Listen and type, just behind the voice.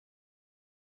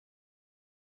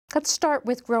Let's start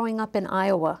with growing up in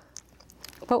Iowa.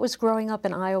 What was growing up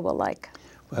in Iowa like?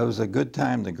 Well, it was a good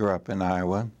time to grow up in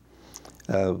Iowa.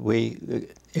 In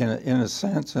a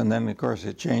sense, and then of course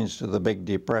it changed to the Big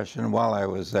Depression while I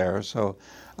was there, so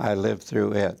I lived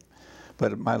through it.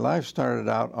 But my life started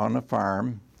out on a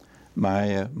farm.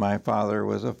 My father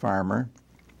was a farmer,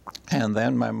 and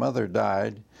then my mother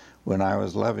died when I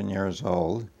was 11 years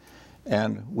old,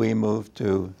 and we moved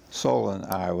to Solon,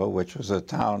 Iowa, which was a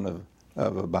town of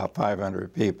about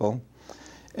 500 people.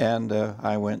 And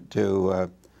I went to,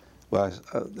 well,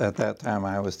 at that time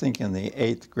I was thinking the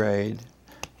 8th grade.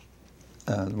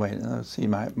 Wait, let's see,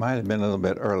 might have been a little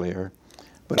bit earlier,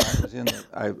 but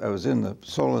I was in the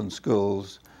Solon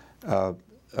schools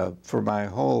for my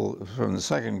whole, from the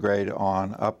 2nd grade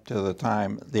on up to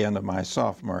the end of my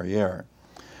sophomore year.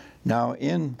 Now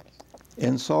in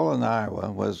Solon,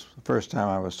 Iowa was the first time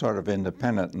I was sort of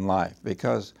independent in life,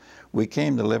 because we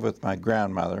came to live with my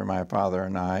grandmother, my father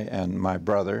and I, and my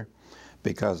brother,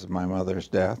 because of my mother's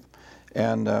death.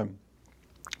 And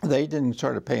they didn't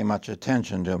sort of pay much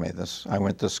attention to me. I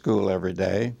went to school every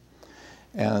day,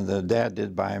 and Dad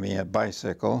did buy me a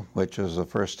bicycle, which was the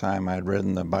first time I'd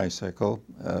ridden a bicycle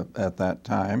at that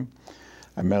time.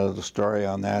 I remember the story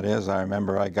on that is, I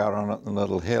remember I got on a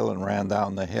little hill and ran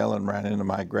down the hill and ran into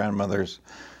my grandmother's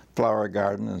flower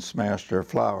garden and smashed her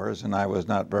flowers, and I was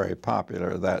not very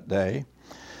popular that day.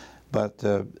 But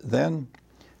then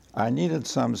I needed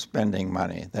some spending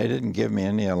money. They didn't give me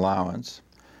any allowance.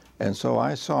 And so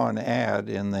I saw an ad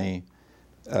in one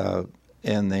of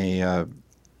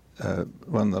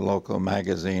the local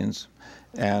magazines,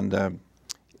 and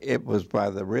it was by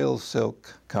the Real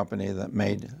Silk company that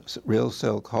made real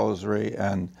silk hosiery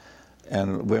and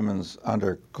women's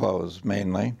underclothes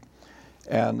mainly.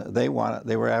 And they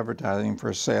were advertising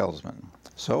for salesmen.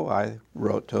 So I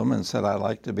wrote to them and said I'd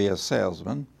like to be a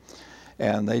salesman.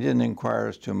 And they didn't inquire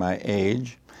as to my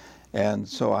age. And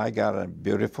so I got a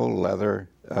beautiful leather,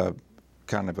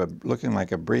 kind of looking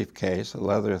like a briefcase, a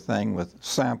leather thing with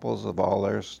samples of all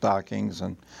their stockings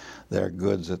and their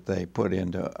goods that they put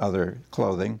into other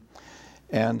clothing.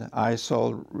 And I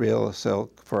sold real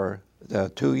silk for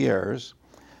 2 years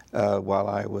while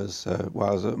I was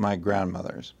at my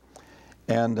grandmother's.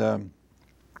 And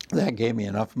that gave me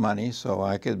enough money so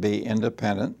I could be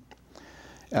independent.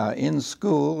 In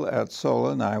school at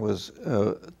Solon, I was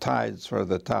tied for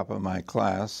the top of my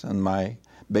class, and my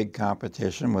big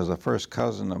competition was a first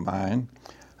cousin of mine,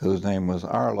 whose name was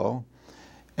Arlo,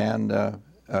 and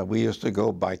we used to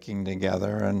go biking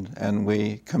together, and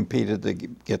we competed to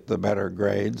get the better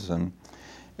grades, and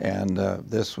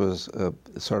this was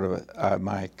sort of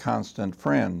my constant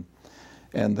friend.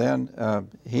 And then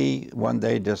he one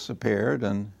day disappeared,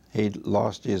 and he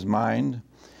lost his mind,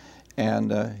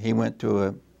 and he went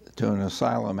to an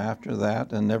asylum after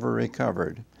that and never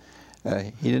recovered.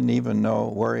 He didn't even know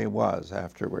where he was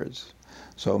afterwards.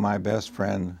 So my best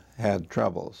friend had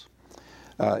troubles.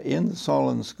 In the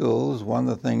Solon schools, one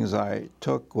of the things I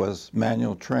took was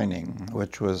manual training,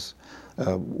 which was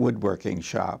a woodworking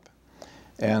shop.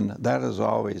 And that has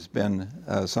always been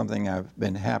something I've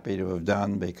been happy to have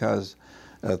done, because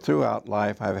throughout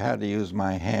life I've had to use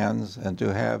my hands, and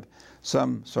to have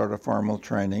some sort of formal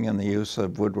training in the use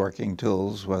of woodworking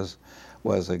tools was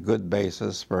a good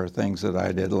basis for things that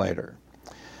I did later.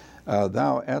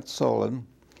 Now at Solon,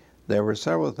 there were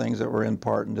several things that were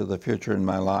important to the future in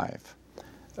my life.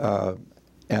 And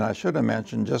I should have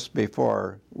mentioned, just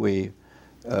before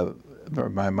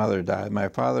my mother died, my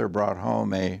father brought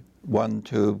home a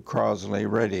 1-tube Crosley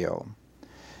radio.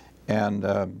 And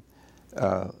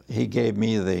he gave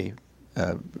me the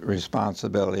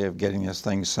responsibility of getting this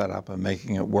thing set up and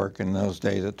making it work. In those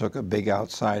days, it took a big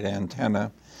outside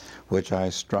antenna, which I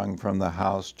strung from the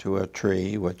house to a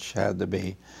tree, which had to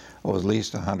be, was at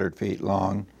least 100 feet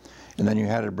long. And then you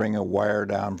had to bring a wire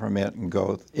down from it and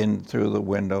go in through the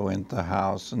window into the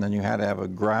house. And then you had to have a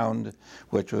ground,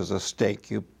 which was a stake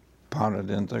you pounded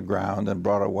into the ground, and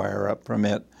brought a wire up from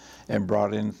it and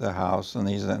brought into the house. And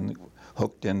these then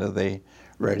hooked into the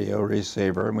radio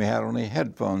receiver. And we had only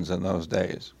headphones in those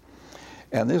days.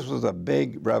 And this was a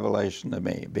big revelation to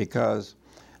me, because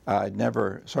I'd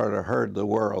never sort of heard the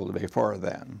world before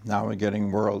then. Now we're getting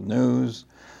world news.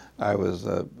 I was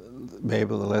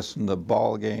able to listen to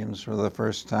ball games for the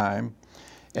first time.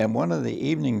 And one of the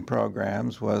evening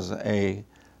programs was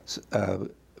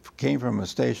came from a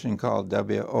station called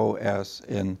WOS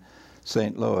in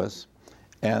St. Louis.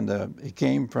 And it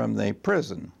came from the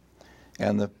prison.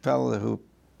 And the fellow who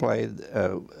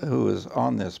was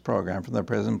on this program from the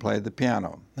prison played the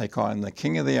piano. They call him the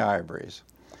King of the Ivories.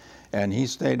 And he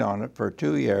stayed on it for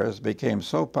 2 years, became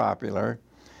so popular,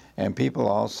 and people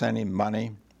all sent him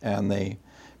money, and the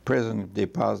prison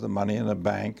deposited money in a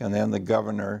bank, and then the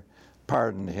governor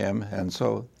pardoned him, and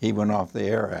so he went off the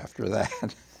air after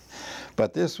that.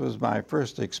 But this was my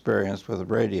first experience with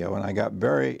radio, and I got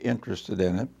very interested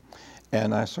in it,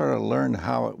 and I sort of learned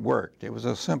how it worked. It was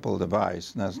a simple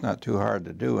device, and that's not too hard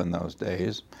to do in those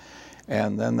days.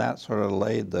 And then that sort of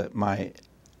laid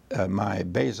my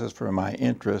basis for my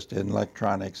interest in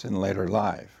electronics in later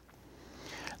life.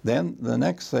 Then the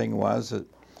next thing was that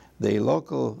the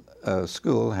local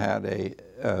school had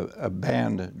a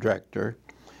band director,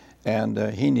 and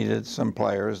he needed some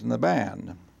players in the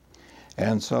band.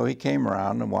 And so he came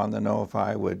around and wanted to know if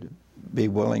I would be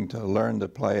willing to learn to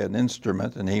play an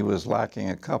instrument, and he was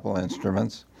lacking a couple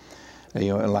instruments,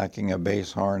 lacking a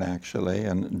bass horn actually,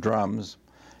 and drums,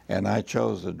 and I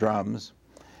chose the drums.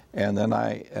 And then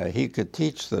he could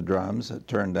teach the drums, it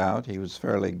turned out. He was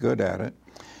fairly good at it.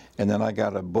 And then I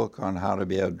got a book on how to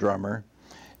be a drummer,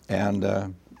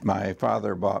 and my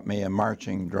father bought me a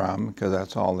marching drum, because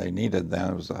that's all they needed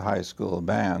then. It was a high school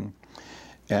band.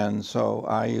 And so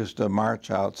I used to march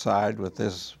outside with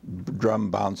this drum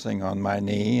bouncing on my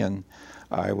knee, and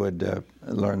I would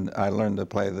learned to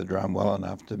play the drum well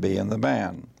enough to be in the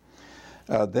band.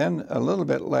 Then a little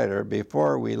bit later,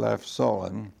 before we left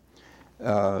Solon,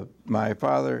 my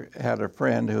father had a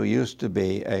friend who used to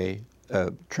be a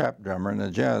trap drummer in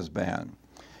a jazz band,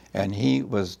 and he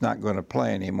was not going to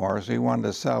play anymore, so he wanted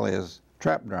to sell his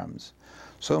trap drums.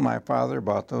 So my father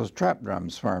bought those trap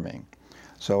drums for me.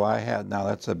 So I had, now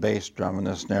that's a bass drum and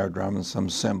a snare drum and some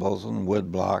cymbals and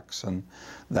wood blocks and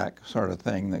that sort of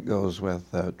thing that goes with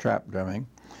trap drumming.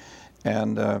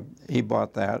 And he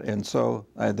bought that, and so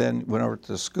I then went over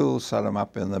to school, set them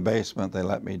up in the basement. They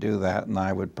let me do that, and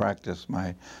I would practice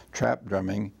my trap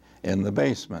drumming in the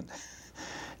basement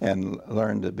and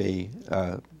learn to be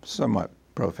somewhat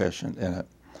proficient in it.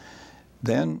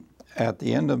 Then at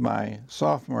the end of my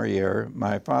sophomore year,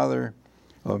 my father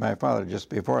just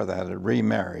before that had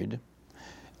remarried,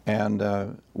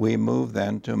 and we moved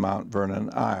then to Mount Vernon,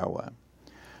 Iowa.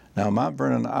 Now Mount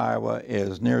Vernon, Iowa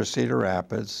is near Cedar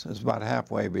Rapids. It's about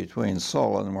halfway between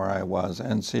Solon, where I was,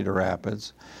 and Cedar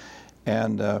Rapids.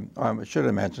 And I should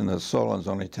have mentioned that Solon's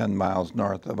only 10 miles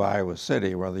north of Iowa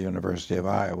City, where the University of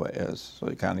Iowa is, so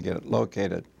you kind of get it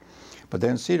located. But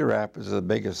then Cedar Rapids is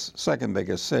the second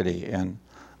biggest city in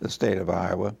the state of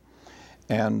Iowa.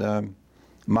 And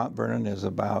Mount Vernon is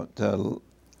about,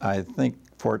 I think,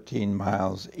 14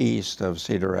 miles east of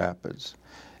Cedar Rapids.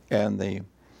 And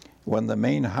when the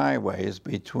main highways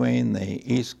between the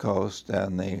East Coast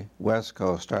and the West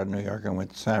Coast started in New York and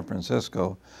went to San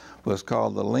Francisco was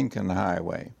called the Lincoln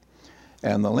Highway.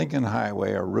 And the Lincoln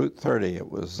Highway, or Route 30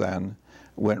 it was then,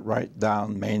 went right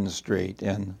down Main Street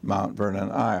in Mount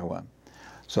Vernon, Iowa.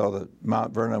 So that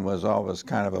Mount Vernon was always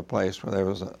kind of a place where there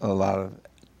was a lot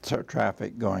of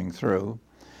traffic going through.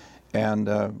 And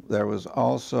there was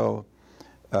also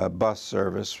bus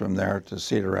service from there to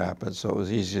Cedar Rapids, so it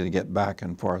was easy to get back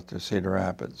and forth to Cedar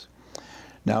Rapids.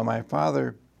 Now my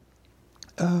father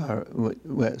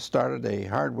started a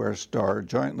hardware store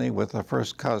jointly with a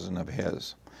first cousin of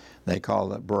his. They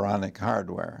called it Beranek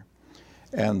Hardware.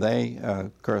 And they,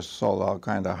 of course, sold all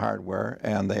kind of hardware,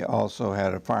 and they also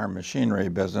had a farm machinery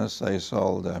business. They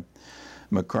sold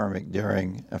McCormick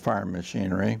Deering farm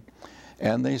machinery,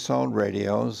 and they sold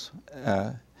radios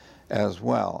as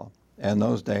well. In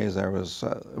those days, there was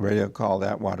a radio called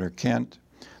Atwater Kent.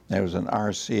 There was an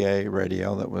RCA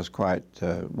radio that was quite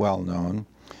well known.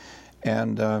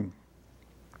 And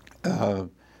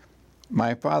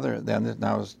my father then,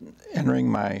 I was entering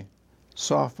my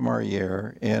sophomore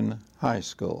year in high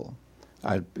school.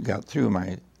 I got through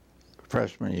my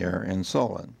freshman year in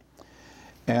Solon.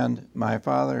 And my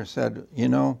father said, you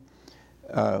know,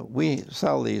 we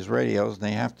sell these radios and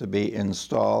they have to be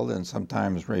installed and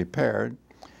sometimes repaired.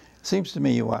 Seems to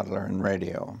me you ought to learn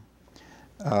radio.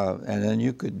 And then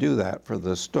you could do that for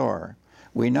the store.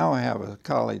 We now have a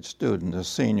college student, a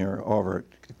senior over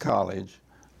at college.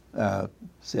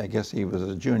 See, I guess he was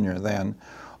a junior then,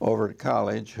 over at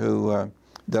college, who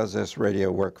does this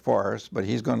radio work for us, but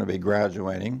he's going to be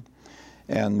graduating.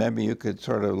 And maybe you could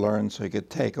sort of learn so you could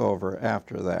take over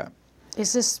after that.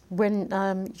 Is this when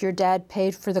your dad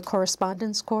paid for the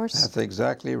correspondence course? That's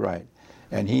exactly right.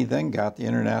 And he then got the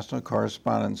International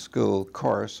Correspondence School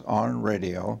course on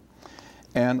radio.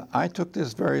 And I took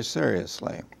this very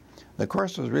seriously. The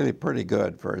course was really pretty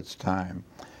good for its time.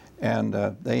 And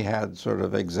they had sort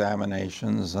of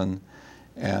examinations,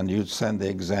 and you'd send the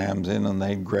exams in and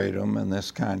they'd grade them and this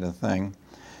kind of thing.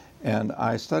 And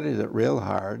I studied it real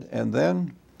hard. And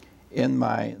then in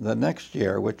the next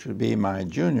year, which would be my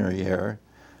junior year,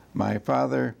 my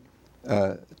father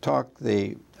talked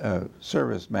the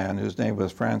serviceman, whose name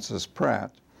was Francis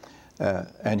Pratt,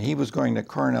 and he was going to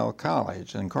Cornell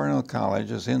College, and Cornell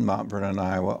College is in Mount Vernon,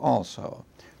 Iowa also.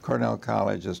 Cornell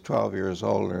College is 12 years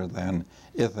older than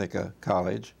Ithaca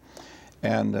College,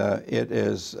 and it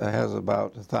has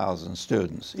about 1,000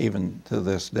 students. Even to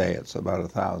this day, it's about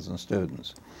 1,000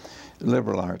 students.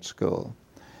 Liberal arts school.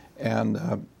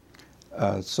 And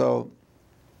so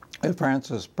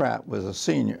Francis Pratt was a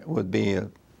senior,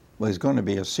 was going to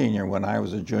be a senior when I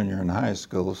was a junior in high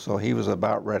school, so he was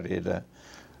about ready to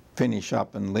finish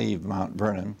up and leave Mount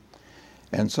Vernon.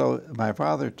 And so my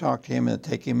father talked him into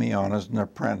taking me on as an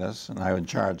apprentice, and I would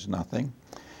charge nothing.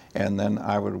 And then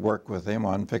I would work with him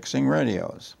on fixing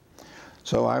radios.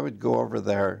 So I would go over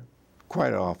there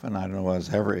quite often. I don't know, it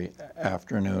was every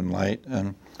afternoon late,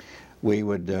 and we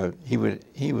would he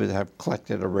would have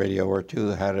collected a radio or two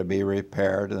that had to be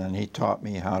repaired, and then he taught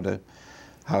me how to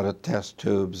test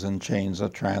tubes and change the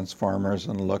transformers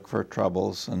and look for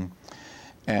troubles, and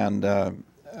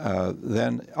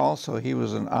then also he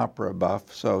was an opera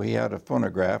buff, so he had a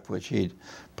phonograph which he'd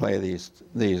play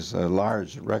these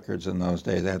large records in those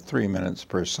days. They had 3 minutes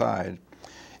per side,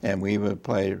 and we would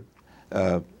play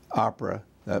opera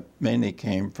that mainly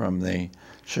came from the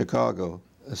Chicago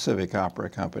Civic Opera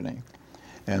Company.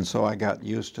 And so I got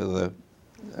used to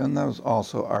and that was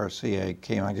also RCA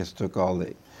came, I guess took all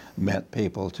the Met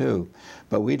people too.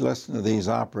 But we'd listen to these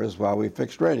operas while we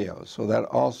fixed radios. So that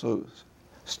also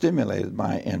stimulated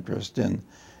my interest in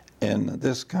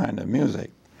this kind of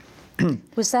music.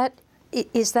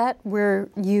 Is that where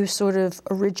you sort of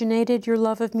originated your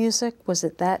love of music? Was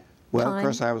it that Well, time? Of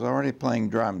course, I was already playing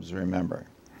drums, remember.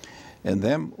 And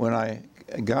then when I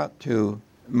got to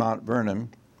Mount Vernon,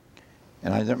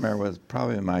 and I don't remember, it was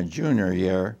probably my junior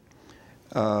year,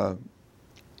 the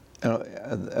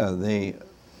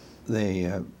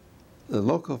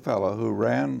local fellow who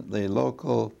ran the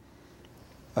local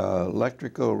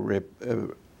electrical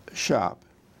shop,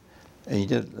 and he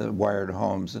did wired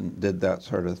homes and did that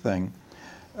sort of thing.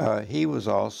 He was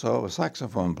also a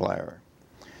saxophone player,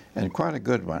 and quite a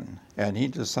good one. And he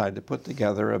decided to put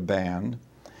together a band,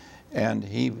 and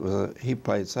he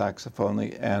played saxophone,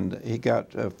 and he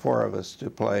got 4 of us to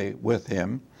play with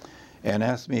him, and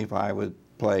asked me if I would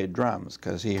play drums,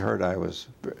 because he heard I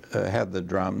had the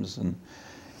drums, and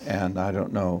I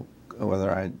don't know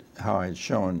whether how I'd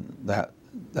shown that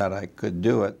I could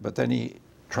do it, but then he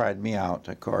tried me out,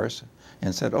 of course,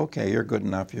 and said, okay, you're good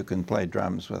enough, you can play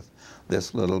drums with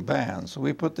this little band. So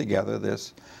we put together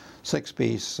this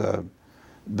 6-piece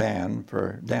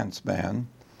dance band,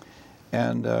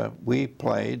 and we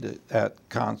played at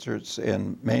concerts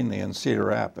mainly in Cedar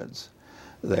Rapids.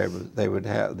 They would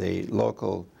have the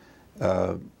local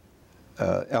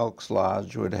Elks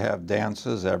Lodge would have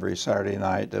dances every Saturday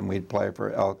night, and we'd play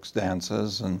for Elks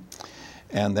dances, and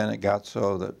then it got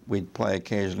so that we'd play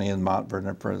occasionally in Mount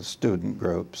Vernon for the student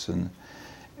groups, and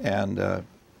then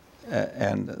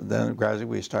gradually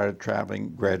we started traveling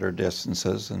greater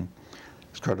distances, and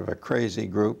it's sort of a crazy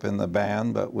group in the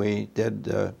band, but we did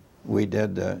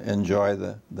enjoy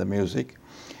the music,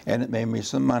 and it made me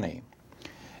some money.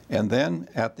 And then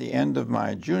at the end of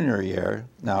my junior year,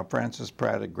 now Francis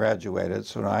Pratt had graduated,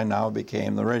 so I now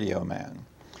became the radio man.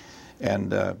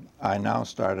 And I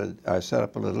set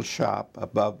up a little shop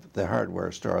above the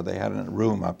hardware store. They had a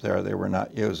room up there they were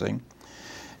not using,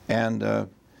 and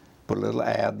put a little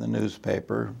ad in the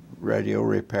newspaper, radio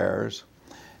repairs,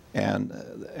 and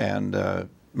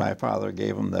my father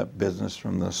gave him the business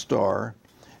from the store,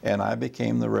 and I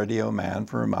became the radio man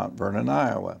for Mount Vernon,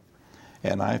 Iowa.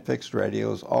 And I fixed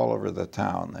radios all over the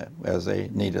town as they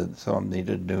needed. Some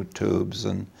needed new tubes,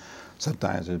 and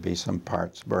sometimes there'd be some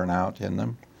parts burn out in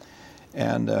them.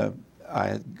 And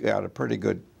I got a pretty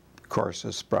good course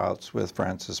of sprouts with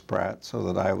Francis Pratt, so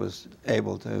that I was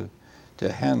able to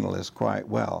handle this quite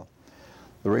well.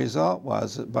 The result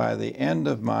was that by the end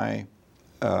of my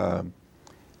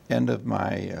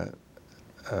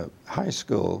high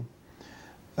school,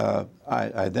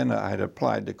 I'd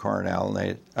applied to Cornell,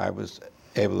 and I was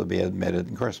able to be admitted.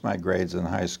 Of course, my grades in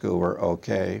high school were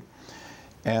okay,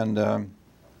 and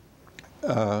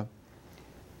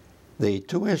the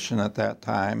tuition at that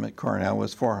time at Cornell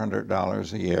was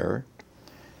 $400 a year,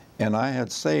 and I had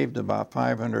saved about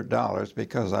 $500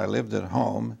 because I lived at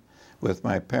home with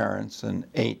my parents and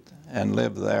ate and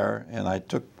lived there, and I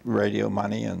took radio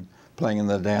money and playing in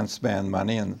the dance band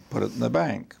money and put it in the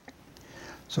bank.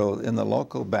 So in the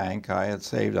local bank, I had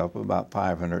saved up about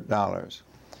 $500.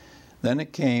 Then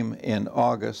it came in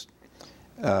August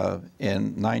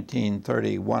in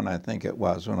 1931, I think it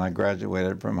was, when I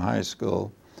graduated from high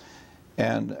school,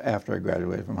 and after I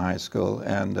graduated from high school,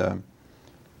 and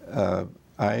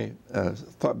I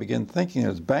began thinking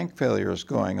there's bank failures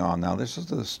going on. Now, this is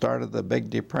the start of the Big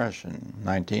Depression,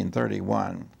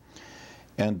 1931,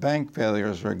 and bank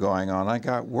failures were going on. I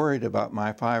got worried about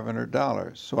my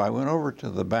 $500, so I went over to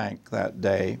the bank that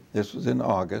day. This was in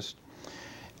August,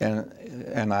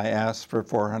 and I asked for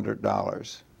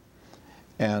 $400,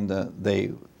 and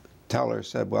the teller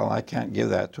said, "Well, I can't give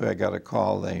that to you. I got to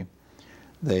call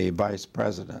the vice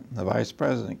president." The vice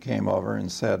president came over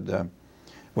and said,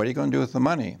 "What are you going to do with the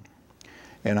money?"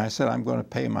 And I said, "I'm going to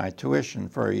pay my tuition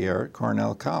for a year at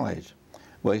Cornell College."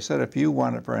 Well, he said, "If you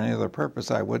want it for any other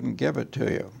purpose, I wouldn't give it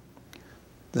to you."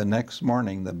 The next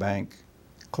morning, the bank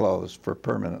closed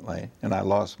permanently, and I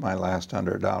lost my last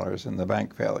 $100 in the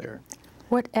bank failure.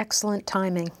 What excellent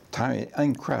timing.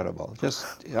 Incredible, just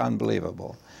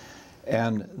unbelievable.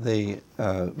 And the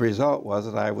result was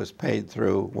that I was paid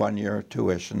through 1 year of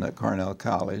tuition at Cornell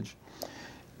College,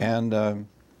 and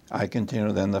I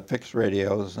continued then the fixed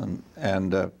radios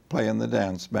and play in the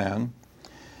dance band.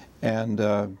 And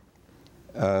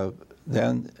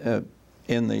then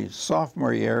in the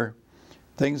sophomore year,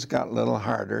 things got a little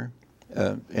harder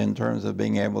in terms of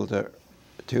being able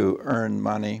to earn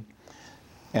money.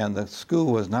 And the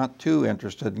school was not too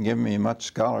interested in giving me much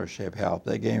scholarship help.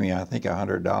 They gave me, I think,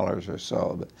 $100 or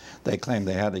so. But they claimed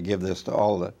they had to give this to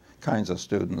all the kinds of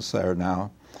students there now.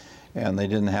 And they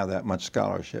didn't have that much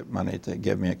scholarship money to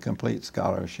give me a complete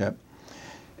scholarship.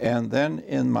 And then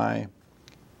in my,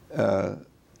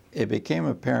 it became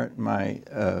apparent in my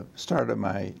start of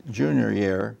my junior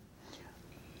year,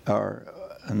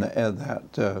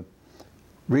 that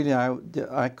really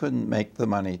I couldn't make the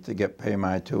money to pay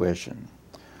my tuition.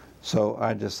 So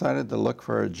I decided to look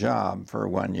for a job for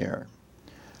 1 year.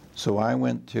 So I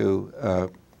went to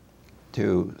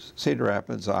Cedar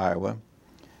Rapids, Iowa,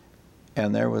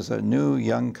 and there was a new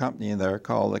young company there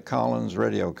called the Collins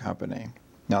Radio Company.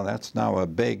 Now that's now a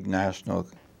big national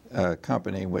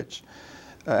company which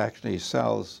actually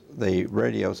sells the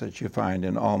radios that you find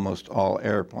in almost all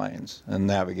airplanes and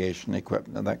navigation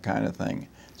equipment and that kind of thing.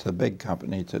 It's a big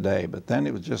company today, but then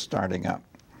it was just starting up.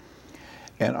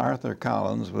 And Arthur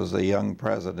Collins was the young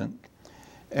president,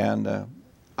 and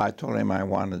I told him I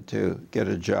wanted to get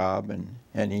a job,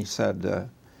 and he said,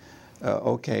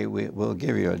 "Okay, we'll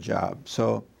give you a job."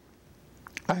 So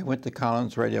I went to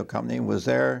Collins Radio Company, was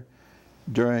there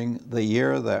during the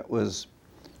year that was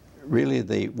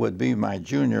really would be my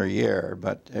junior year,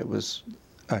 but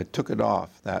I took it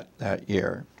off that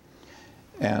year,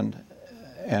 and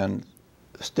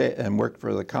worked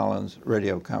for the Collins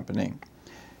Radio Company.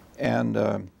 And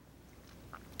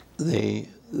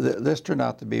this turned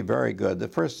out to be very good. The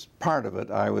first part of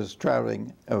it, I was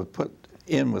traveling, put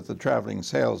in with the traveling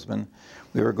salesman.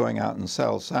 We were going out and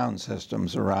sell sound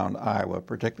systems around Iowa,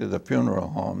 particularly the funeral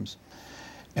homes.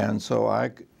 And so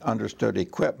I understood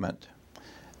equipment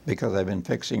because I've been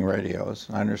fixing radios.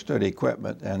 I understood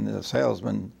equipment, and the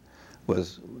salesman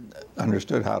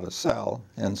understood how to sell.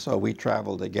 And so we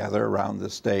traveled together around the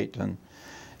state, and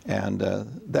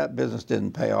that business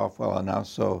didn't pay off well enough,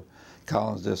 so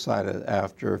Collins decided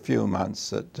after a few months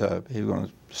that he was going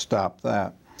to stop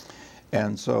that.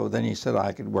 And so then he said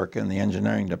I could work in the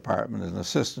engineering department as an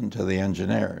assistant to the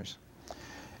engineers.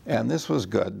 And this was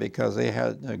good because they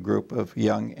had a group of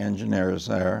young engineers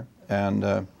there,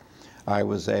 and I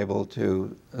was able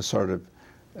to sort of,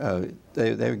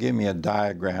 they would give me a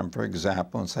diagram, for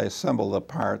example, and say assemble the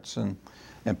parts and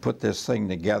put this thing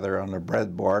together on a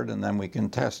breadboard, and then we can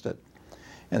test it.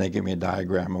 And they give me a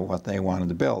diagram of what they wanted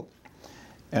to build.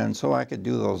 And so I could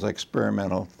do those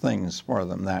experimental things for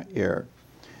them that year.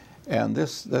 And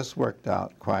this worked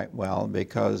out quite well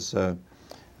because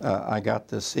I got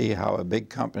to see how a big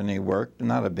company worked,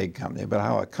 not a big company, but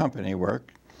how a company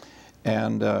worked.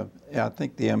 And I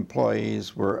think the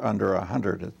employees were under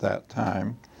 100 at that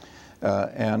time.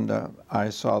 And I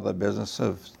saw the business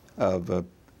of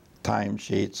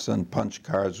timesheets and punch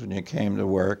cards when you came to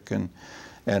work,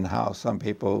 and how some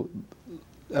people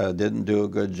didn't do a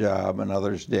good job and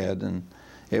others did, and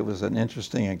it was an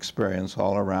interesting experience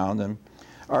all around. And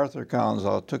Arthur Collins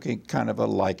took kind of a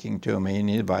liking to me, and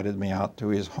he invited me out to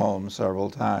his home several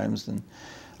times, and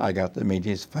I got to meet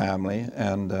his family,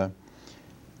 and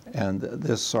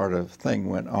this sort of thing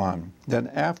went on. Then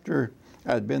after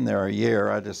I'd been there a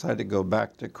year, I decided to go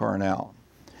back to Cornell,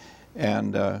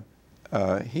 and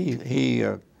he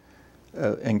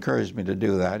encouraged me to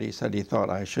do that. He said he thought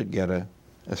I should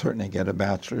certainly get a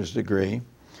bachelor's degree.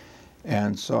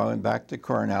 And so I went back to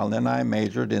Cornell. Then I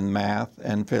majored in math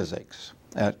and physics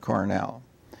at Cornell.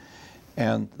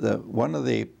 And one of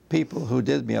the people who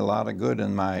did me a lot of good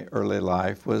in my early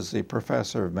life was the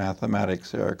professor of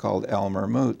mathematics there called Elmer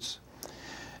Moots.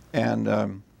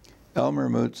 And Elmer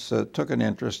Moots took an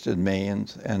interest in me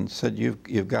and said,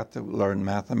 you've got to learn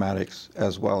mathematics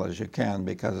as well as you can,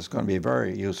 because it's going to be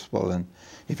very useful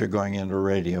if you're going into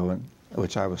radio,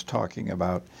 which I was talking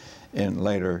about in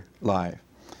later life.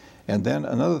 And then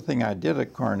another thing I did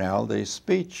at Cornell, the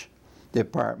speech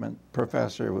department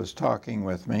professor was talking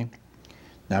with me.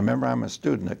 Now remember, I'm a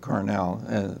student at Cornell,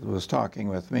 was talking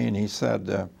with me, and he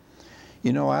said,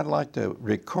 you know, I'd like to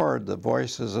record the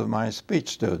voices of my speech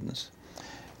students.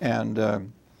 And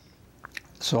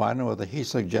so I don't know whether he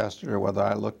suggested or whether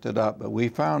I looked it up, but we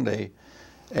found a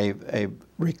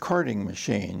recording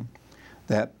machine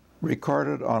that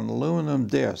recorded on aluminum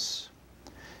discs.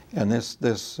 And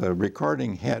this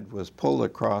recording head was pulled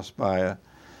across by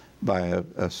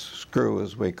a screw,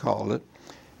 as we called it,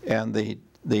 and the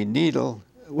needle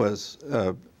was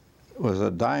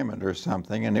a diamond or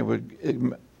something,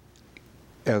 and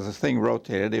as the thing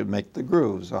rotated, it would make the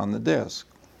grooves on the disc,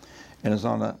 and it's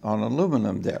on an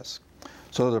aluminum disc.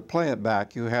 So to play it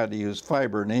back, you had to use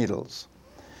fiber needles,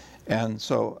 and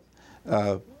so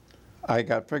I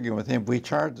got figuring with him. We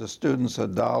charged the students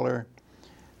 $1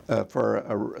 for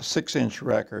a 6-inch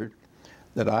record,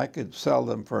 that I could sell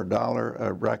them for $1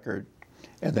 a record,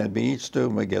 and then each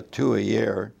student would get 2 a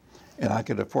year, and I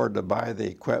could afford to buy the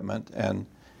equipment and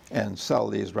sell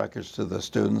these records to the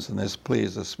students, and this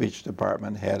pleased the speech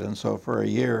department head. And so for a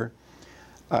year,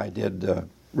 I did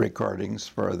recordings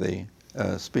for the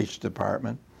speech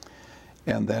department.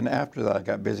 And then after that, I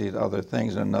got busy with other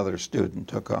things, and another student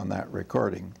took on that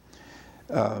recording.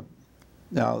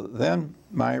 Now then,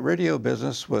 my radio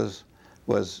business was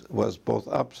both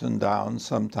ups and downs.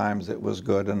 Sometimes it was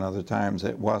good, and other times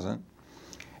it wasn't.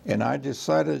 And I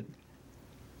decided,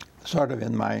 sort of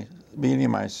in my beginning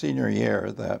of my senior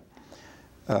year, that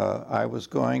I was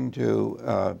going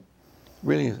to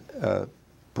really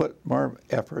put more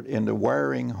effort into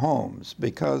wiring homes,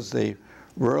 because the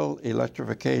rural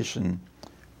electrification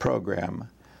program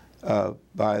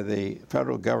by the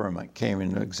federal government came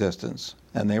into existence,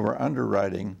 and they were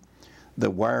underwriting the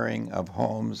wiring of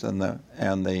homes and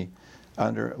the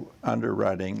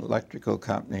underwriting electrical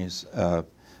companies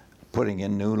putting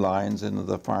in new lines into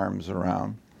the farms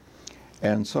around.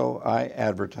 And so I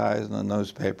advertised in the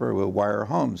newspaper, we'll wire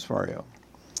homes for you.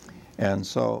 And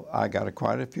so I got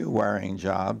quite a few wiring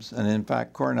jobs, and in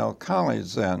fact Cornell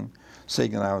College then,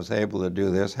 seeing that I was able to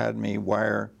do this, had me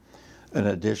wire an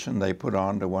addition they put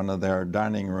on to one of their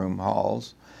dining room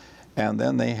halls. And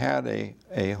then they had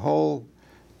a whole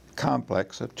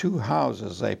complex of 2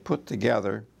 houses they put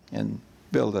together and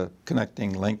built a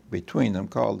connecting link between them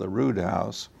called the Rood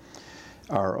House,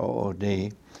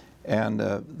 R-O-O-D. And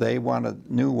they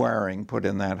wanted new wiring put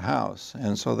in that house.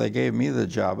 And so they gave me the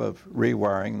job of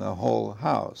rewiring the whole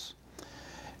house.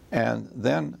 And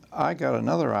then I got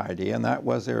another idea, and that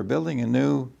was they were building a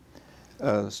new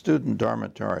student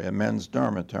dormitory, a men's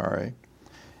dormitory.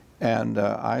 And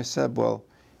I said, well,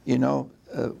 you know,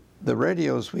 the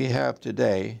radios we have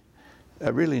today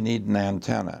really need an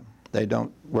antenna. They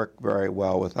don't work very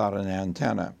well without an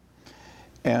antenna.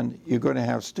 And you're going to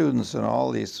have students in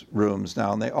all these rooms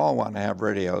now, and they all want to have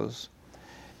radios.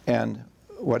 And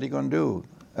what are you going to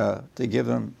do to give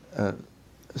them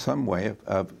some way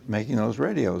of making those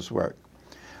radios work?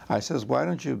 I says, why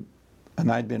don't you,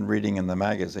 and I'd been reading in the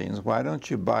magazines, why don't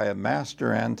you buy a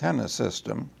master antenna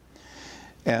system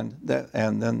and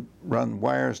then run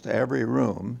wires to every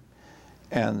room,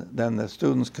 and then the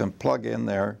students can plug in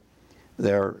their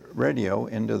radio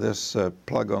into this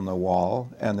plug on the wall,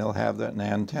 and they'll have an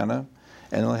antenna,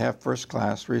 and they'll have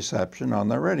first-class reception on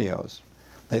their radios.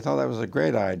 They thought that was a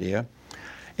great idea,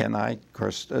 and I, of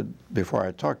course, before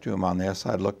I talked to them on this,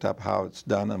 I looked up how it's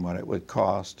done and what it would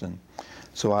cost, and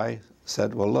so I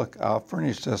said, well, look, I'll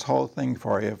furnish this whole thing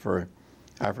for you for,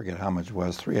 I forget how much it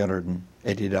was,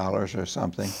 $380 or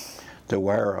something, to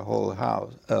wire a whole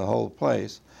house, a whole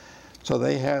place. So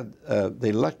they had the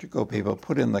electrical people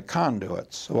put in the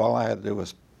conduits. So all I had to do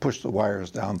was push the wires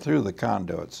down through the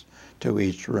conduits to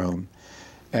each room.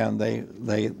 And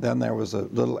then there was a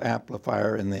little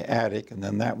amplifier in the attic, and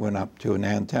then that went up to an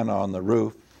antenna on the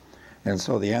roof. And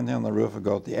so the antenna on the roof would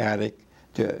go to the attic,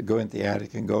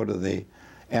 and go to the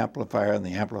amplifier, and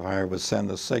the amplifier would send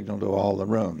a signal to all the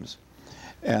rooms.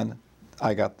 And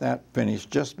I got that finished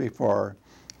just before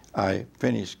I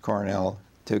finished Cornell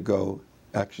to go.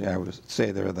 Actually, I would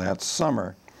stay there that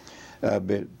summer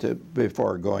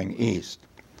before going east.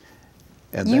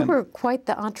 And you then, were quite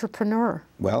the entrepreneur.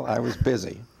 Well, I was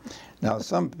busy. Now,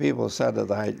 some people said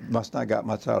that I must not got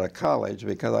much out of college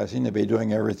because I seemed to be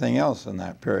doing everything else in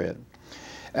that period.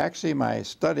 Actually, my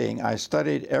studying, I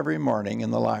studied every morning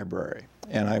in the library.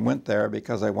 And I went there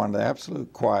because I wanted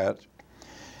absolute quiet.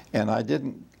 And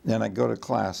then I'd go to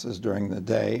classes during the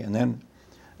day. And then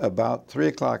about 3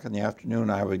 o'clock in the afternoon,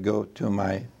 I would go to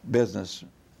my business.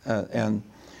 And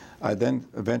I then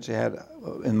eventually had,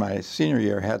 in my senior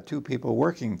year, had 2 people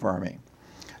working for me.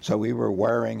 So we were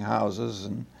wiring houses,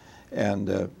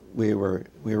 and we were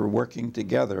working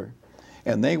together.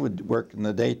 And they would work in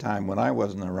the daytime when I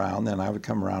wasn't around. Then I would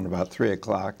come around about 3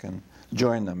 o'clock and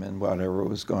join them in whatever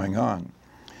was going on.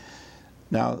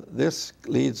 Now, this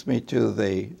leads me to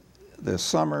the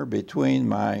summer between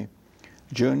my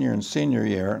junior and senior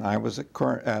year, and I was at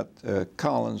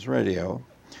Collins Radio,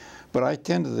 but I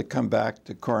tended to come back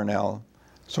to Cornell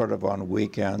sort of on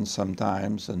weekends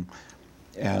sometimes,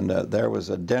 and there was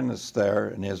a dentist there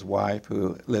and his wife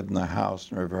who lived in the house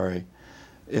and were very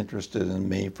interested in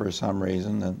me for some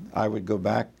reason, and I would go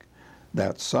back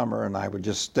that summer and I would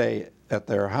just stay at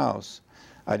their house.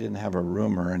 I didn't have a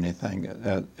room or anything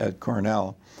at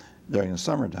Cornell during the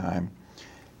summertime.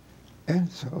 And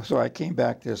so I came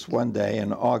back this one day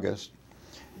in August,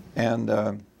 and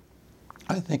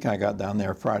I think I got down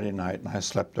there Friday night, and I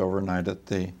slept overnight at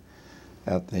the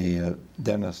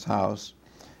dentist's house.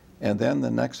 And then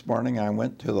the next morning I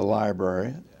went to the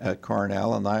library at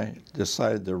Cornell, and I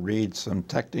decided to read some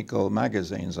technical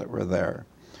magazines that were there.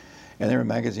 And there were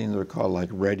magazines that were called like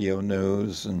Radio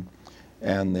News,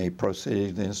 and the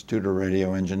Proceedings of the Institute of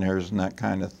Radio Engineers and that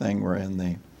kind of thing were in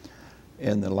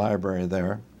the library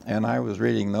there. And I was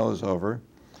reading those over.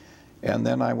 And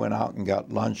then I went out and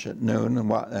got lunch at noon.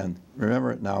 And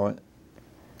remember now,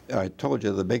 I told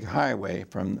you the big highway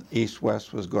from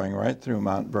east-west was going right through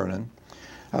Mount Vernon.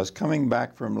 I was coming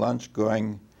back from lunch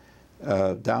going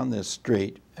down this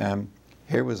street, and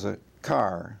here was a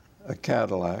car, a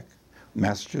Cadillac,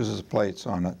 Massachusetts plates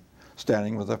on it,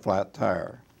 standing with a flat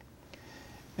tire.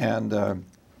 And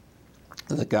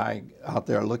the guy out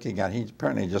there looking at it, he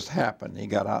apparently just happened. He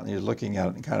got out and he was looking at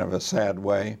it in kind of a sad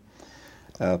way.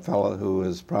 A fellow who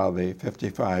was probably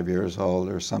 55 years old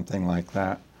or something like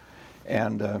that.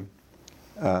 And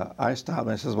I stopped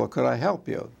and I says, well, could I help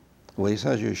you? Well, he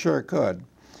says, you sure could.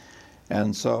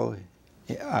 And so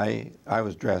I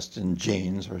was dressed in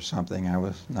jeans or something. I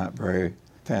was not very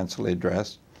fancily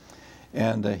dressed.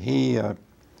 And he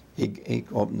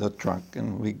opened the trunk,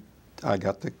 and I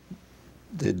got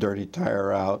the dirty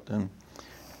tire out and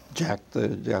got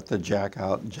the jack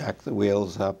out and jacked the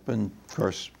wheels up, and of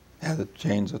course had to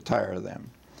change the tire then,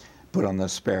 put on the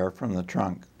spare from the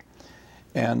trunk.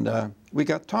 And we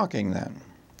got talking then.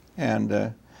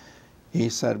 And he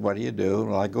said, what do you do?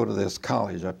 Well, I go to this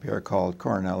college up here called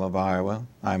Cornell of Iowa.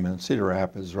 I'm in Cedar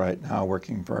Rapids right now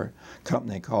working for a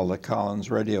company called the Collins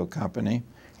Radio Company.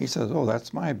 He says, oh,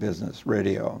 that's my business,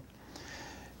 radio.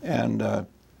 And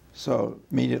so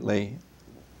immediately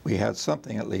we had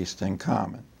something at least in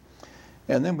common.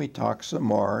 And then we talked some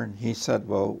more, and he said,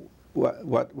 well,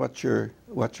 what's your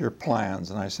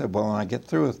plans? And I said, well, when I get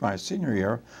through with my senior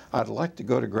year, I'd like to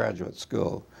go to graduate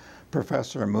school.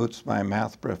 Professor Moots, my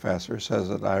math professor, says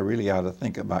that I really ought to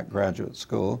think about graduate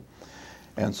school.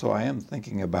 And so I am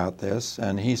thinking about this.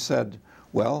 And he said,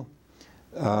 well,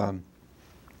 how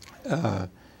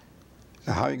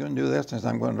are you going to do this? And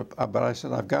I said, but I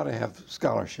said, I've got to have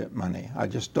scholarship money. I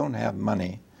just don't have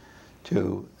money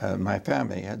to, my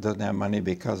family doesn't have money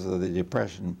because of the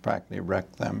Depression practically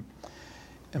wrecked them.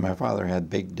 And my father had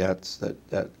big debts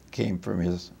that came from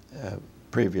his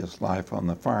previous life on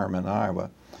the farm in Iowa.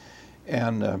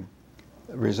 And the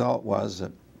result was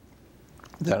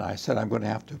that I said I'm going to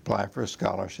have to apply for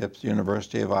scholarships,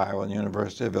 University of Iowa, and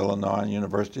University of Illinois, and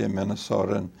University of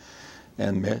Minnesota,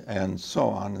 and so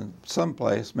on. And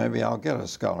someplace, maybe I'll get a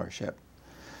scholarship.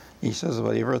 He says,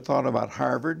 well, you ever thought about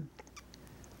Harvard?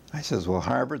 I says, well,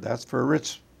 Harvard, that's for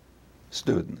rich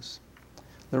students,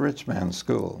 the rich man's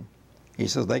school. He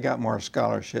says, they got more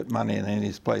scholarship money than any of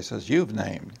these places you've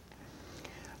named.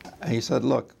 He said,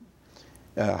 look,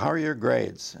 how are your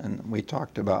grades? And we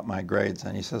talked about my grades,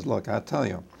 and he says, look, I'll tell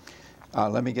you,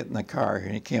 let me get in the car here.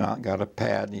 And he came out and got a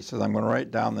pad, and he says, I'm going to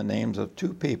write down the names of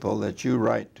 2 people that you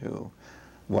write to,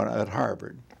 one at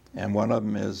Harvard. And one of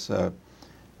them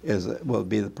will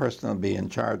be the person that will be in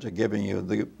charge of giving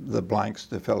you the blanks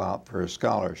to fill out for a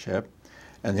scholarship,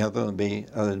 and the other will be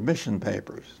admission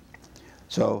papers.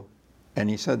 So, and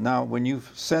he said, now when you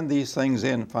send these things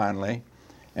in finally,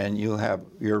 and you'll have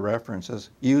your references,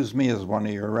 use me as one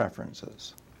of your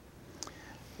references.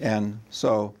 And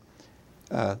so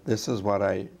this is what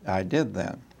I did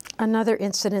then. Another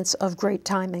incidence of great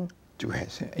timing.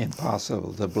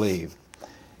 Impossible to believe.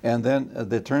 And then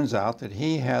it turns out that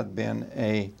he had been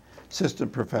an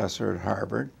assistant professor at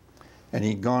Harvard. And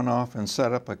he'd gone off and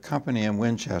set up a company in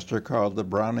Winchester called the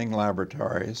Browning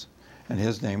Laboratories, and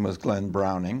his name was Glenn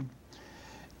Browning.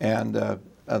 And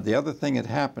the other thing that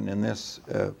happened in this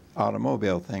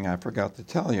automobile thing, I forgot to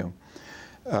tell you.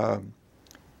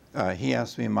 He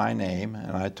asked me my name,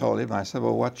 and I told him. I said,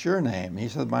 well, what's your name? He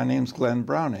said, my name's Glenn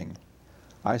Browning.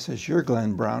 I said, you're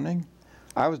Glenn Browning?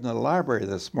 I was in the library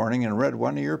this morning and read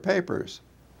one of your papers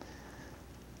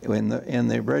in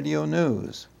the radio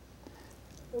news.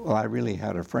 Well, I really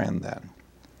had a friend then.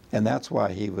 And that's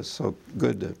why he was so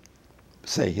good to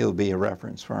say he'll be a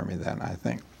reference for me then, I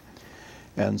think.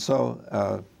 And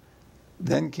so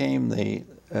then came the,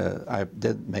 I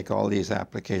did make all these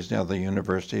applications to other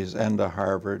universities and to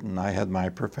Harvard, and I had my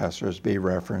professors be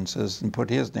references and put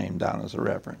his name down as a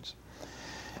reference.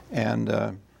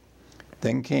 And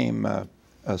then came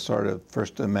a sort of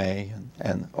 1st of May,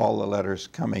 and all the letters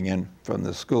coming in from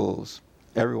the schools.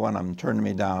 Every one of them turned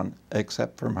me down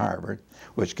except from Harvard,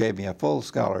 which gave me a full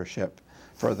scholarship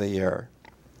for the year.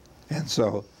 And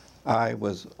so I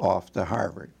was off to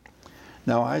Harvard.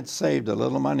 Now, I'd saved a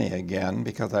little money again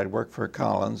because I'd worked for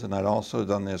Collins, and I'd also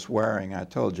done this wearing I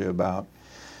told you about.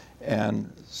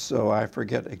 And so I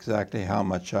forget exactly how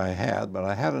much I had, but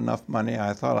I had enough money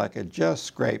I thought I could just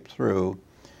scrape through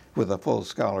with a full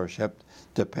scholarship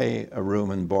to pay a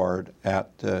room and board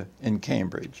in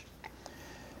Cambridge.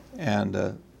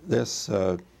 And this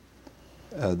sort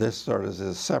of is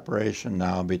a separation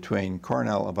now between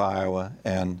Cornell of Iowa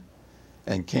and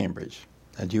Cambridge.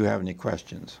 Do you have any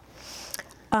questions?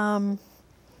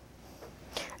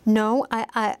 No,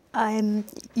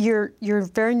 you're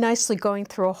very nicely going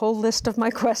through a whole list of my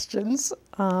questions.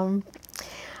 I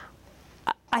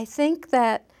think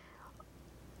that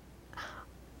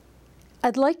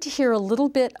I'd like to hear a little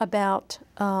bit about,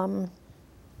 and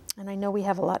I know we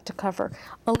have a lot to cover,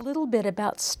 a little bit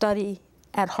about study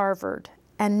at Harvard,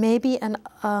 and maybe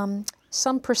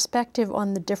some perspective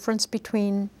on the difference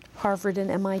between Harvard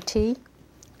and MIT.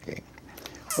 Okay.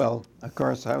 Well, of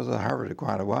course, I was at Harvard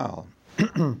quite a while.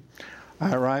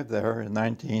 I arrived there in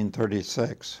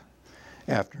 1936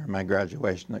 after my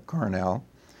graduation at Cornell,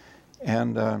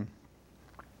 and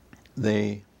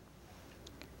the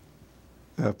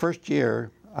first year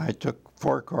I took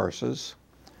 4 courses,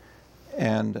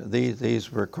 and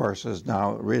these were courses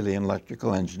now really in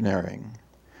electrical engineering,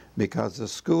 because the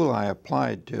school I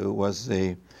applied to was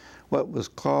what was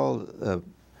called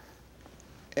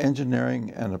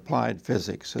Engineering and Applied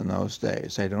Physics in those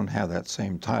days. They don't have that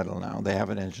same title now. They have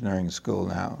an engineering school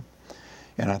now.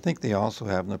 And I think they also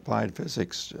have an applied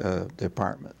physics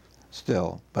department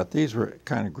still, but these were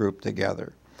kind of grouped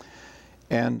together.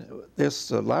 And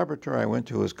this laboratory I went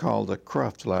to was called the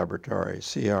Cruft Laboratory,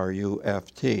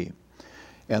 C-R-U-F-T.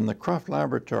 And the Cruft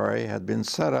Laboratory had been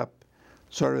set up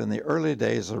sort of in the early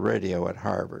days of radio at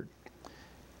Harvard.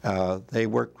 They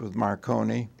worked with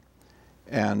Marconi,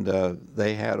 and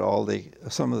they had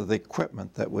some of the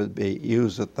equipment that would be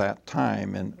used at that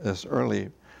time in this early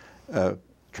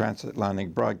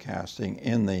transatlantic broadcasting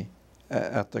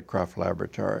at the Cruft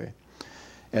Laboratory.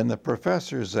 And the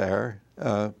professors there,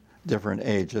 different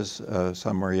ages,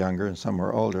 some were younger and some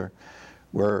were older,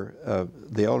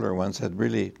 the older ones had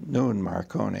really known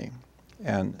Marconi,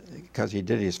 and because he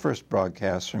did his first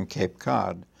broadcast from Cape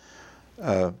Cod,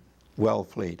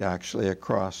 Wellfleet actually,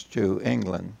 across to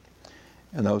England.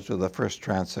 And those were the first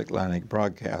transatlantic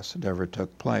broadcasts that ever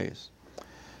took place.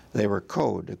 They were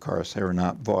code, of course, they were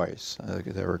not voice.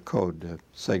 They were code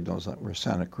signals that were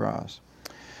sent across.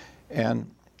 And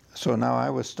so now I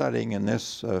was studying in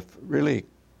this really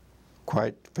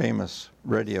quite famous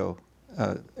radio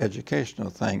educational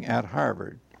thing at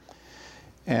Harvard.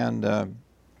 And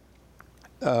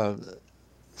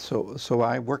so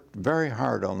I worked very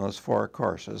hard on those 4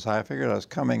 courses. I figured I was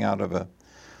coming out of a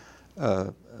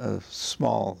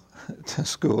small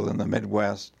school in the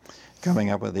Midwest, coming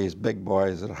up with these big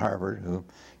boys at Harvard who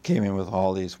came in with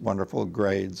all these wonderful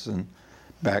grades and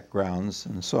backgrounds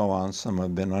and so on. Some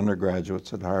have been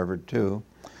undergraduates at Harvard too.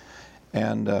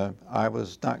 And I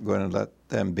was not going to let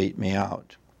them beat me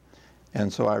out.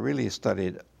 And so I really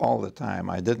studied all the time.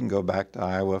 I didn't go back to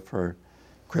Iowa for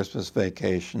Christmas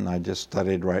vacation. I just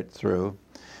studied right through.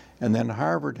 And then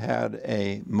Harvard had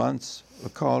a month's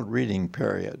called reading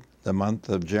period, the month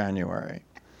of January.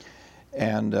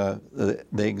 And the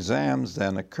exams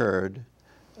then occurred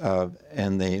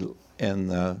maybe in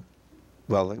the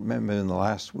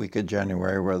last week of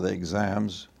January were the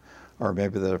exams, or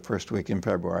maybe the first week in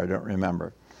February, I don't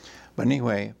remember. But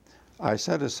anyway, I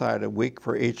set aside a week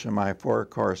for each of my 4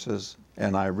 courses,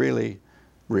 and I really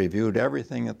reviewed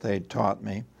everything that they'd taught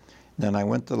me. Then I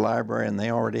went to the library, and they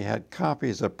already had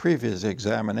copies of previous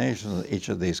examinations of each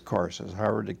of these courses.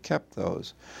 Harvard had kept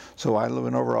those. So I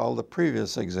went over all the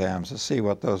previous exams to see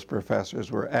what those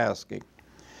professors were asking.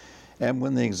 And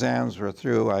when the exams were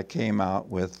through, I came out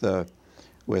with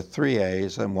 3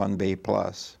 A's and 1 B+.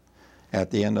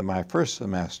 At the end of my first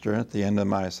semester, at the end of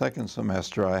my second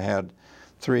semester, I had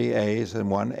 3 A's and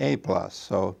 1 A+.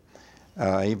 So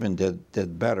I even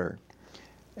did better.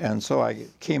 And so I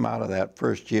came out of that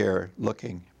first year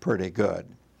looking pretty good.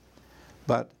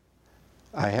 But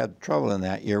I had trouble in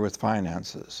that year with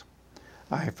finances.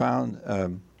 I found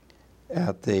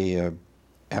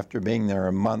after being there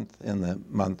a month, in the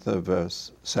month of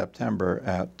September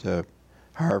at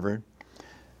Harvard,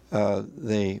 I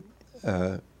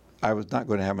was not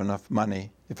going to have enough money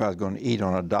if I was going to eat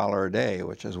on $1 a day,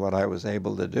 which is what I was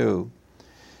able to do.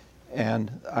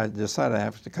 And I decided I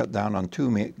have to cut down on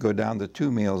go down to 2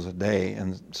 meals a day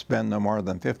and spend no more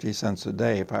than 50 cents a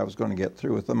day if I was going to get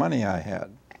through with the money I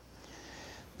had.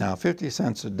 Now, 50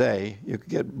 cents a day, you could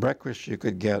get breakfast, you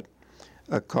could get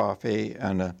a coffee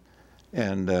and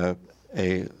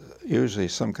usually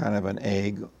some kind of an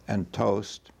egg and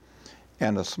toast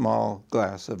and a small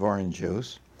glass of orange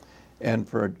juice. And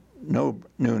for no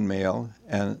noon meal,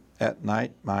 and at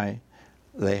night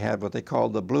they had what they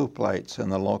called the blue plates in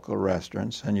the local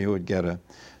restaurants, and you would get a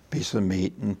piece of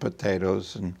meat and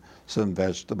potatoes and some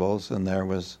vegetables, and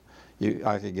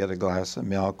I could get a glass of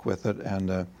milk with it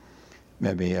and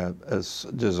maybe a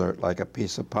dessert like a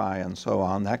piece of pie and so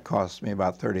on. That cost me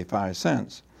about 35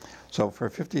 cents. So for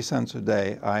 50 cents a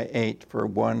day, I ate for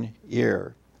 1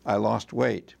 year. I lost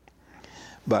weight,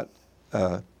 but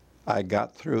I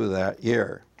got through that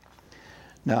year.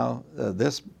 Now,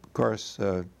 this course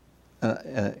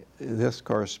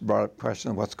brought up the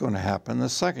question of what's going to happen the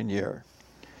second year.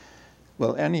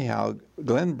 Well, anyhow,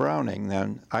 Glenn Browning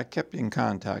then, I kept in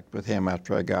contact with him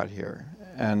after I got here.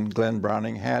 And Glenn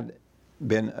Browning had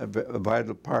been a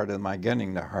vital part of my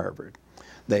getting to Harvard.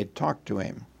 They talked to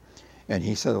him, and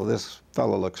he said, well, this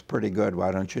fellow looks pretty good,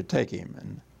 why don't you take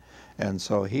him? And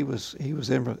so he was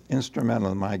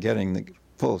instrumental in my getting the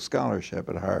full scholarship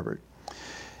at Harvard.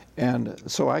 And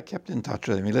so I kept in touch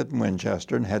with him. He lived in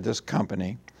Winchester and had this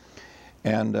company.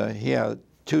 And he had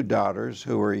 2 daughters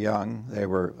who were young. They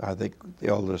were, I think the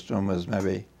oldest one was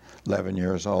maybe 11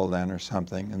 years old then or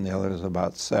something, and the other was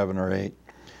about 7 or 8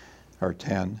 or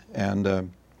 10.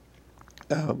 And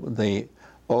the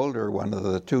older one of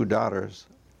the 2 daughters,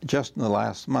 just in the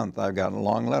last month, I've got a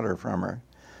long letter from her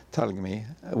telling me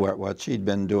what she'd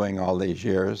been doing all these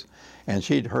years. And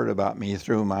she'd heard about me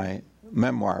through my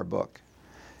memoir book.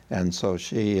 And so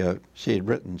she had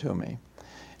written to me.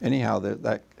 Anyhow,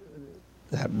 that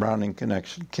Browning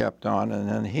connection kept on, and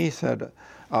then he said,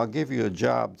 I'll give you a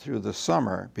job through the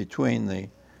summer between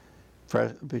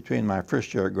my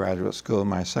first year at graduate school and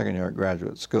my second year at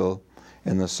graduate school.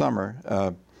 In the summer,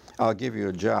 I'll give you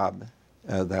a job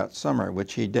that summer,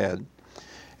 which he did.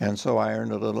 And so I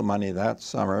earned a little money that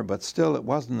summer, but still it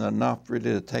wasn't enough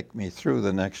really to take me through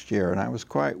the next year, and I was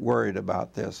quite worried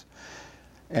about this.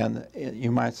 And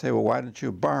you might say, well, why didn't you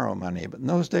borrow money? But in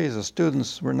those days, the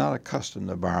students were not accustomed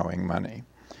to borrowing money.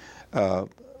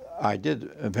 I did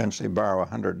eventually borrow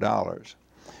 $100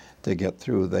 to get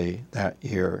through that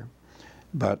year,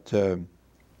 but that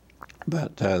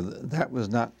was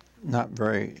not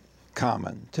very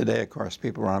common. Today, of course,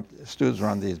 students are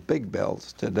on these big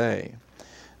bills today.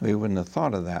 We wouldn't have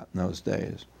thought of that in those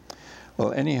days.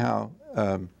 Well, anyhow,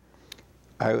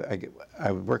 I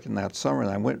was working that summer,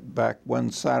 and I went back one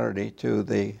Saturday to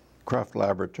the Cruft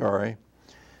laboratory,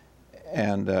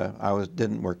 and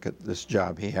didn't work at this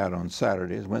job he had on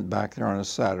Saturdays. Went back there on a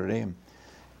Saturday,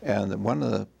 and one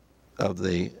of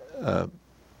the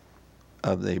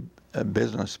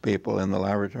business people in the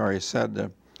laboratory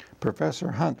said,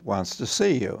 Professor Hunt wants to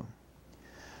see you.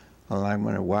 Well, I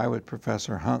wondered, why would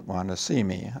Professor Hunt want to see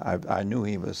me? I knew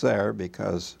he was there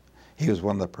because he was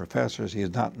one of the professors. He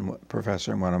was not a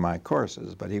professor in one of my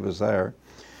courses, but he was there.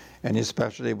 And his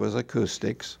specialty was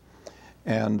acoustics.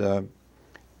 And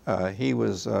he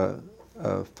was a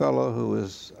fellow who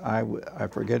was, I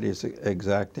forget his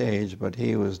exact age, but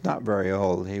he was not very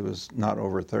old. He was not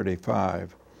over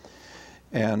 35.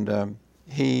 And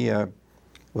he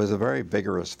was a very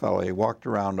vigorous fellow. He walked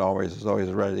around always, was always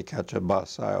ready to catch a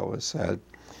bus, I always said.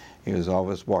 He was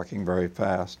always walking very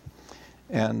fast.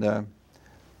 And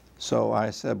so I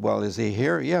said, well, is he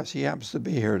here? Yes, he happens to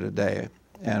be here today.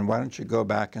 And why don't you go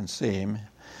back and see him?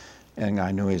 And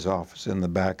I knew his office in the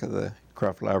back of the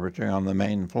Cruft laboratory on the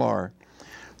main floor.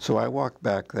 So I walked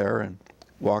back there and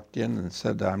walked in and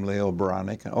said, I'm L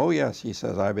Beranek. Oh, yes, he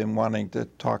says, I've been wanting to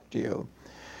talk to you.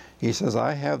 He says,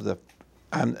 I have the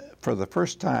for the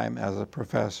first time as a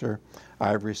professor,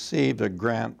 I've received a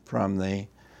grant from the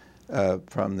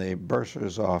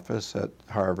bursar's office at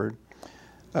Harvard,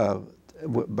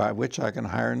 by which I can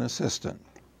hire an assistant.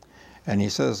 And he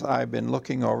says, I've been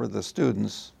looking over the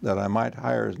students that I might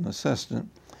hire as an assistant,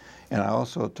 and I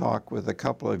also talked with a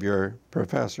couple of your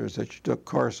professors that you took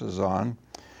courses on,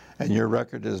 and your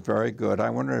record is very good. I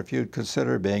wonder if you'd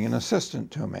consider being an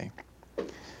assistant to me.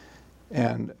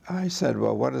 And I said,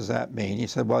 well, what does that mean? He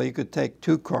said, well, you could take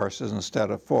 2 courses instead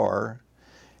of 4,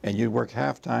 and you'd work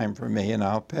half-time for me, and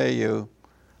I'll pay you,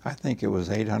 I think it was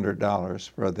 $800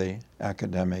 for the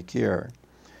academic year.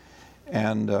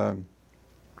 And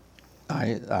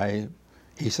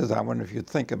he says, I wonder if you'd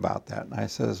think about that. And I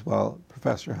says, well,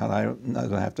 Professor Hunt, I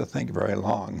don't have to think very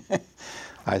long.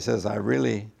 I says, I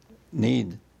really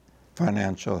need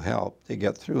financial help to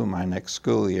get through my next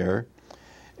school year,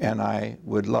 and I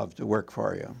would love to work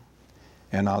for you,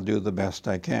 and I'll do the best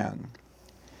I can.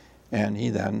 And he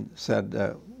then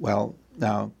said, well,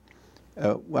 now,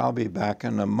 I'll be back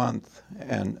in a month,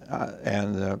 and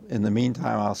in the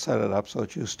meantime, I'll set it up so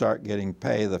that you start getting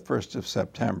pay the 1st of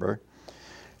September.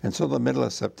 And so the middle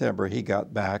of September, he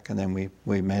got back, and then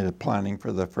we made a planning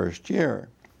for the first year.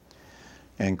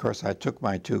 And of course, I took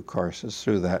my 2 courses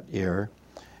through that year.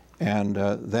 And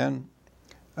then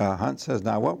Hunt says,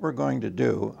 now what we're going to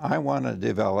do, I want to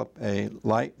develop a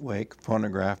lightweight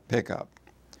phonograph pickup.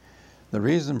 The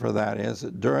reason for that is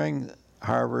that during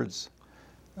Harvard's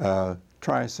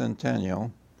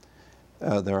tricentennial,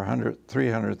 their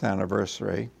 300th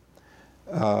anniversary,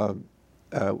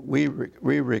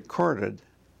 we recorded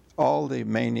all the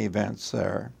main events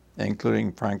there,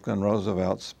 including Franklin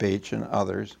Roosevelt's speech and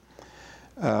others.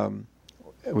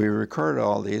 We recorded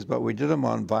all these, but we did them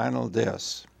on vinyl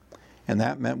discs. And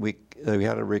that meant we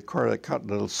had to record a cut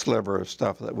little sliver of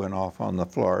stuff that went off on the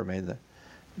floor,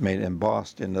 made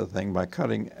embossed into the thing by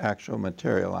cutting actual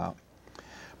material out.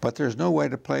 But there's no way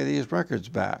to play these records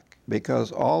back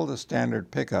because all the standard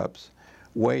pickups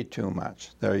weigh too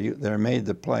much. They're made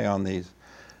to play on these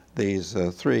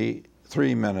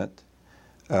 3-minute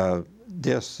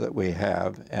discs that we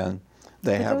have, and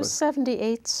they have those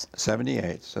 78s.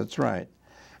 78s, that's right.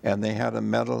 And they had a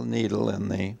metal needle in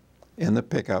the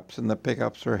pickups, and the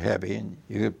pickups are heavy, and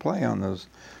you could play on those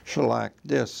shellac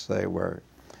discs they were.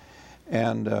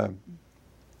 And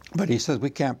but he says we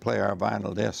can't play our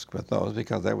vinyl disc with those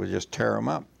because they would just tear them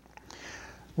up.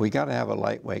 We got to have a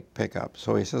lightweight pickup.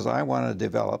 So he says, I want to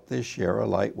develop this year a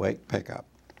lightweight pickup.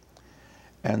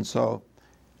 And so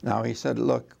now he said,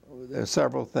 look, there's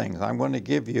several things. I'm going to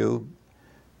give you,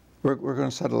 we're going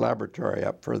to set a laboratory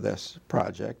up for this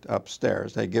project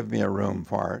upstairs. They give me a room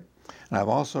for it. And I've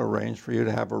also arranged for you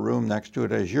to have a room next to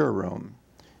it as your room,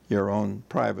 your own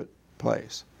private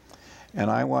place.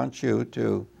 And I want you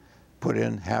to put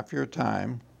in half your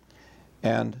time.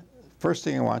 And first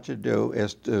thing I want you to do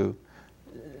is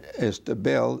to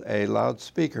build a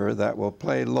loudspeaker that will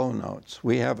play low notes.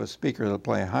 We have a speaker that will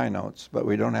play high notes, but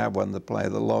we don't have one to play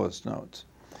the lowest notes.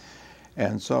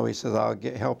 And so he says, I'll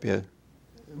help you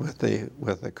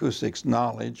with acoustics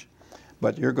knowledge,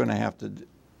 but you're going to have to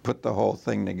put the whole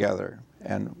thing together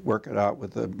and work it out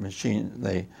with the machine,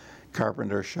 the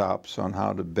carpenter shops on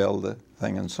how to build the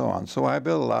thing and so on. So I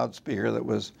built a loudspeaker that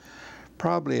was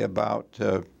probably about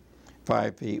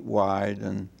 5 feet wide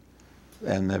and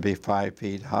maybe 5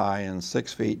 feet high and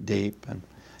 6 feet deep, and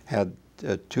had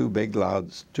two big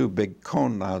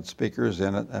cone loudspeakers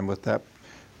in it. And with that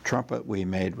trumpet we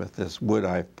made with this wood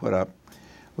I put up,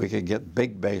 we could get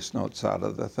big bass notes out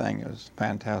of the thing. It was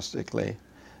fantastically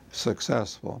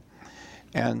successful.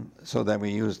 And so then we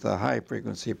used the high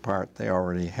frequency part they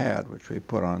already had, which we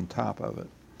put on top of it.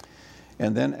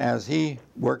 And then as he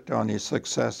worked on these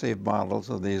successive models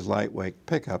of these lightweight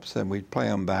pickups, then we'd play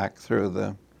them back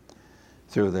through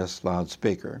this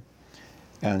loudspeaker.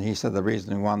 And he said the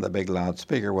reason he wanted the big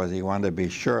loudspeaker was he wanted to be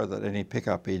sure that any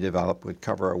pickup he developed would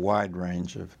cover a wide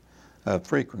range of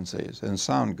frequencies and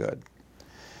sound good.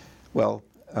 Well,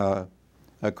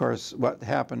 of course, what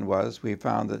happened was we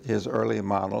found that his early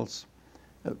models,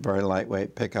 very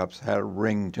lightweight pickups, had a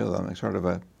ring to them, sort of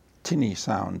a tinny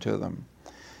sound to them.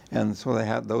 And so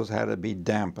those had to be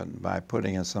dampened by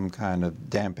putting in some kind of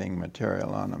damping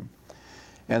material on them.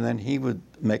 And then he would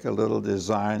make a little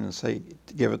design and say,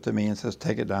 give it to me, and says,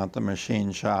 take it down to the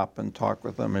machine shop and talk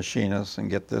with the machinist and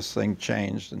get this thing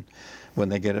changed. And when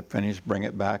they get it finished, bring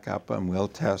it back up and we'll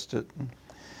test it. And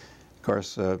of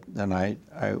course,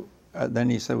 then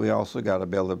he said we also got to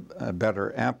build a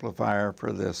better amplifier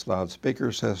for this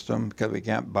loudspeaker system because we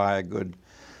can't buy a good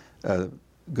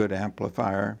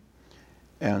amplifier.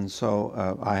 And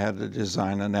so I had to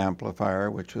design an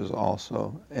amplifier, which was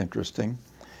also interesting.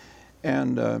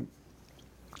 And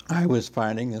I was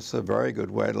finding this a very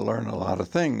good way to learn a lot of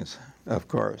things, of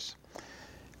course.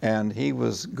 And he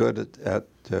was good at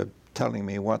telling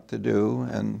me what to do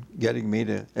and getting me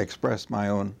to express my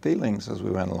own feelings as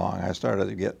we went along. I started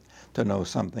to get to know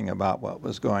something about what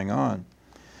was going on.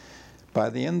 By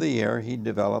the end of the year, he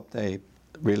developed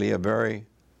really a very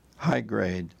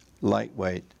high-grade,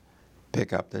 lightweight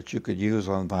pickup that you could use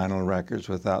on vinyl records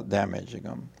without damaging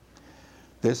them.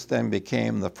 This then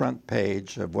became the front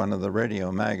page of one of the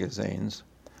radio magazines,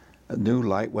 a new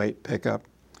lightweight pickup,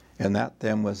 and that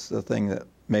then was the thing that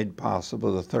made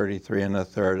possible the 33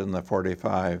 1/3 and the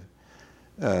 45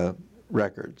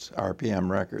 records, RPM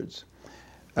records.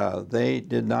 They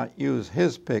did not use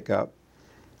his pickup.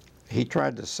 He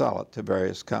tried to sell it to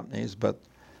various companies, but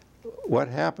what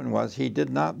happened was he did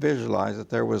not visualize that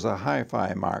there was a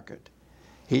hi-fi market.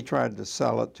 He tried to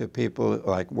sell it to people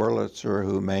like Wurlitzer,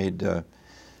 who made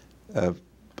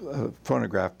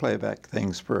phonograph playback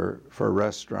things for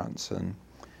restaurants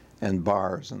and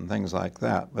bars and things like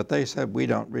that. But they said, we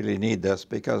don't really need this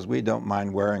because we don't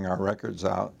mind wearing our records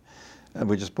out. And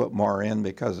we just put more in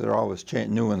because there are always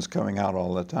new ones coming out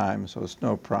all the time, so it's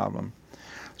no problem.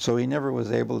 So he never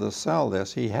was able to sell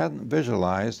this. He hadn't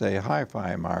visualized a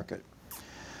hi-fi market.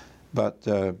 But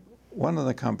one of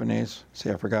the companies,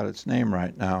 see, I forgot its name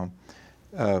right now,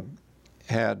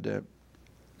 had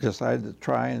decided to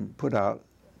try and put out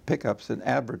pickups and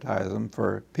advertise them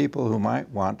for people who might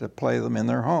want to play them in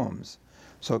their homes,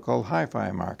 so-called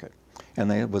hi-fi market. And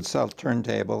they would sell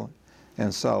turntable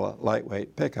and sell a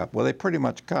lightweight pickup. Well, they pretty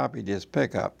much copied his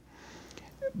pickup,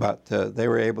 but they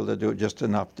were able to do it just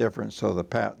enough different so the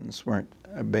patents weren't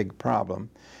a big problem.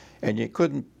 And you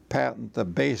couldn't patent the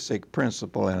basic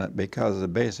principle in it because the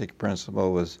basic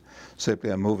principle was simply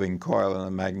a moving coil in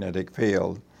a magnetic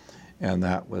field. And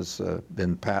that was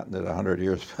been patented 100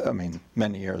 years, I mean,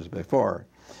 many years before.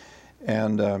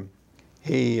 And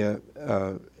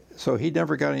so he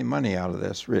never got any money out of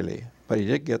this, really. But he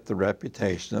did get the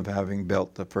reputation of having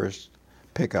built the first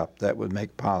pickup that would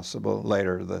make possible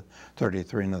later the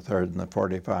 33 1/3 and the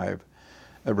 45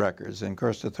 records. And of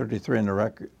course, the 33 and the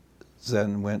records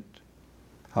then went,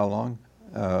 how long?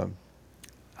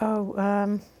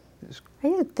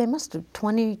 Yeah, they must have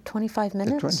 25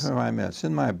 minutes. 25 minutes.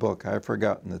 In my book, I've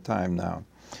forgotten the time now.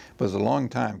 It was a long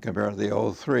time compared to the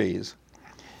old threes.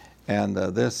 And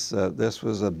this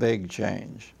was a big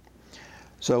change.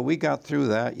 So we got through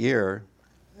that year,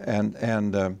 and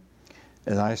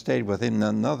I stayed with him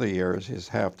another year as his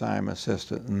half-time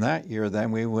assistant. And that year,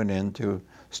 then we went into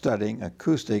studying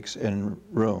acoustics in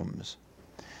rooms,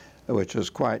 which was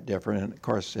quite different. And of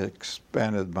course, it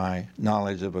expanded my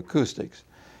knowledge of acoustics.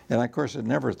 And of course, I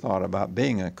never thought about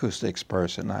being an acoustics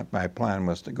person. My plan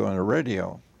was to go into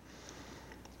radio.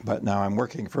 But now I'm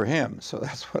working for him, so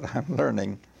that's what I'm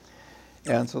learning.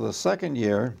 And so the second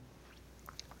year,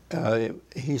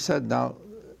 he said, now,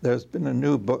 there's been a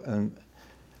new book, and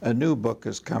a new book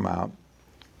has come out.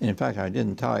 In fact, I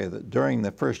didn't tell you that during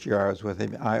the first year I was with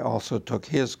him, I also took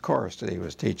his course that he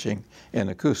was teaching in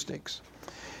acoustics.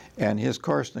 And his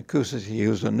course in acoustics, he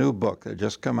used a new book that had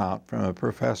just come out from a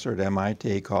professor at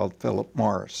MIT called Philip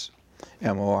Morse,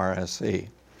 M-O-R-S-E.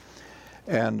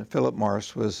 And Philip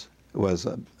Morse was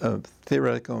a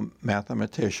theoretical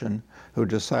mathematician who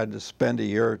decided to spend a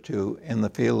year or two in the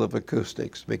field of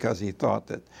acoustics because he thought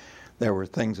that there were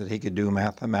things that he could do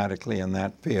mathematically in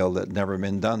that field that had never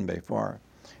been done before.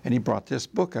 And he brought this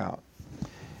book out.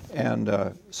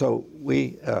 And so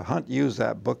Hunt used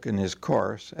that book in his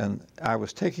course, and I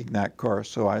was taking that course,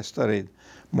 so I studied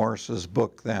Morse's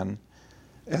book then,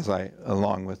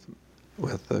 along with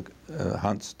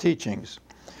Hunt's teachings.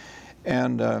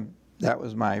 And that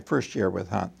was my first year with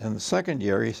Hunt. And the second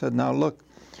year, he said, now look,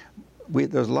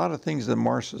 there's a lot of things in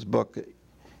Morse's book that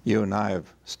you and I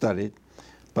have studied,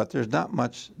 but there's not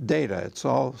much data. It's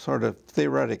all sort of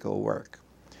theoretical work.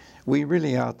 We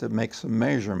really ought to make some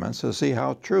measurements to see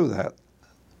how true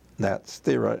that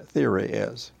theory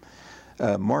is.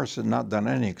 Morse had not done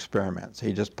any experiments.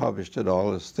 He just published it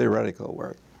all as theoretical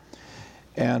work.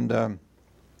 And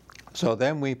so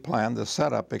then we planned to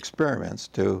set up experiments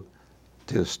to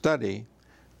study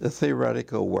the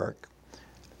theoretical work.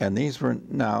 And these were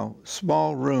now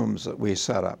small rooms that we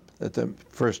set up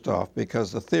first off,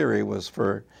 because the theory was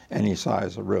for any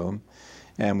size of room.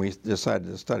 And we decided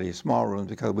to study small rooms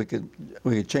because we could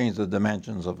change the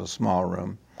dimensions of a small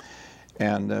room,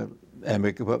 and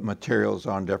we could put materials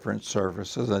on different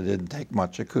surfaces. It didn't take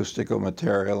much acoustical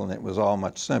material, and it was all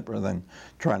much simpler than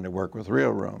trying to work with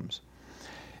real rooms.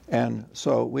 And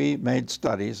so we made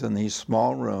studies in these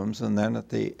small rooms, and then at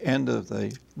the end of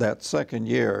that second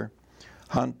year,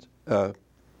 Hunt, let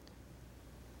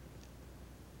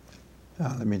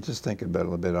me just think about a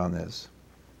little bit on this.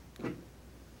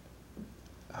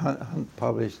 Hunt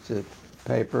published a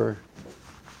paper.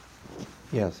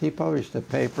 Yes, he published a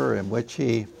paper in which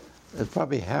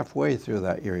probably halfway through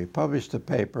that year, he published a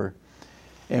paper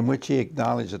in which he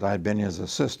acknowledged that I'd been his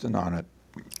assistant on it.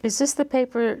 Is this the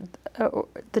paper,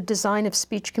 the design of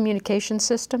speech communication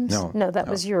systems? No, that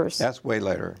was yours. That's way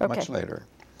later, okay. Much later.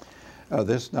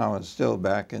 This now is still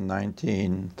back in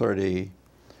 1930,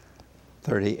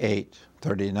 38,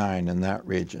 39, in that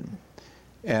region.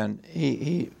 And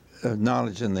he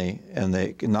acknowledged in the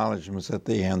acknowledgments at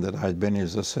the end that I'd been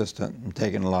his assistant and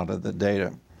taken a lot of the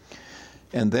data.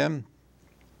 And then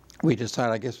we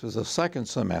decided, I guess it was the second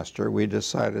semester, we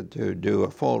decided to do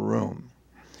a full room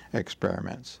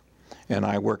experiments. And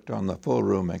I worked on the full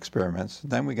room experiments.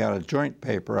 Then we got a joint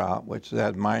paper out which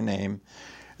had my name.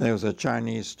 And there was a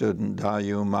Chinese student,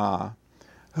 Da-Yu Ma,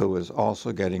 who was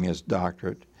also getting his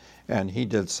doctorate. And he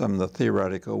did some of the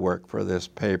theoretical work for this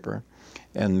paper.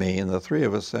 And me, and the three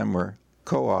of us then were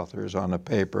co-authors on a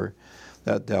paper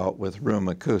that dealt with room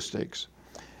acoustics.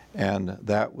 And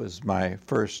that was my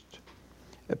first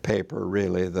paper,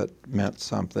 really, that meant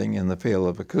something in the field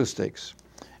of acoustics.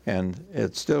 And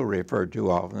it's still referred to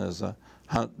often as a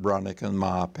Hunt, Beranek, and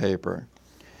Ma paper.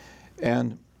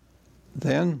 And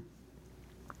then,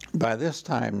 by this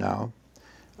time now,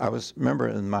 remember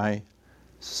in my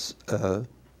second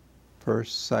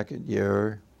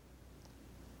year,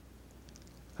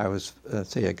 I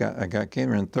came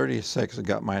here in 36 and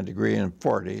got my degree in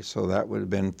 40, so that would have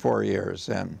been 4 years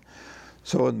then.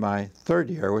 So in my third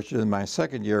year, which is my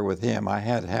second year with him, I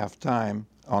had half-time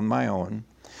on my own,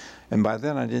 and by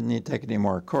then I didn't need to take any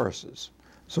more courses.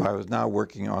 So I was now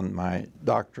working on my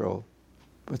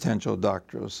potential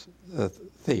doctoral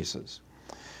thesis.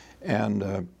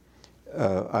 And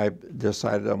I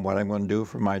decided on what I'm going to do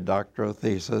for my doctoral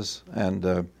thesis,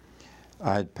 and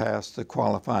I'd passed the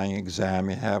qualifying exam.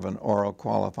 You have an oral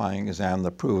qualifying exam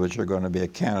that proves that you're going to be a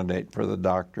candidate for the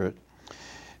doctorate.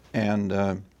 And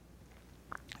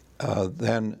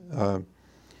then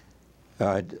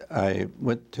I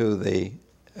went to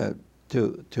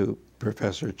to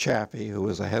Professor Chaffee, who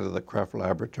was the head of the Kreft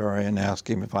Laboratory, and asked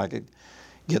him if I could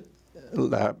get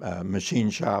machine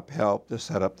shop help to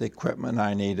set up the equipment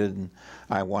I needed. And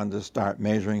I wanted to start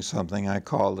measuring something I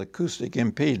called acoustic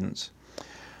impedance.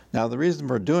 Now, the reason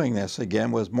for doing this,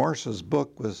 again, was Morse's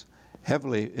book was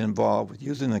heavily involved with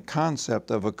using the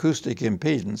concept of acoustic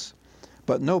impedance,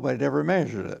 but nobody had ever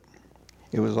measured it.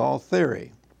 It was all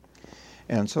theory.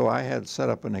 And so I had set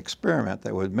up an experiment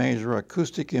that would measure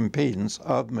acoustic impedance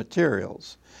of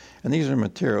materials. And these are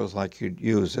materials like you'd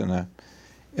use in a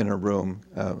room,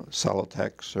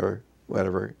 Celotex or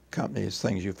whatever companies,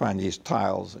 things you find, these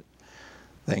tiles,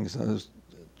 things.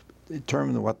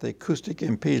 Determine what the acoustic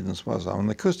impedance was on.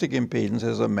 The acoustic impedance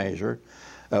is a measure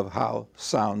of how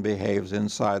sound behaves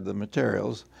inside the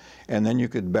materials, and then you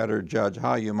could better judge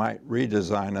how you might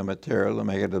redesign a material to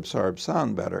make it absorb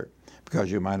sound better, because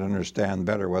you might understand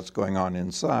better what's going on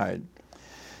inside.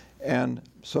 And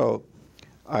so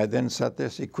I then set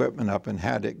this equipment up and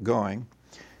had it going.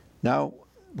 Now,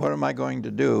 what am I going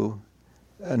to do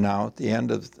now at the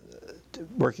end of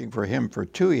working for him for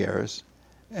 2 years?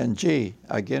 And gee,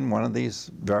 again, one of these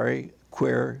very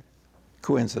queer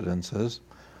coincidences,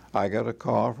 I got a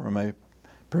call from a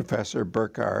Professor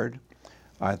Burkhardt.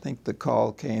 I think the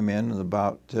call came in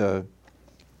about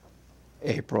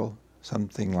April,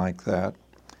 something like that.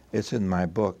 It's in my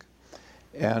book.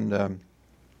 And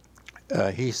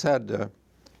he said,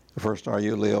 first, are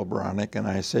you L Beranek? And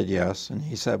I said yes. And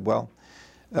he said, well,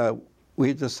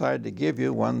 we decided to give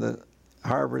you one of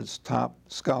Harvard's top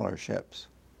scholarships.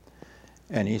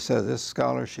 And he said this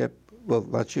scholarship will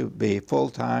let you be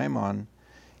full-time on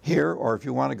here, or if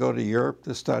you want to go to Europe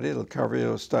to study, it'll cover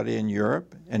you a study in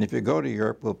Europe. And if you go to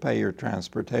Europe, we'll pay your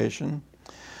transportation.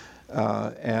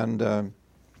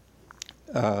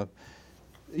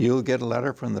 You'll get a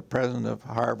letter from the president of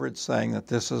Harvard saying that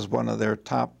this is one of their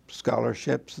top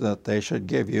scholarships, that they should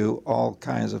give you all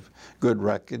kinds of good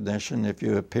recognition if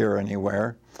you appear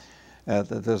anywhere, that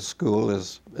this school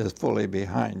is fully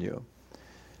behind you.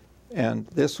 And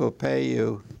this will pay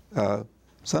you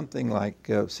something like,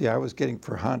 see, I was getting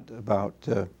for Hunt about,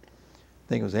 I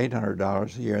think it was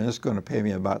 $800 a year, and this is going to pay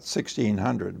me about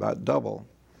 $1,600, about double.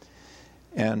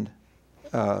 And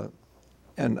I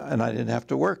didn't have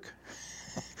to work.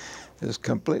 It was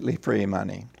completely free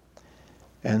money.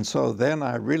 And so then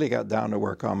I really got down to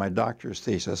work on my doctor's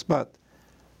thesis. But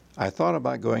I thought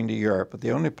about going to Europe, but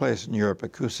the only place in Europe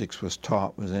acoustics was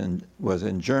taught was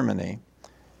in Germany.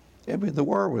 The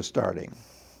war was starting,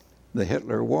 the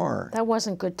Hitler War. That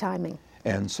wasn't good timing.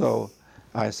 And so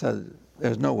I said,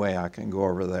 there's no way I can go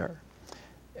over there.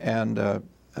 And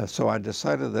so I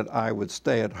decided that I would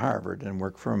stay at Harvard and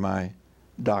work for my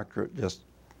doctorate just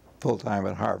full-time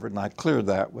at Harvard. And I cleared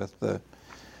that with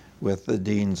the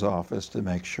dean's office to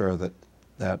make sure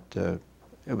that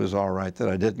it was all right that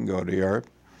I didn't go to Europe.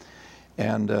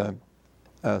 And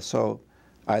so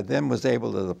I then was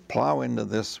able to plow into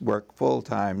this work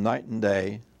full-time, night and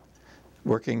day,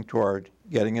 working toward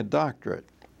getting a doctorate.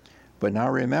 But now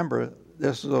remember,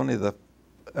 this is only the,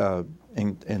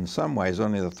 in some ways,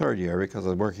 only the third year because I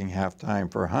was working half-time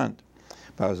for Hunt.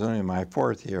 But I was only my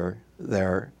fourth year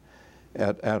there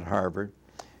at Harvard.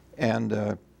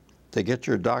 And to get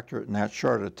your doctorate in that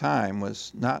short a time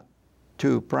was not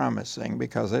too promising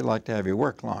because they like to have you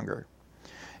work longer.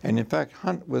 And in fact,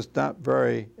 Hunt was not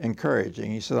very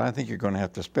encouraging. He said, I think you're going to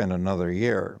have to spend another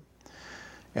year.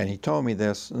 And he told me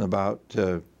this in about,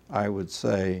 I would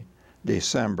say,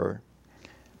 December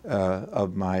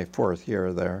of my fourth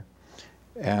year there.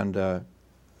 And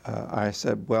I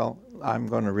said, well, I'm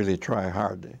going to really try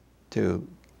hard to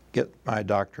get my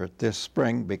doctorate this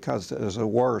spring because there's a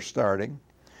war starting.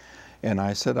 And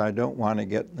I said, I don't want to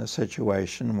get in a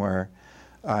situation where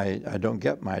I don't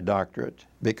get my doctorate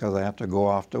because I have to go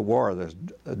off to war. There's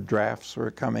drafts were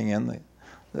coming in.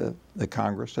 The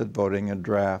Congress had voting a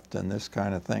draft and this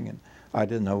kind of thing. And I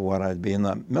didn't know what I'd be in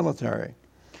the military.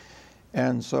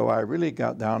 And so I really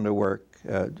got down to work,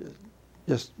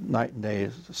 just night and day,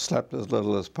 slept as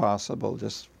little as possible,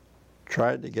 just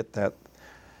tried to get that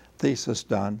thesis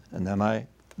done. And then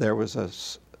there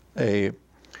was a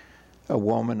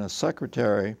woman, a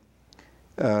secretary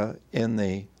in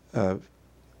the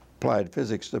applied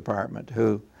physics department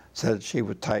who said she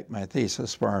would type my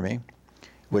thesis for me,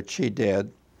 which she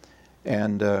did.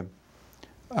 And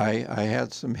I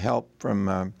had some help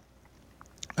from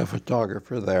a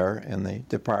photographer there in the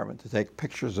department to take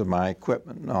pictures of my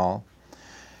equipment and all.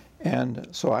 And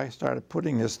so I started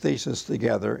putting this thesis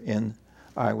together in,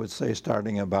 I would say,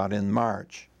 starting about in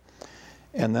March.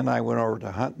 And then I went over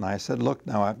to Hunt and I said, look,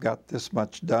 now I've got this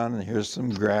much done and here's some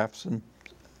graphs and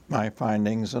my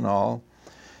findings and all.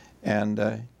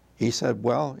 And he said,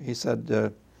 well, he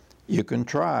said, you can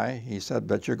try. He said,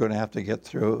 but you're going to have to get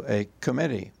through a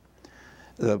committee.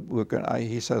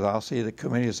 He said, I'll see the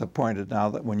committee is appointed now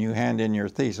that when you hand in your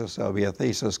thesis, there'll be a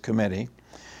thesis committee.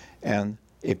 And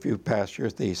if you pass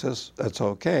your thesis, that's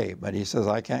okay. But he says,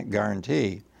 I can't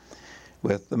guarantee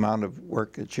with the amount of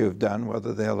work that you've done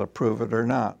whether they'll approve it or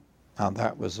not. Now,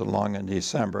 that was along in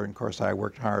December. And of course, I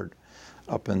worked hard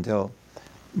up until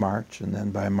March. And then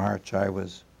by March, I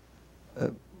was,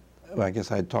 I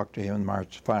guess I'd talked to him in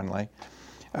March finally.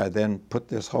 I then put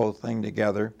this whole thing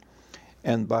together.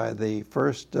 And by the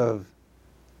 1st of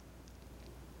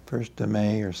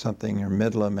May or something, or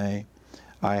middle of May,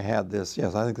 I had this,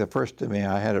 yes, I think the 1st of May,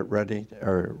 I had it ready,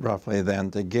 or roughly then,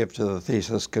 to give to the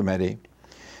thesis committee.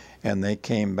 And they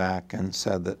came back and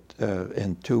said that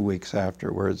in 2 weeks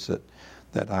afterwards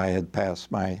that I had passed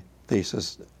my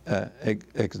thesis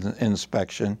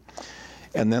inspection.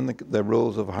 And then the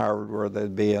rules of Harvard were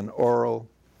there'd be an oral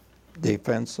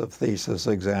defense of thesis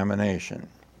examination.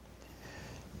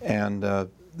 And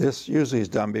this usually is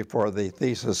done before the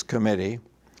thesis committee,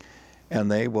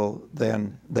 and they will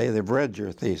then, they've read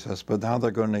your thesis, but now they're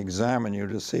going to examine you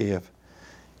to see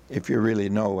if you really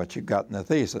know what you got in the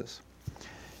thesis.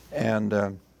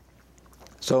 And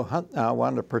so Hunt now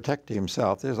wanted to protect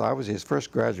himself. I was his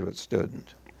first graduate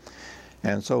student.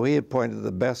 And so he appointed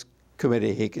the best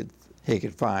committee he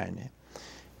could find.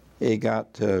 He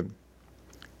got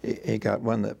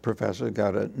one, the professor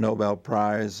got a Nobel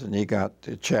Prize, and he got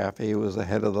Chaffee, who was the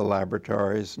head of the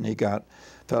laboratories, and he got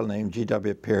a fellow named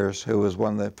G.W. Pierce, who was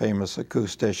one of the famous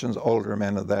acousticians, older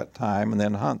men of that time, and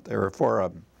then Hunt. There were 4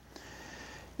 of them.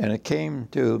 And it came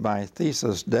to my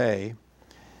thesis day,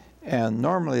 and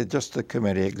normally just the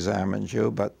committee examines you,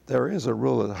 but there is a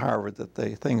rule at Harvard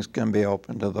that things can be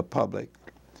open to the public.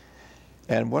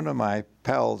 And one of my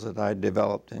pals that I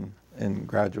developed in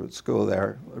graduate school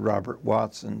there, Robert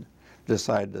Watson,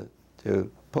 decided to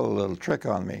pull a little trick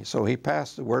on me. So he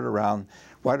passed the word around,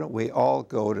 why don't we all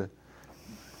go to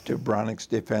Beranek's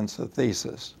defense of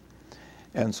thesis?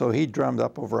 And so he drummed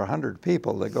up over 100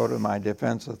 people to go to my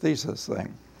defense of thesis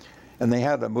thing. And they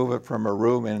had to move it from a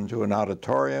room into an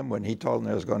auditorium when he told them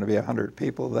there was going to be 100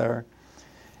 people there.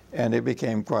 And it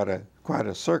became quite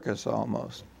a circus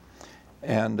almost.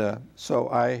 And so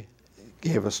I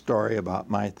gave a story about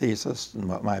my thesis and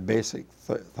what my basic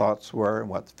thoughts were and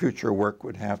what future work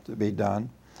would have to be done.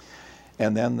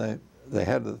 And then the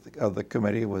head of the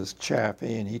committee was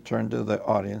Chaffee, and he turned to the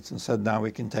audience and said, now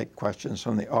we can take questions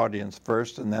from the audience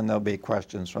first, and then there'll be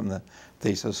questions from the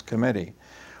thesis committee.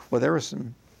 Well, there were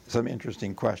some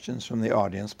interesting questions from the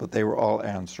audience, but they were all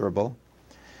answerable.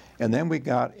 And then we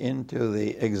got into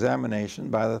the examination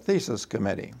by the thesis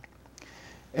committee.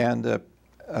 And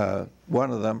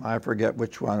one of them, I forget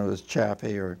which one, it was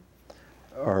Chaffee or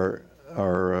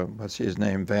what's his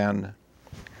name, Van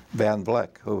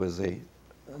Vleck, who was the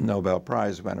Nobel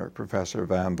Prize winner, Professor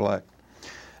Van Vleck.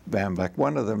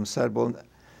 One of them said, well,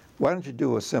 why don't you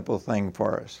do a simple thing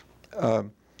for us?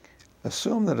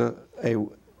 Assume that a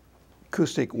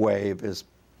acoustic wave is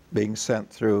being sent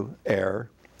through air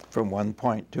from one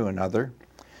point to another,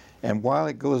 and while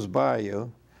it goes by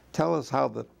you, tell us how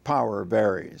the power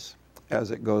varies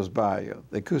as it goes by you,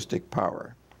 the acoustic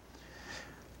power.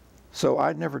 So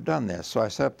I'd never done this, so I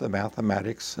set up the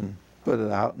mathematics and put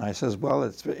it out, and I says, well,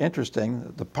 it's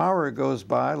interesting, the power goes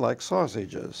by like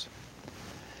sausages.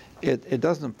 It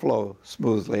doesn't flow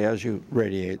smoothly as you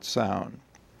radiate sound.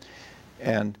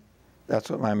 And that's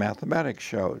what my mathematics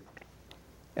showed.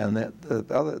 And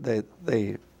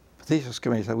the thesis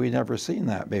committee said, we've never seen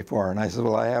that before. And I said,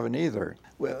 well, I haven't either.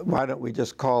 Why don't we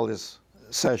just call this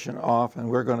session off,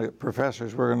 and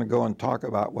professors, we're going to go and talk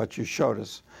about what you showed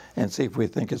us and see if we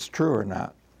think it's true or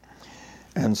not.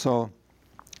 And so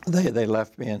they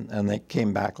left me, and they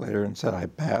came back later and said I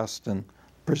passed, and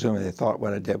presumably they thought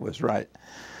what I did was right.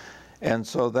 And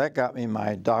so that got me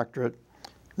my doctorate.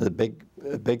 The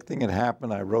big thing had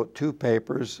happened. I wrote 2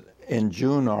 papers in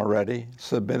June already,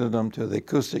 submitted them to the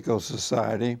Acoustical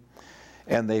Society,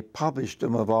 and they published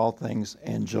them, of all things,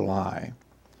 in July.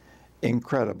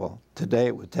 Incredible. Today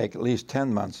it would take at least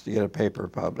 10 months to get a paper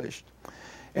published.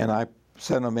 And I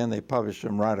sent them in, they published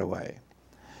them right away.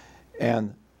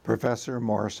 And Professor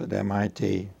Morse at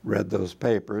MIT read those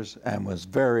papers and was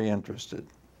very interested.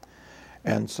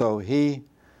 And so he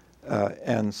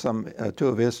and 2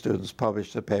 of his students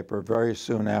published a paper very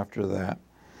soon after that.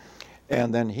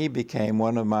 And then he became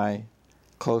one of my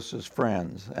closest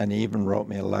friends, and he even wrote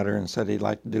me a letter and said he'd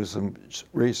like to do some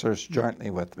research jointly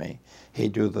with me.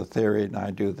 He'd do the theory and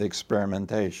I'd do the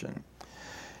experimentation.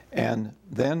 And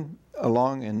then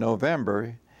along in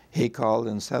November, he called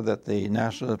and said that the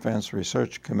National Defense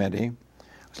Research Committee,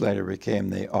 which later became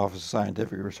the Office of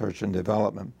Scientific Research and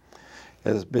Development,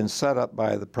 has been set up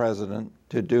by the President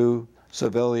to do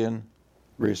civilian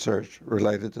research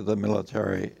related to the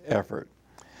military effort.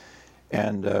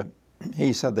 And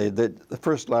he said the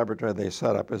first laboratory they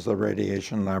set up is the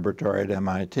radiation laboratory at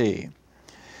MIT.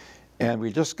 And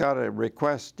we just got a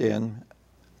request in.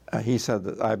 He said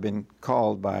that I've been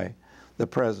called by the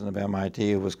president of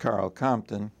MIT, who was Carl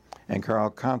Compton, and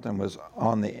Carl Compton was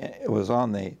on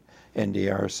the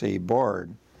NDRC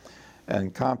board.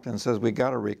 And Compton says, we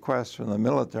got a request from the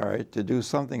military to do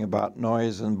something about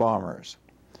noise and bombers.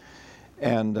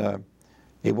 And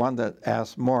he wanted to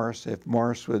ask Morse if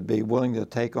Morse would be willing to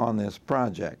take on this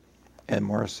project. And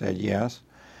Morse said yes.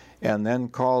 And then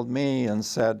called me and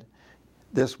said,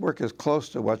 this work is close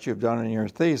to what you've done in your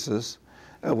thesis.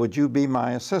 Would you be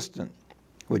my assistant?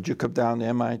 Would you come down to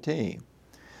MIT?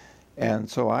 And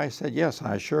so I said, yes,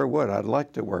 I sure would. I'd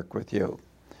like to work with you.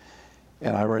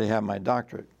 And I already have my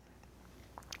doctorate.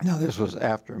 Now, this was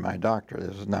after my doctorate.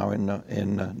 This was now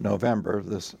in November of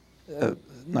this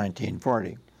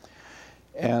 1940.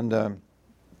 And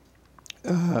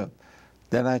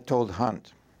then I told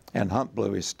Hunt, and Hunt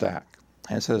blew his stack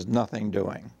and says, nothing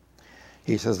doing.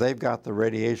 He says, they've got the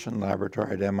radiation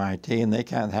laboratory at MIT, and they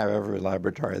can't have every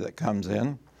laboratory that comes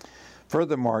in.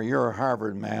 Furthermore, you're a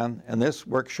Harvard man, and this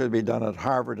work should be done at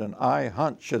Harvard, and I,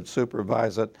 Hunt, should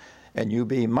supervise it, and you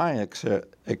be my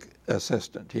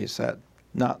assistant, he said,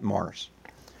 not Morse.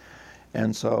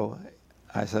 And so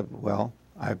I said, well,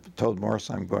 I've told Morse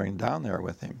I'm going down there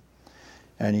with him.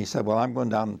 And he said, well, I'm going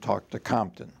down and talk to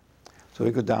Compton. So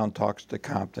we go down and talks to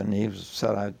Compton. He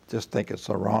said, I just think it's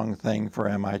the wrong thing for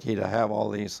MIT to have all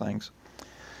these things.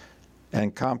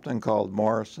 And Compton called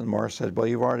Morse, and Morse said, well,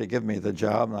 you've already given me the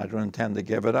job, and I don't intend to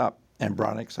give it up. And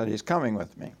Beranek said he's coming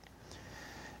with me.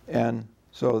 And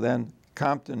so then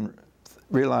Compton,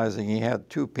 realizing he had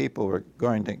 2 people who were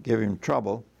going to give him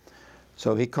trouble,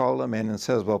 so he called them in and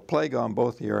says, well, plague on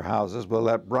both of your houses. We'll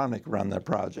let Beranek run the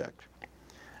project.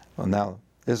 Well, now,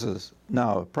 this is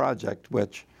now a project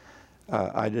which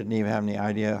I didn't even have any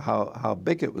idea how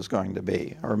big it was going to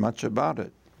be or much about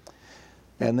it.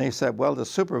 And they said, well, to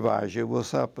supervise you, we'll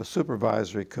set up a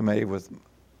supervisory committee with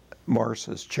Morse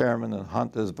as chairman and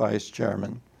Hunt as vice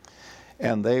chairman.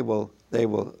 and they will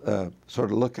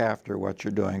sort of look after what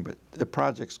you're doing, but the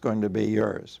project's going to be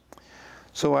yours.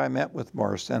 So I met with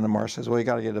Morse, and Morse says, well, you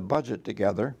got to get a budget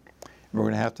together. We're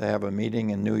going to have a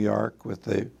meeting in New York with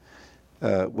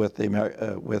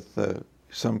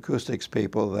some acoustics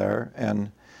people there, and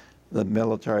the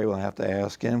military will have to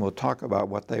ask in. We'll talk about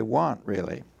what they want,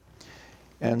 really.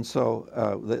 And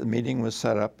so the meeting was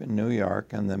set up in New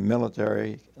York, and the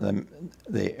military,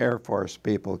 the Air Force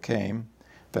people came.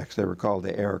 In fact, they were called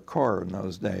the Air Corps in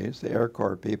those days. The Air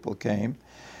Corps people came,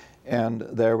 and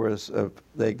there was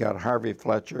they got Harvey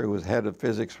Fletcher, who was head of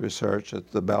physics research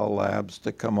at the Bell Labs,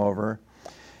 to come over,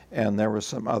 and there were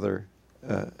some other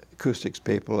acoustics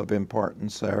people of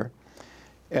importance there.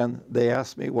 And they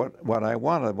asked me what I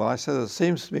wanted. Well, I said, it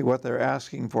seems to me what they're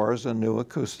asking for is a new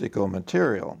acoustical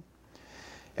material.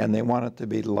 And they want it to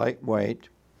be lightweight,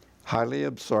 highly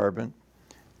absorbent,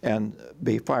 and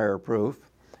be fireproof.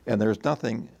 And there's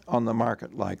nothing on the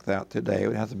market like that today. It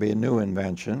would have to be a new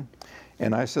invention.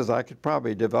 And I says, I could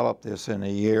probably develop this in a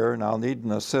year, and I'll need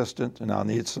an assistant, and I'll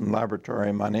need some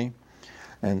laboratory money,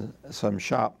 and some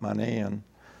shop money, and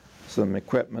some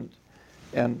equipment.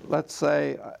 And let's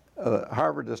say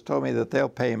Harvard has told me that they'll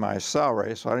pay my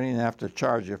salary, so I don't even have to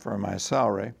charge you for my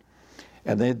salary.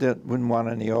 And they wouldn't want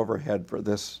any overhead for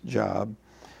this job.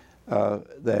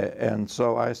 And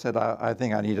so I said, I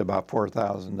think I need about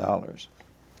 $4,000.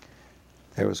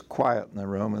 There was quiet in the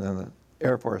room, and then the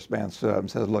Air Force man stood up and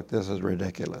said, look, this is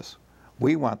ridiculous.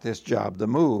 We want this job to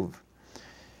move,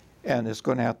 and it's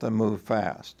going to have to move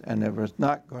fast. And it was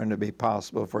not going to be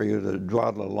possible for you to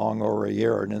dawdle along over a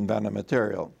year and invent a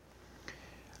material.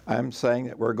 I'm saying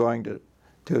that we're going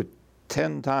to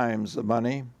 10 times the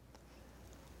money,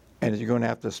 and you're going to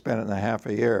have to spend it in a half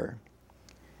a year.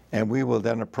 And we will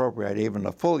then appropriate even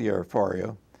a full year for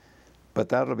you, but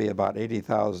that'll be about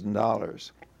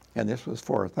 $80,000. And this was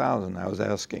 $4,000 I was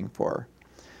asking for.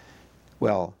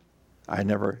 Well, I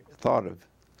never thought of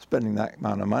spending that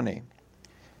amount of money.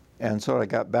 And so I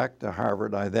got back to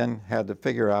Harvard. I then had to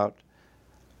figure out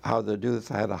how to do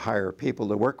this. I had to hire people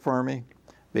to work for me,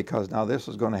 because now this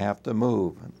was going to have to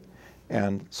move.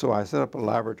 And so I set up a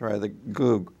laboratory that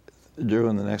grew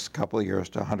in the next couple of years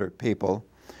to 100 people.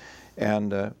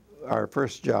 And our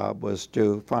first job was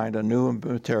to find a new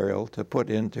material to put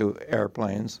into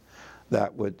airplanes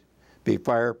that would be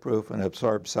fireproof and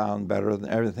absorb sound better than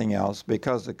everything else,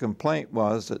 because the complaint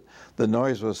was that the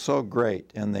noise was so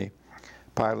great in the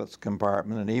pilot's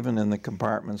compartment and even in the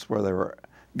compartments where there were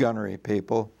gunnery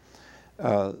people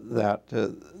that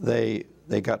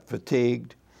they got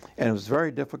fatigued, and it was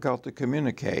very difficult to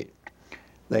communicate.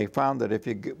 They found that if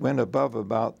you went above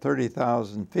about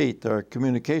 30,000 feet, their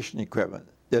communication equipment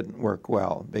didn't work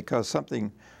well, because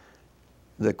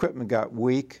the equipment got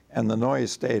weak and the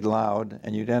noise stayed loud,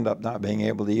 and you'd end up not being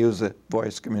able to use the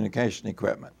voice communication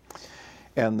equipment.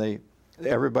 And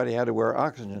everybody had to wear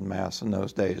oxygen masks in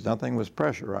those days. Nothing was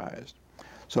pressurized.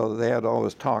 So they had to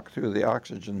always talk through the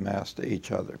oxygen mask to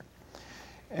each other.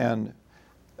 And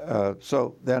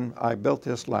so then I built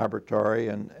this laboratory,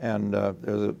 and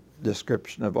there's a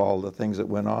description of all the things that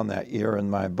went on that year in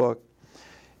my book.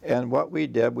 And what we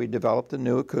did, we developed a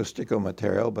new acoustical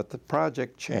material, but the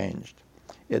project changed.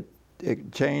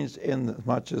 It changed in as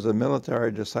much as the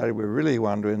military decided we really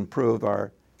wanted to improve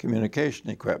our communication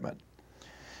equipment.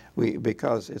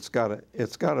 Because it's got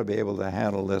to be able to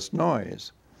handle this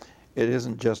noise. It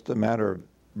isn't just a matter of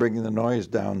bringing the noise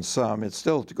down some. It's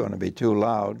still going to be too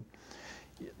loud.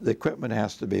 The equipment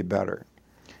has to be better.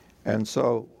 And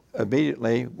so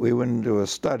immediately we went into a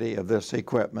study of this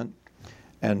equipment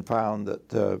and found that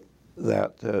the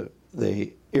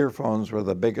earphones were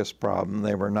the biggest problem.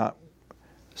 They were not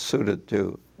suited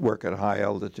to work at high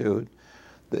altitude.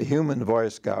 The human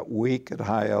voice got weak at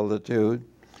high altitude,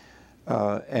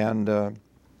 and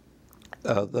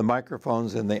the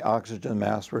microphones in the oxygen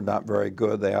mask were not very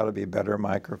good. They ought to be better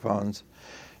microphones.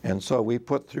 And so we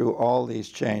put through all these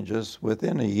changes.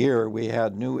 Within a year, we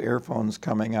had new earphones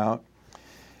coming out,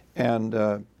 and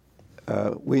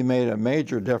we made a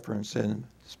major difference in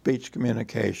speech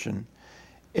communication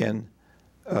in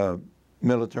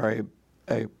military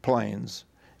planes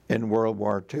in World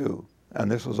War II.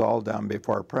 And this was all done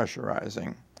before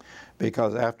pressurizing,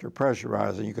 because after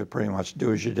pressurizing, you could pretty much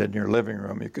do as you did in your living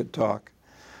room. You could talk,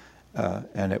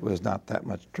 and it was not that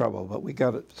much trouble. But we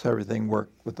got it so everything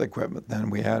worked with the equipment then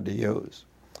we had to use.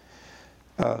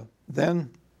 Then,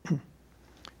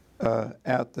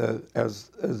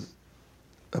 as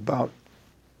about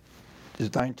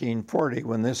 1940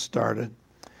 when this started,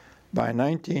 by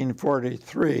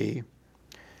 1943,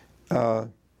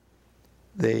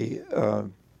 the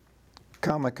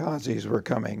kamikazes were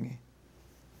coming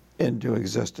into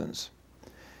existence.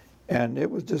 And it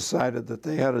was decided that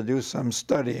they had to do some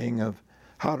studying of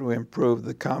how to improve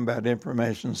the combat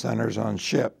information centers on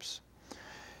ships.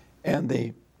 And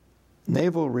the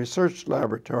Naval Research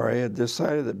Laboratory had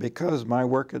decided that because my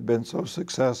work had been so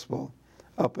successful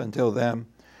up until then,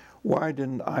 why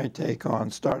didn't I take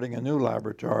on starting a new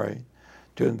laboratory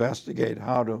to investigate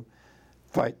how to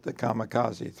fight the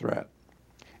kamikaze threat?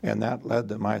 And that led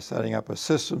to my setting up a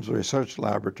systems research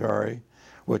laboratory,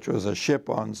 which was a ship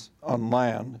on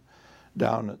land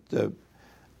down at the,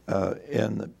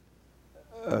 in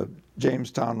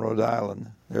Jamestown, Rhode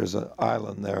Island. There's an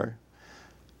island there,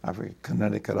 I forget,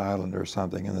 Connecticut Island or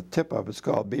something, and the tip of it's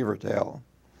called Beavertail.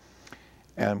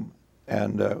 And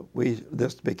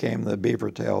this became the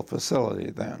Beavertail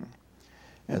facility then.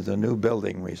 As a new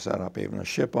building we set up, even a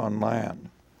ship on land.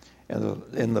 And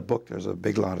in the book there's a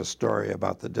big lot of story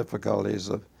about the difficulties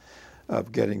of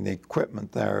getting the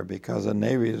equipment there, because the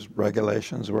Navy's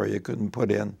regulations were you couldn't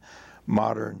put in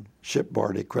modern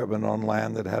shipboard equipment on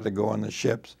land that had to go on the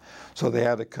ships. So they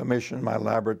had to commission my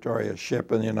laboratory a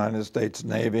ship in the United States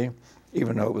Navy,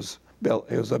 even though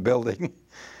it was a building.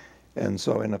 And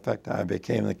so in effect I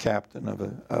became the captain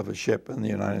of a ship in the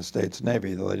United States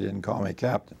Navy, though they didn't call me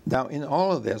captain. Now in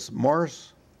all of this,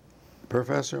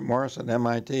 Professor Morse at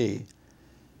MIT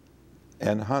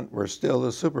and Hunt were still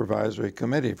the supervisory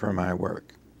committee for my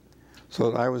work,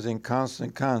 so that I was in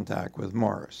constant contact with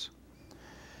Morse.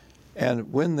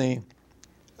 And when the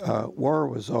war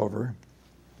was over,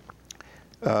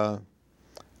 I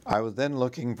was then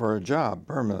looking for a job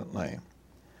permanently.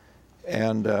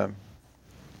 And I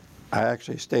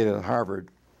actually stayed at Harvard.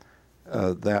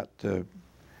 I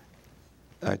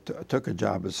took a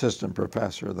job as assistant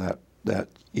professor that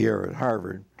year at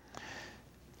Harvard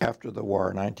after the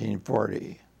war,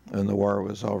 1940, when the war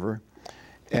was over.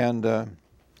 And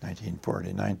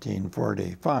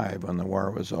 1945, when the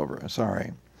war was over,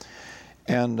 sorry.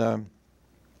 And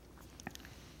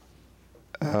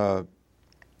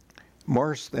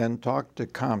Morse then talked to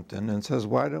Compton and says,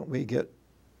 why don't we get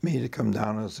me to come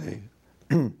down as a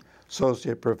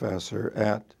associate professor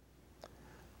at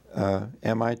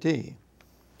MIT?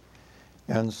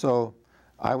 And so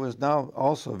I was now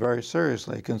also very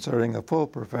seriously considering a full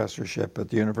professorship at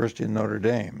the University of Notre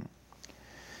Dame.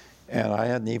 And I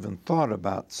hadn't even thought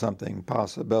about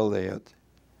possibility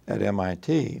at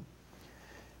MIT.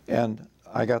 And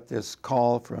I got this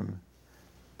call from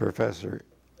President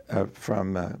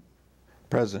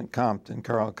Compton,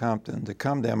 Carl Compton, to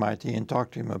come to MIT and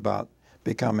talk to him about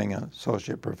becoming an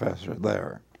associate professor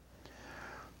there.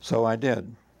 So I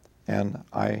did, and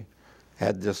I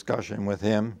had discussion with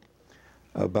him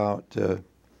about the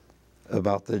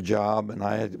job, and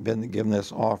I had been given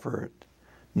this offer at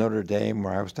Notre Dame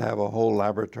where I was to have a whole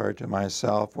laboratory to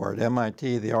myself, where at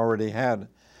MIT they already had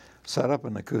set up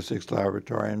an acoustics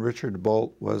laboratory, and Richard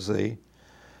Bolt was the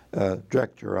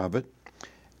director of it.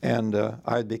 And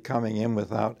I'd be coming in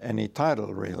without any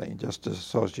title, really, just as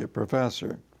associate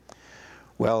professor.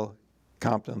 Well,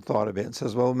 Compton thought of it and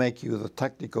says, well, we'll make you the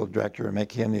technical director and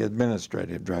make him the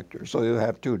administrative director. So you'll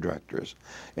have two directors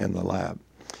in the lab.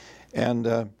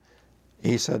 And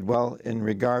he said, well, in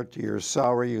regard to your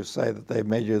salary, you say that they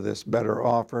made you this better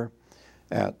offer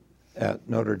at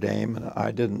Notre Dame. And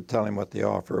I didn't tell him what the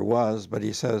offer was, but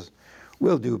he says,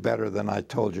 we'll do better than I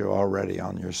told you already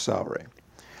on your salary,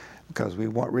 because we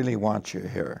really want you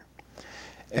here.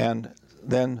 And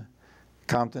then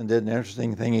Compton did an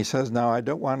interesting thing. He says, now I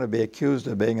don't want to be accused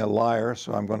of being a liar,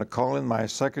 so I'm going to call in my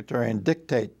secretary and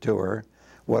dictate to her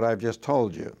what I've just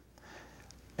told you.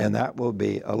 And that will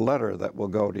be a letter that will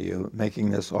go to you making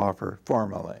this offer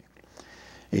formally.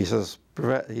 He says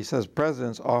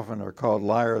presidents often are called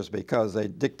liars because they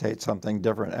dictate something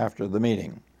different after the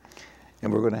meeting.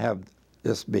 And we're going to have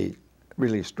this be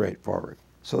really straightforward.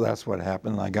 So that's what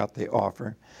happened. I got the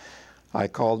offer. I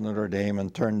called Notre Dame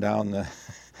and turned down the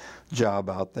job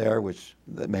out there, which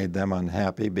made them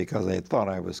unhappy because they thought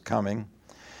I was coming.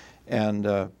 And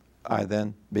I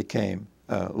then became,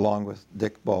 along with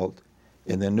Dick Bolt,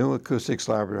 in the new acoustics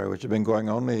laboratory, which had been going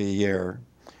only a year.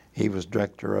 He was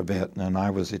director of it, and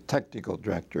I was the technical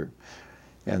director.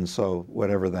 And so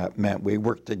whatever that meant, we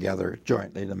worked together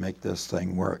jointly to make this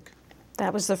thing work.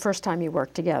 That was the first time you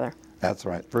worked together. That's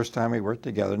right, first time we worked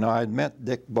together. Now, I'd met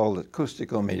Dick Bolt at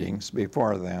acoustical meetings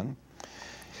before then,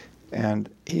 and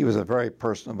he was a very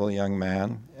personable young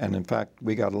man, and in fact,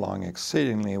 we got along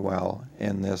exceedingly well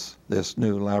in this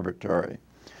new laboratory.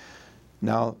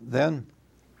 Now, then,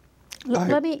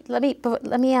 let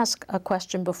me ask a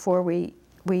question before we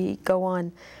go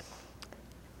on.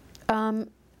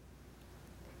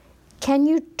 Can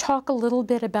you talk a little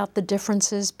bit about the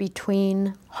differences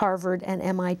between Harvard and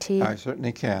MIT? I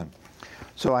certainly can.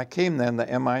 So I came then to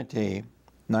MIT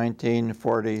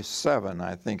 1947,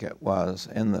 I think it was,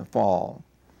 in the fall.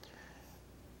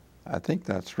 I think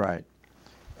that's right.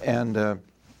 And of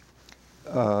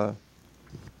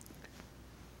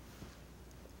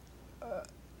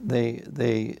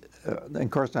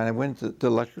course, I went to the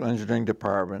electrical engineering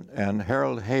department, and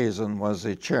Harold Hazen was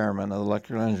the chairman of the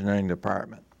electrical engineering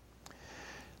department.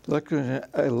 The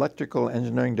electrical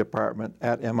engineering department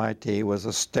at MIT was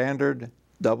a standard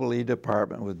EE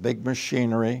department with big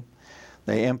machinery.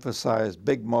 They emphasized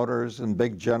big motors and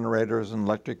big generators and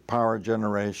electric power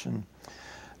generation.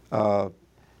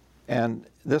 And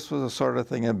this was the sort of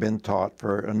thing that had been taught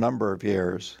for a number of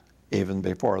years, even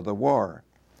before the war.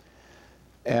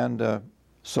 And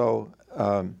so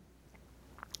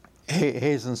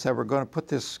Hazen said, we're going to put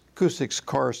this acoustics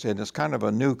course in. It's kind of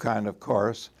a new kind of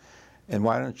course. And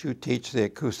why don't you teach the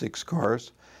acoustics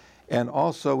course? And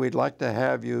also, we'd like to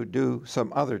have you do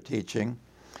some other teaching.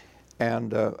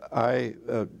 And I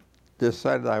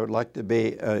decided I would like to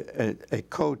be a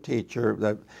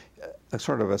co-teacher, a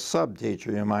sort of a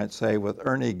sub-teacher, you might say, with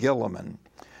Ernie Gilliman,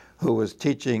 who was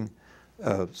teaching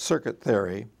circuit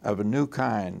theory of a new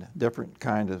kind, different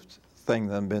kind of thing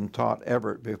than been taught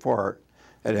ever before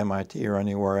at MIT or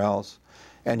anywhere else.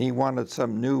 And he wanted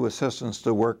some new assistants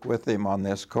to work with him on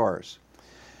this course.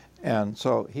 And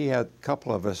so he had a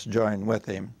couple of us join with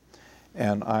him,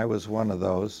 and I was one of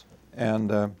those.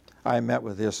 And I met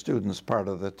with his students part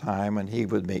of the time, and he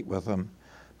would meet with them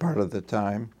part of the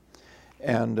time.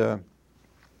 And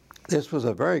this was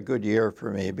a very good year for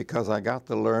me because I got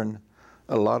to learn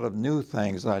a lot of new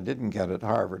things that I didn't get at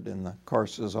Harvard in the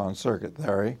courses on circuit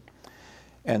theory,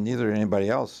 and neither did anybody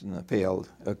else in the field,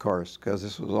 of course, because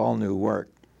this was all new work.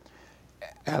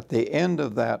 At the end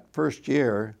of that first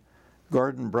year,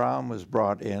 Gordon Brown was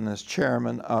brought in as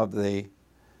chairman of the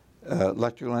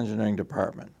electrical engineering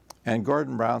department. And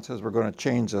Gordon Brown says, we're going to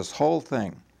change this whole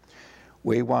thing.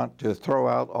 We want to throw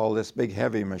out all this big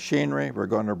heavy machinery. We're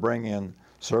going to bring in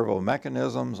servo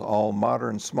mechanisms, all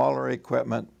modern, smaller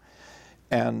equipment.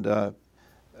 And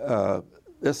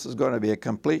this is going to be a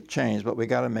complete change, but we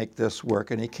got to make this work.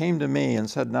 And he came to me and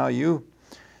said, now you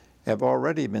have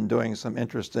already been doing some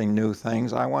interesting new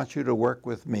things. I want you to work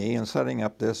with me in setting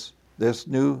up this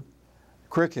new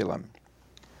curriculum.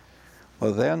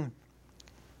 Well, then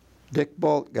Dick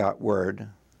Bolt got word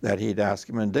that he'd asked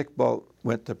him, and Dick Bolt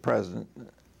went to President,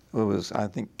 who was, I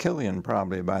think, Killian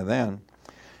probably by then,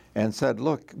 and said,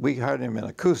 look, we hired him in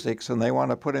acoustics, and they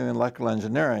want to put him in electrical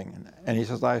engineering. And he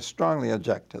says, I strongly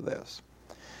object to this.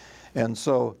 And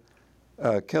so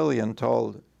Killian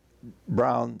told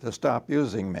Brown to stop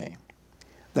using me,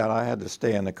 that I had to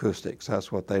stay in acoustics. That's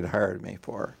what they'd hired me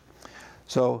for.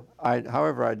 So,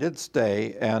 however, I did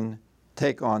stay and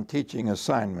take on teaching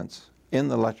assignments in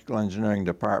the electrical engineering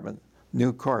department,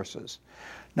 new courses.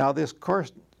 Now, this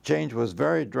course change was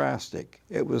very drastic.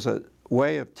 It was a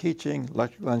way of teaching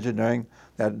electrical engineering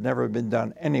that had never been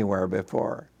done anywhere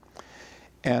before.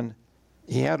 And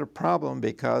he had a problem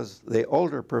because the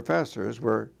older professors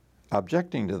were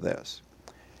objecting to this.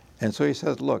 And so he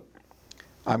says, look,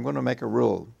 I'm going to make a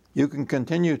rule. You can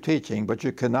continue teaching, but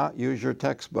you cannot use your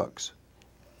textbooks.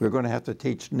 We're going to have to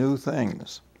teach new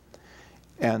things.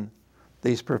 And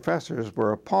these professors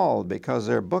were appalled because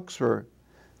their books were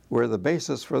the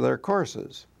basis for their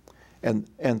courses. And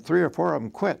 3 or 4 of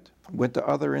them quit, went to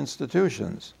other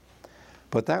institutions.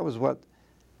 But that was what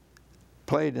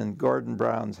played in Gordon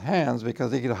Brown's hands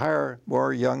because he could hire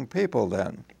more young people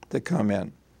then to come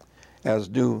in as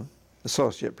new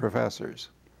associate professors.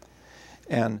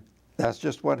 And that's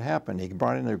just what happened. He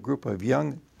brought in a group of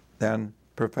young then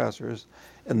professors,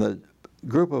 and the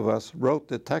group of us wrote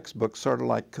the textbook sort of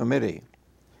like committee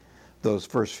those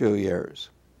first few years.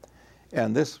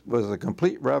 And this was a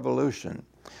complete revolution.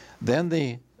 Then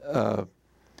the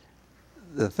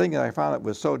thing that I found that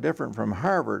was so different from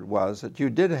Harvard was that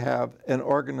you did have an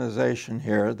organization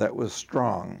here that was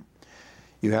strong.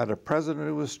 You had a president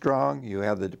who was strong, you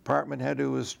had the department head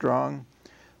who was strong.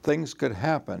 Things could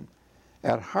happen.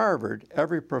 At Harvard,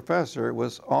 every professor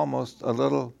was almost a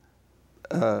little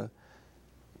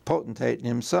potentate in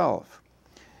himself.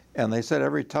 And they said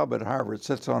every tub at Harvard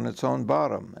sits on its own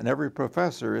bottom. And every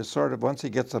professor is sort of, once he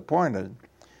gets appointed,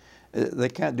 they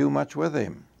can't do much with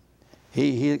him.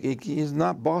 He's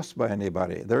not bossed by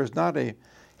anybody. There's not a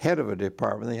head of a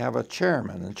department. They have a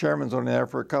chairman, and the chairman's only there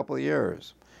for a couple of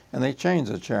years. And they change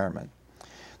the chairman.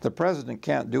 The president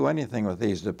can't do anything with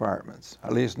these departments,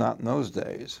 at least not in those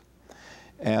days.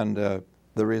 And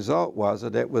the result was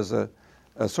that it was a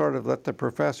sort of let the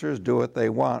professors do what they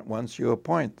want once you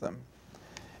appoint them.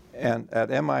 And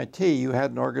at MIT, you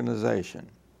had an organization.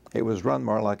 It was run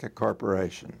more like a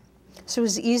corporation. So it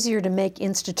was easier to make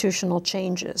institutional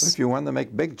changes. If you wanted to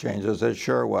make big changes, it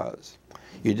sure was.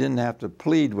 You didn't have to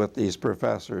plead with these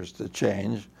professors to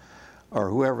change, or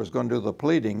whoever's going to do the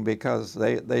pleading, because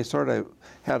they sort of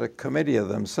had a committee of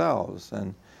themselves.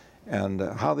 And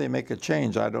how they make a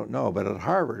change, I don't know. But at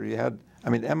Harvard, you had, I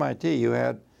mean, MIT, you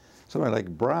had somebody like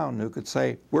Brown who could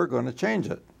say, we're going to change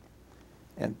it.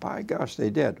 And by gosh, they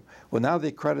did. Well, now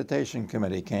the accreditation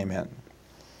committee came in.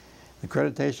 The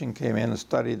accreditation came in and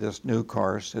studied this new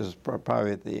course. This is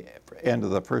probably at the end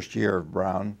of the first year of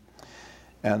Brown.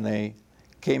 And they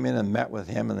came in and met with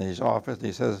him in his office.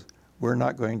 He says, we're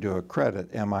not going to accredit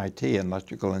MIT in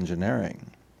electrical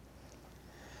engineering.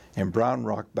 And Brown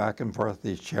rocked back and forth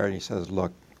in his chair and he says,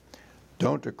 look,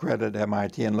 don't accredit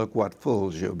MIT and look what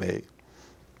fools you'll be.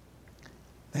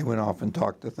 They went off and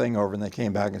talked the thing over and they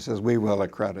came back and says, we will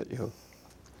accredit you.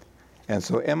 And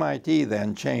so MIT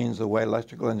then changed the way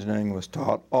electrical engineering was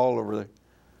taught all over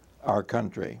our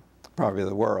country, probably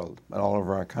the world, but all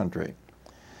over our country,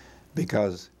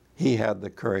 because he had the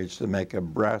courage to make a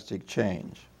drastic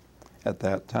change at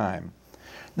that time.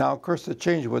 Now, of course, the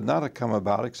change would not have come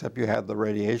about except you had the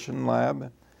radiation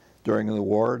lab during the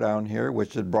war down here,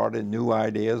 which had brought in new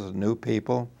ideas and new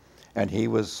people, and he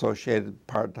was associated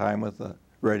part-time with the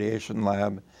radiation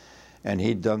lab, and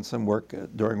he'd done some work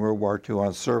during World War II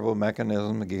on servo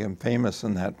mechanism, became famous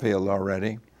in that field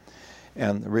already.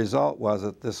 And the result was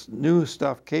that this new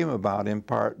stuff came about in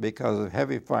part because of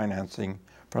heavy financing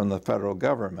from the federal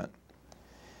government.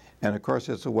 And of course,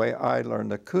 it's the way I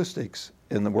learned acoustics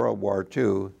in the World War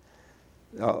II.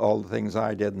 All the things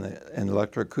I did in the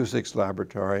electroacoustics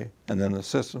laboratory and then the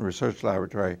system research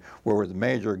laboratory were with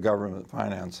major government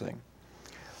financing.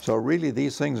 So really,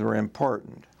 these things were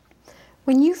important.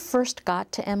 When you first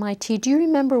got to MIT, do you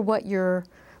remember what your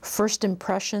first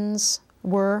impressions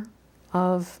were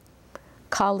of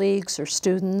colleagues or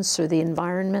students or the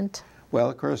environment? Well,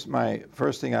 of course, my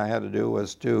first thing I had to do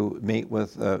was to meet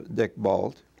with Dick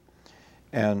Bolt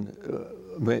and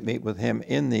meet with him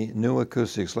in the new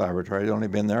acoustics laboratory. He'd only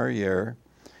been there a year.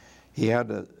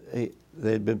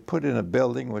 They'd been put in a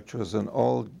building which was an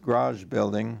old garage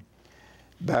building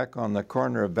back on the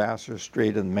corner of Vassar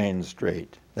Street and Main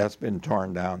Street. That's been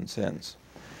torn down since.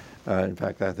 In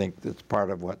fact, I think it's part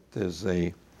of what is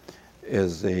the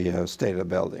Stata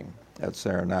building that's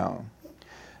there now.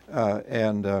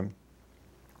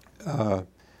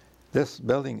 This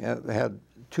building had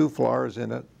 2 floors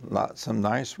in it, some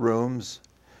nice rooms,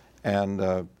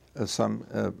 and some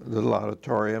little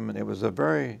auditorium, and it was a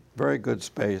very, very good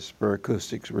space for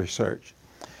acoustics research.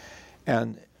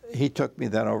 And he took me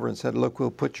then over and said, look,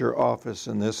 we'll put your office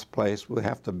in this place. We'll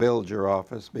have to build your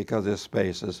office because this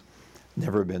space has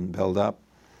never been built up.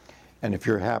 And if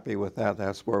you're happy with that,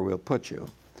 that's where we'll put you.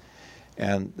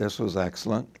 And this was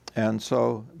excellent. And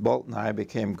so Bolt and I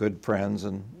became good friends,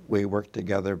 and we worked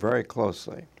together very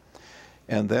closely.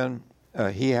 And then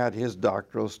he had his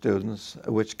doctoral students,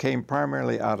 which came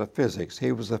primarily out of physics.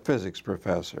 He was a physics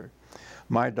professor.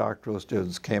 My doctoral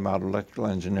students came out of electrical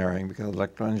engineering because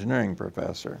electrical engineering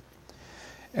professor.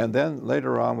 And then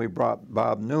later on we brought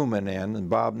Bob Newman in, and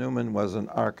Bob Newman was an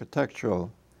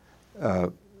architectural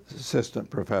assistant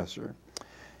professor.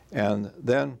 And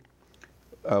then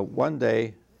one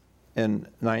day in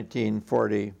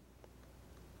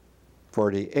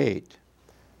 1948,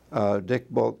 Dick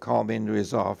Bolt called me into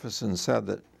his office and said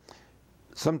that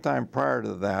sometime prior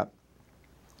to that,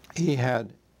 he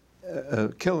had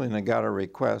Killian got a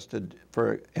request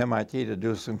for MIT to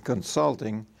do some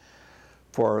consulting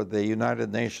for the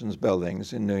United Nations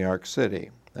buildings in New York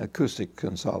City, acoustic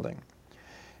consulting.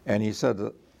 And he said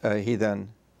that he then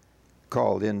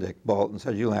called in Dick Bolt and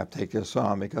said, you'll have to take this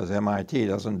on because MIT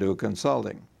doesn't do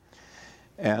consulting.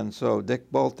 And so Dick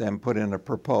Bolt then put in a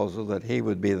proposal that he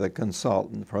would be the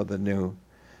consultant for the new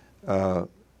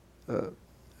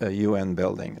UN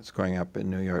building. It's going up in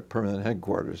New York, permanent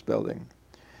headquarters building.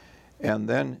 And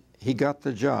then he got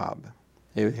the job.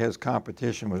 His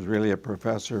competition was really a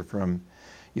professor from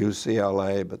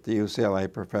UCLA, but the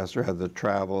UCLA professor had the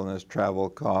travel and his travel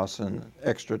costs and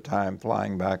extra time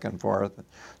flying back and forth.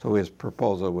 So his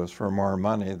proposal was for more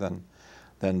money than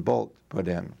Bolt put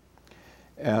in.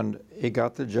 And he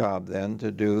got the job then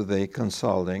to do the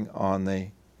consulting on the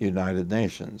United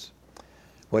Nations.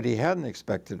 What he hadn't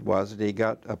expected was that he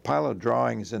got a pile of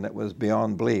drawings and it was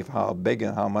beyond belief how big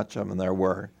and how much of them there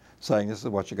were, saying this is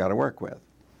what you got to work with.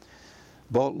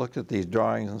 Bolt looked at these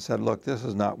drawings and said, look, this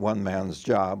is not one man's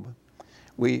job.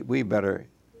 We better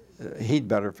he'd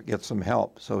better get some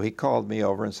help. So he called me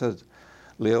over and said,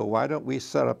 Leo, why don't we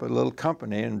set up a little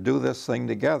company and do this thing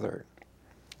together?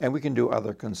 And we can do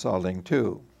other consulting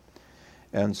too.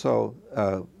 And so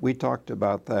we talked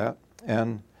about that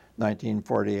in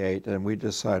 1948, and we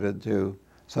decided to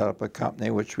set up a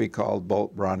company which we called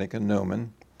Beranek and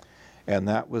Newman. And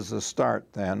that was the start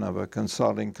then of a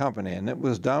consulting company. And it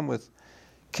was done with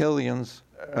Killian's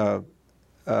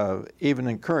even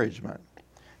encouragement.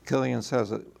 Killian says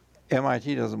that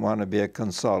MIT doesn't want to be a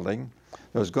consulting.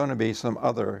 There's going to be some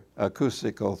other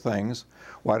acoustical things.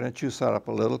 Why don't you set up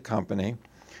a little company,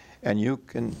 and you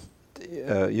can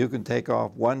take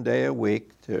off 1 day a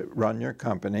week to run your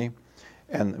company,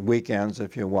 and weekends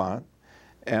if you want.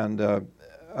 And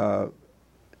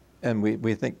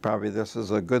we think probably this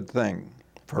is a good thing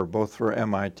for both for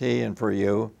MIT and for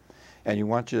you. And you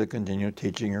want you to continue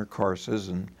teaching your courses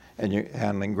and you're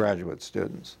handling graduate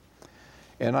students.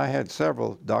 And I had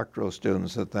several doctoral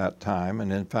students at that time,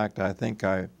 and in fact I think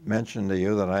I mentioned to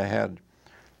you that I had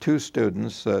 2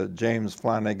 students, James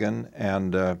Flanagan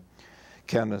and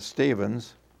Kenneth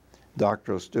Stevens,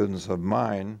 doctoral students of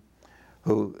mine,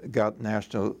 who got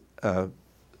National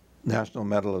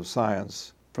Medal of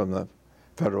Science from the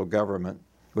federal government,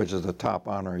 which is the top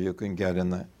honor you can get in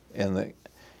the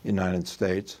United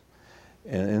States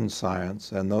in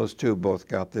science, and those 2 both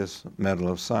got this Medal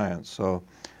of Science. So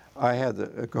I had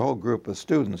a whole group of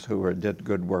students who did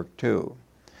good work too.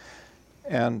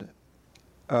 And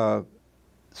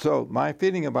so my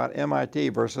feeling about MIT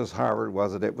versus Harvard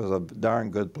was that it was a darn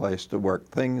good place to work.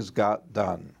 Things got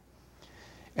done.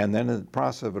 And then in the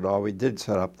process of it all, we did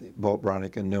set up the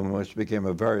Beranek and Newman, which became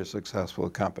a very successful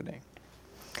company.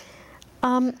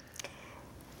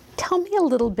 Tell me a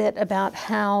little bit about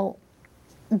how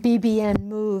BBN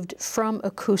moved from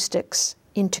acoustics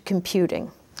into computing.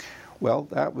 Well,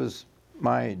 that was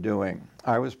my doing.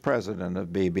 I was president of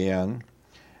BBN.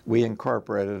 We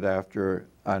incorporated after,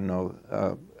 I don't know,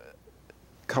 a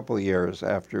couple of years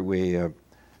after we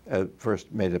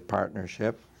first made a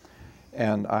partnership.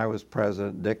 And I was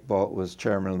president. Dick Bolt was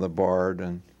chairman of the board,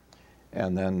 and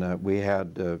then we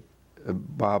had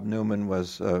Bob Newman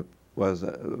was a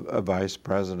vice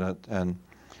president, and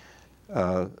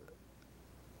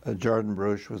Jordan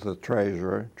Bruce was the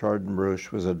treasurer. Jordan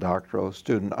Bruce was a doctoral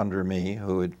student under me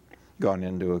who had gone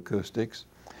into acoustics,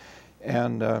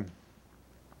 and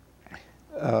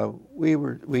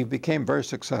we became very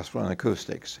successful in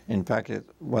acoustics. In fact, at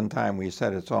one time we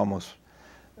said it's almost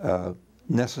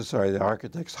necessary that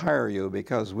architects hire you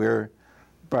because we're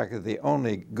practically the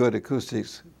only good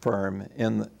acoustics firm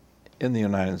in the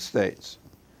United States.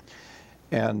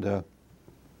 And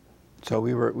so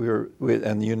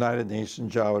and the United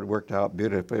Nations job had worked out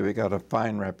beautifully. We got a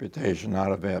fine reputation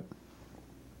out of it.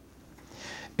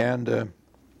 And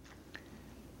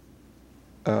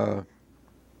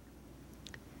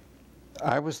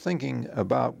I was thinking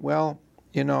about, well,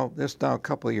 you know, this now a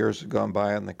couple of years have gone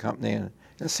by in the company, and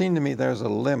it seemed to me there's a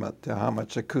limit to how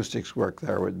much acoustics work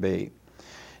there would be.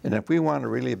 And if we want to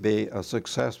really be a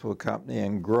successful company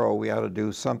and grow, we ought to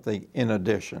do something in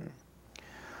addition.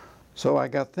 So I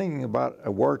got thinking about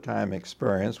a wartime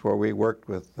experience where we worked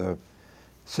with the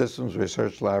Systems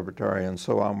Research Laboratory and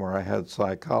so on, where I had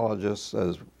psychologists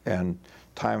and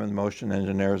time and motion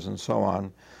engineers and so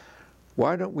on.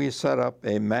 Why don't we set up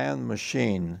a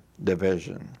man-machine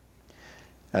division?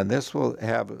 And this will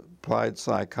have applied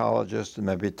psychologists and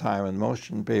maybe time and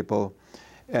motion people,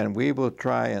 and we will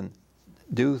try and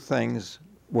do things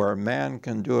where man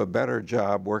can do a better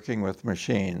job working with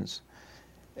machines.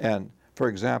 And for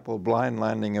example, blind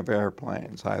landing of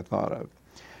airplanes I thought of.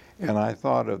 And I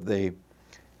thought of the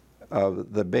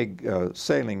big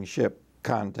sailing ship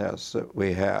contests that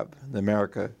we have, the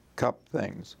America Cup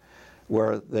things,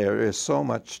 where there is so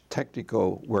much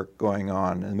technical work going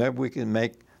on. And maybe we can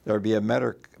there be a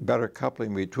better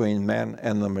coupling between man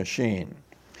and the machine.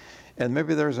 And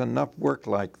maybe there's enough work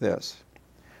like this.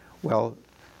 Well,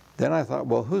 then I thought,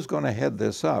 well, who's going to head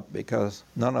this up? Because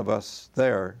none of us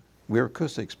there, we're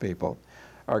acoustics people,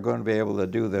 are going to be able to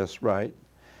do this right.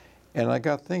 And I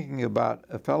got thinking about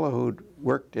a fellow who'd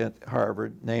worked at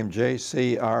Harvard named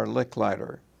J.C.R.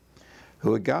 Licklider,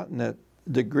 who had gotten a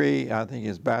degree, I think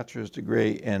his bachelor's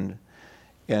degree in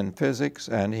physics,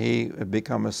 and he had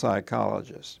become a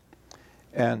psychologist.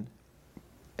 And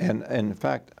in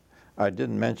fact, I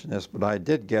didn't mention this, but I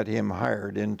did get him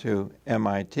hired into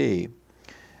MIT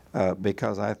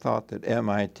because I thought that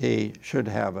MIT should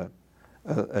have an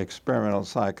experimental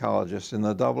psychologist in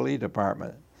the EE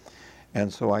department.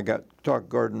 And so I talked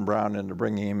Gordon Brown into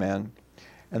bringing him in.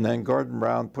 And then Gordon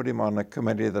Brown put him on a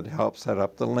committee that helped set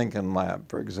up the Lincoln Lab,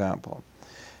 for example.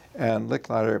 And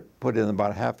Licklider put in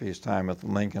about half his time at the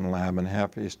Lincoln Lab and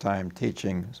half his time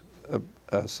teaching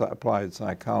applied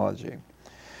psychology.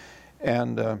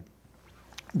 And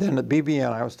then at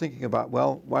BBN, I was thinking about,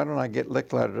 well, why don't I get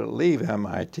Licklider to leave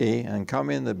MIT and come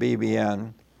into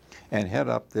BBN and head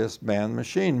up this band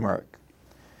machine work?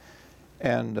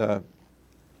 And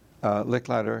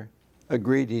Licklider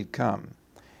agreed he'd come.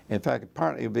 In fact,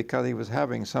 partly because he was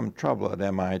having some trouble at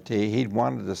MIT. He'd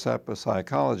wanted to set up a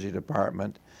psychology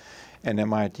department, and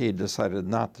MIT decided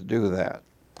not to do that.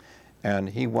 And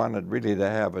he wanted really to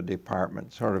have a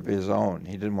department, sort of his own.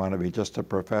 He didn't want to be just a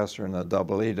professor in a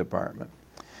EE department.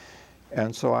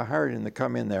 And so I hired him to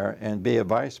come in there and be a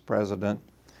vice president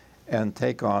and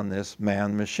take on this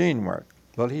man-machine work.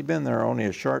 Well, he'd been there only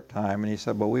a short time, and he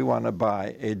said, well, we want to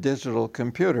buy a digital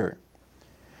computer.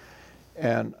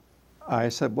 And I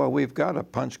said, well, we've got a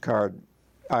punch card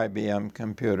IBM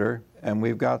computer, and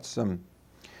we've got some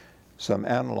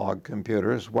analog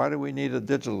computers. Why do we need a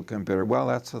digital computer? Well,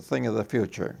 that's the thing of the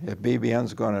future. If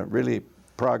BBN's going to really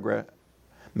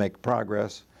make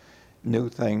progress, new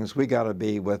things, we got to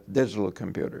be with digital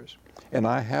computers. And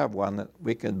I have one that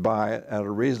we could buy at a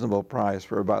reasonable price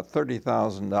for about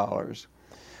 $30,000.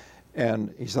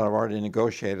 And he said, I've already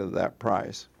negotiated that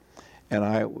price. And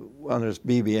I, under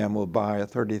BBN, will buy a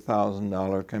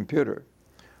 $30,000 computer.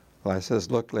 Well, I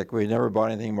says, look, like we never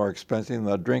bought anything more expensive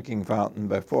than a drinking fountain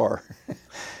before.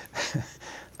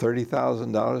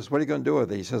 $30,000, what are you going to do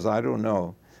with it? He says, I don't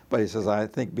know. But he says, I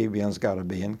think BBN's got to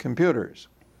be in computers.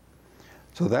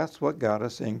 So that's what got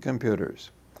us in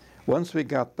computers. Once we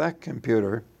got that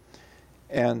computer,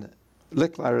 and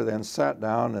Licklider then sat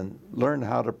down and learned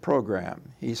how to program.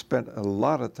 He spent a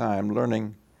lot of time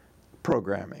learning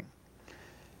programming.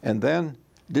 And then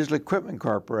Digital Equipment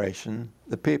Corporation,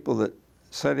 the people that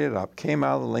set it up, came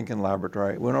out of the Lincoln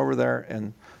Laboratory, went over there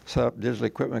and set up Digital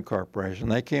Equipment Corporation.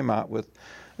 They came out with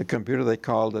a computer they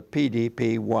called a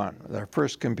PDP-1, their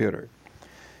first computer.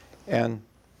 And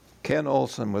Ken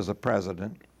Olson was the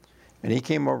president, and he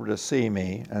came over to see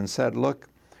me and said, look,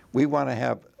 we want to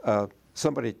have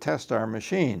somebody test our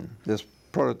machine, this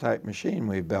prototype machine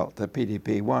we built, the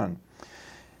PDP-1.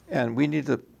 And we need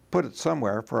to put it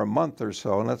somewhere for a month or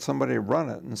so and let somebody run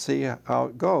it and see how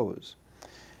it goes.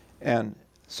 And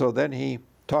so then he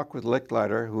talked with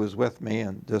Licklider, who was with me,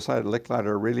 and decided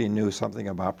Licklider really knew something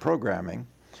about programming.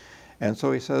 And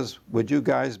so he says, would you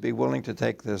guys be willing to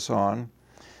take this on?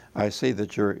 I see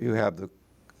that you have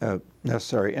the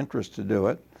necessary interest to do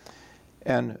it.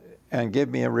 And give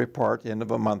me a report at the end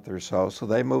of a month or so. So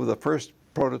they moved the first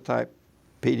prototype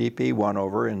PDP-1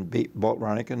 over in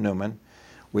Beranek and Newman.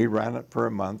 We ran it for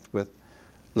a month with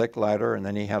Licklider, and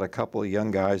then he had a couple of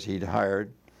young guys he'd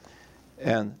hired.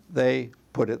 And they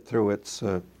put it through its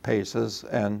paces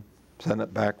and sent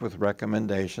it back with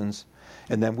recommendations.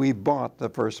 And then we bought the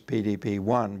first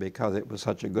PDP-1 because it was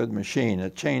such a good machine.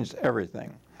 It changed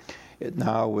everything. It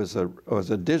now was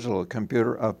a digital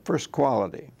computer of first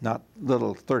quality, not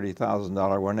little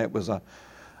 $30,000 one. It was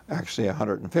actually a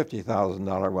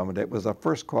 $150,000 one, but it was a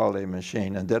first quality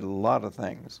machine and did a lot of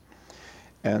things.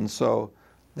 And so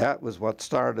that was what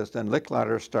started us. Then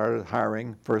Licklider started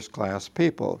hiring first-class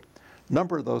people. A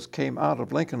number of those came out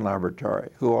of Lincoln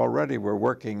Laboratory, who already were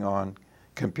working on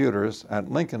computers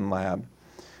at Lincoln Lab.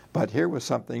 But here was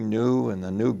something new and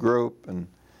a new group and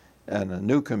a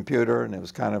new computer, and it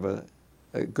was kind of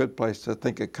a good place to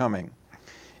think of coming.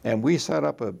 And we set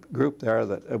up a group there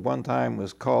that at one time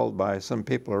was called by some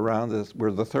people around us,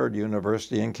 we're the third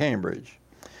university in Cambridge,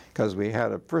 because we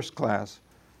had a first-class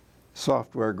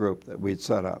software group that we'd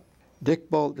set up. Dick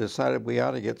Bolt decided we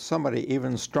ought to get somebody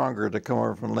even stronger to come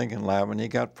over from Lincoln Lab, and he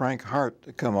got Frank Hart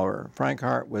to come over. Frank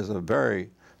Hart was a very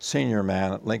senior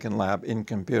man at Lincoln Lab in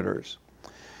computers.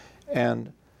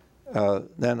 And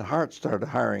then Hart started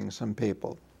hiring some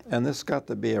people. And this got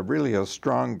to be really a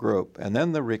strong group. And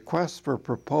then the request for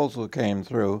proposal came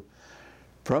through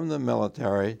from the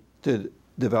military to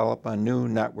develop a new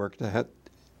network to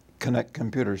connect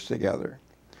computers together.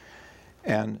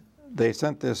 And they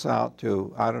sent this out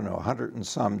to, I don't know, 100 and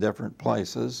some different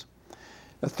places.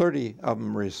 30 of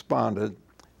them responded,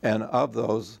 and of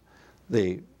those,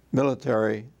 the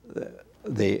military,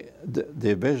 the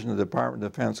division of the Department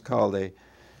of Defense called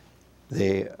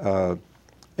the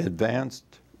Advanced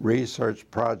Research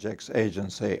Projects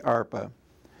Agency, ARPA,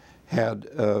 had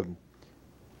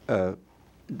to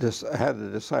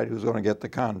decide who's going to get the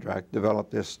contract,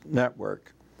 develop this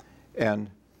network. And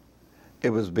it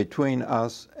was between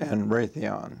us and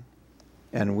Raytheon,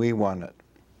 and we won it.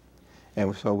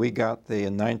 And so we got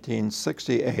in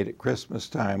 1968 at Christmas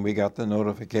time, we got the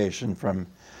notification from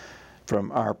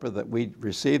ARPA that we'd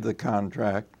received the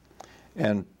contract,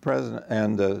 And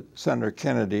Senator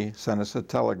Kennedy sent us a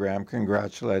telegram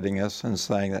congratulating us and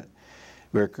saying that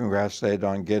we were congratulated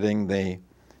on getting the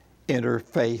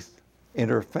interfaith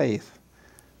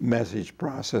message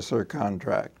processor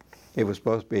contract. It was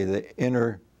supposed to be the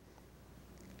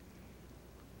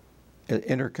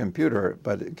intercomputer,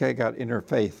 but it got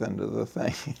interfaith into the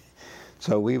thing.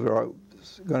 So we were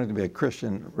going to be a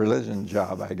Christian religion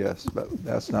job, I guess, but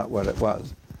that's not what it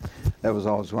was. That was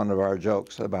always one of our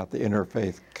jokes about the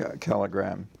interfaith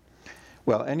telegram.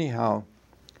 Well, anyhow,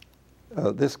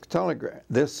 this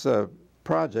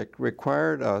project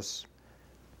required us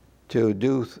to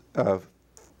do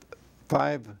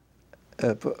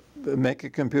make a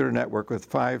computer network with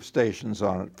 5 stations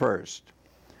on it first.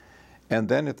 And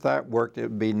then if that worked, it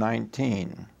would be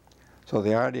 19. So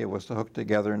the idea was to hook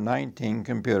together 19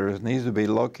 computers, and these would be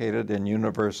located in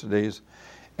universities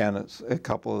and a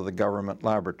couple of the government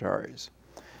laboratories.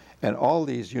 And all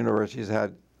these universities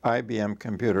had IBM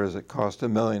computers that cost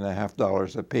 $1.5 million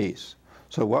a piece.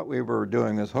 So what we were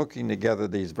doing is hooking together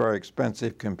these very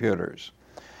expensive computers.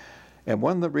 And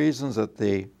one of the reasons that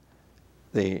the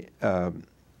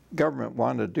government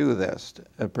wanted to do this,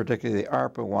 particularly the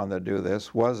ARPA wanted to do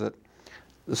this, was that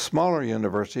the smaller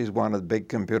universities wanted big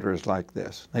computers like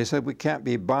this. They said, we can't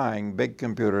be buying big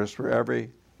computers for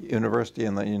every university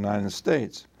in the United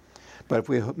States. But if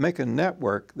we make a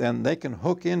network, then they can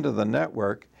hook into the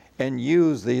network and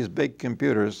use these big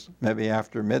computers maybe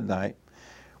after midnight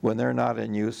when they're not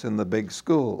in use in the big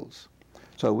schools.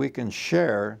 So we can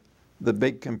share the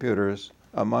big computers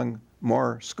among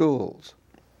more schools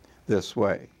this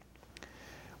way.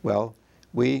 Well,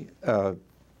 we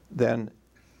then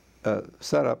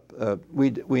set up,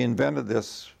 we invented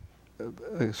this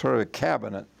sort of a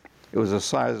cabinet. It was the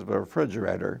size of a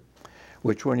refrigerator,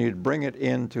 which when you'd bring it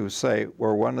in to say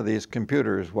where one of these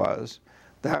computers was,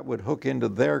 that would hook into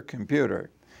their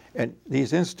computer. And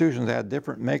these institutions had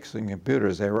different makes of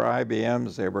computers. They were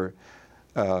IBMs,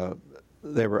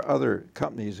 they were other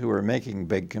companies who were making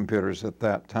big computers at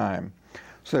that time.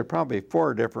 So there are probably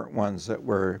 4 different ones that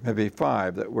were, maybe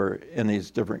 5, that were in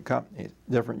these different companies,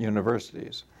 different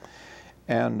universities.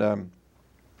 And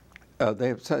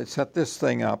they set this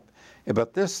thing up.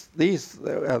 But they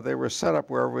were set up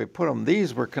wherever we put them.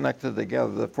 These were connected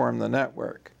together to form the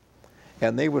network.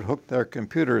 And they would hook their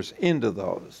computers into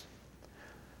those.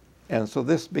 And so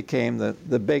this became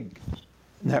the big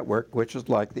network, which is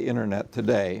like the internet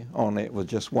today, only it was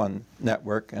just one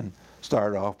network and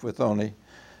started off with only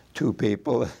 2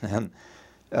 people. And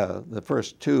the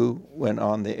first 2 went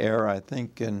on the air, I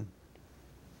think, in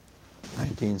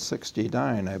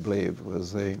 1969, I believe,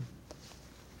 was the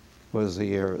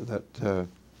year that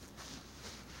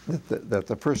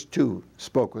the first 2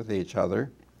 spoke with each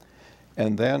other.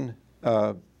 And then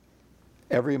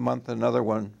every month another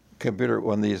one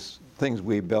of these things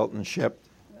we built and shipped,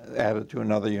 added to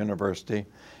another university.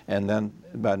 And then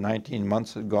about 19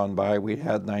 months had gone by, we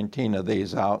had 19 of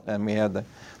these out, and we had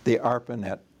the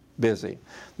ARPANET busy.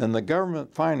 Then the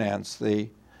government financed the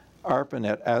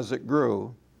ARPANET as it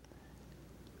grew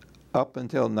up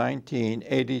until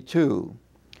 1982,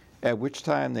 at which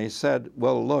time they said,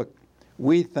 well, look,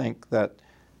 we think that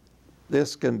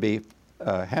this can be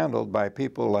handled by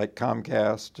people like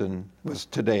Comcast, and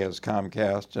today is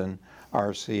Comcast, and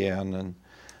RCN,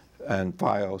 and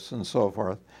FiOS, and so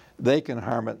forth. They can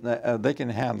they can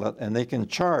handle it, and they can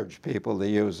charge people to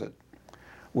use it.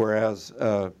 Whereas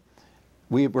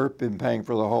we've been paying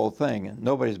for the whole thing, and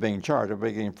nobody's being charged,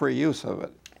 we're getting free use of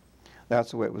it.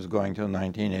 That's the way it was going till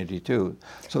 1982.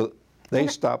 So they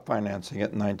stopped financing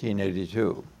it in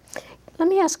 1982. Let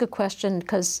me ask a question,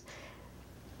 because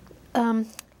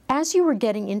as you were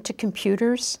getting into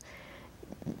computers,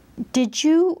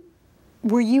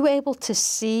 were you able to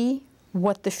see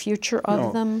what the future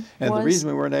of them was? And the reason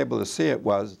we weren't able to see it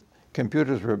was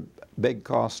computers were big,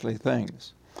 costly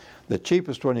things. The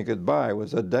cheapest one you could buy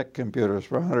was a DEC computers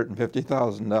for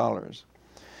 $150,000.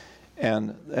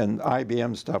 And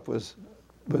IBM stuff was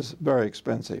very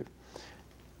expensive.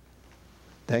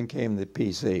 Then came the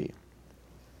PC.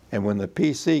 And when the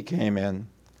PC came in,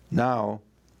 now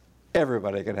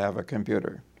everybody could have a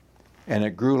computer. And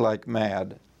it grew like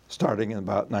mad, starting in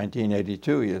about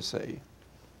 1982, you see.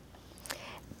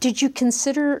 Did you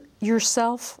consider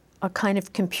yourself a kind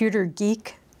of computer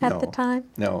geek at the time?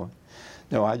 No,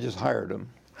 I just hired them.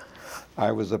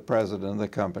 I was the president of the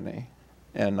company,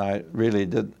 and I really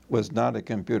was not a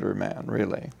computer man,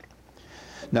 really.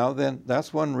 Now then,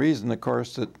 that's one reason, of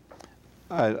course, that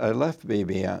I left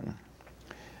BBN.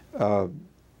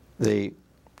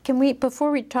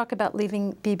 Before we talk about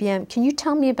leaving BBN, can you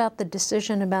tell me about the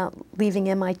decision about leaving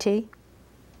MIT?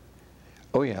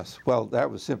 Oh yes. Well, that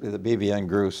was simply the BBN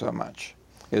grew so much.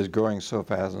 It was growing so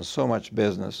fast and so much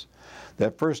business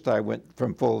that first I went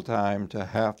from full-time to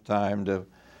half-time to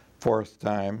fourth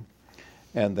time,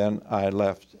 and then I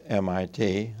left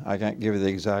MIT. I can't give you the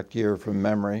exact year from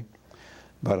memory,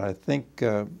 but I think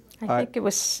I think it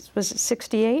was it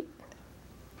 68?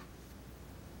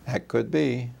 That could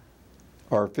be,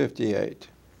 or 58.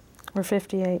 Or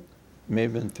 58.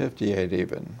 Maybe in 58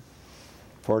 even.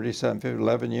 47, 50,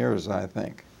 11 years, I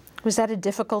think. Was that a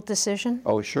difficult decision?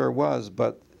 Oh, sure was,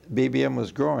 but BBM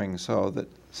was growing, so that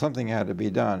something had to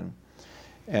be done.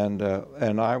 And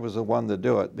I was the one to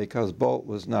do it because Bolt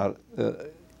was not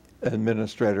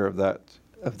administrator of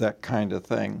that kind of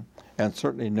thing, and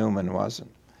certainly Newman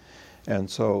wasn't. And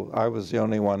so I was the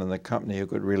only one in the company who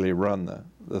could really run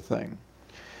the thing.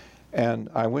 And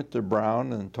I went to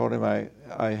Brown and told him I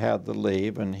had to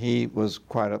leave, and he was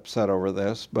quite upset over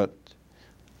this, but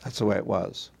that's the way it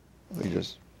was. We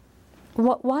just...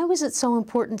 Why was it so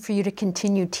important for you to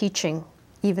continue teaching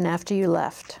even after you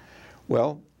left?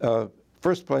 Well,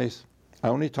 first place, I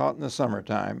only taught in the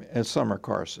summertime in summer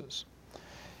courses.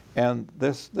 And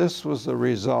this was the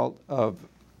result of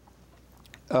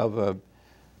a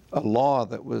law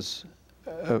that was,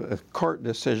 a court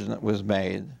decision that was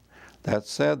made that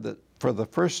said that for the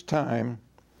first time,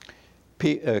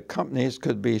 companies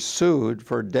could be sued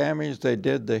for damage they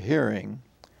did to hearing,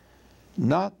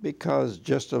 not because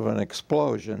just of an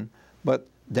explosion, but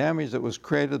damage that was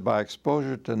created by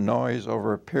exposure to noise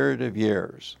over a period of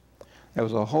years. There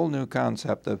was a whole new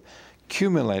concept of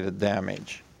cumulated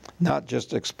damage, not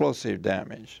just explosive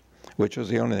damage, which was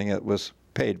the only thing that was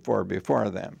paid for before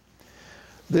then.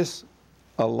 This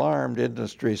alarmed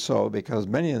industry so because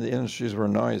many of the industries were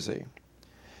noisy,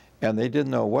 and they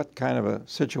didn't know what kind of a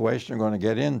situation they're going to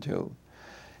get into.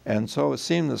 And so it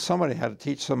seemed that somebody had to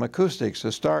teach some acoustics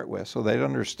to start with, so they'd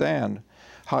understand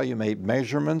how you made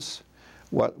measurements,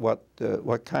 what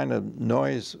kind of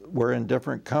noise were in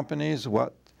different companies,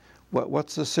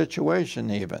 what's the situation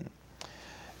even,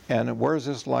 and where's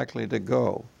this likely to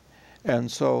go. And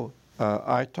so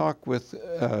I talked with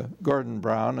Gordon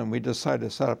Brown, and we decided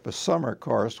to set up a summer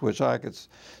course, which I could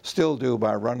still do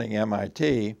by running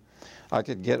MIT. I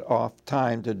could get off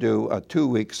time to do a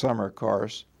 2-week summer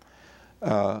course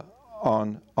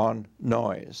on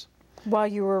noise. While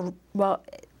you were while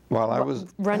I was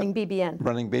running BBN.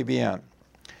 Running BBN.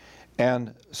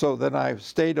 And so then I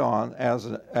stayed on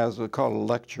as we call a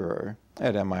lecturer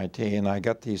at MIT, and I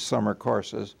got these summer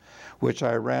courses, which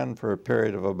I ran for a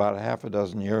period of about half a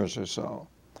dozen years or so.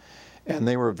 And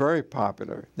they were very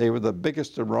popular. They were the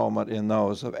biggest enrollment in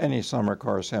those of any summer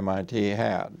course MIT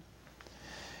had.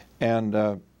 And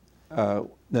then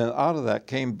out of that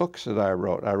came books that I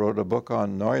wrote. I wrote a book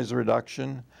on noise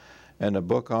reduction and a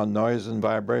book on noise and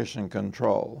vibration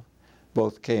control.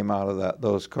 Both came out of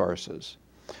those courses.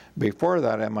 Before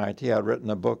that, MIT, I'd written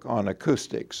a book on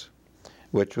acoustics,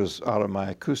 which was out of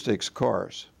my acoustics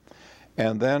course.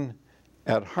 And then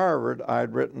at Harvard,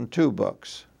 I'd written 2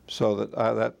 books, so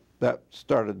that that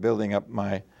started building up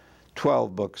my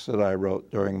 12 books that I wrote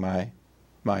during my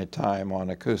time on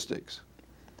acoustics.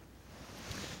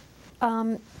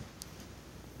 And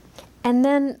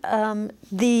then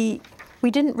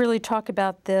we didn't really talk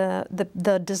about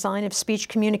the design of speech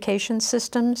communication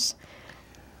systems.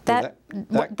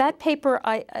 That paper,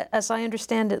 as I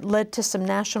understand it, led to some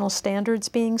national standards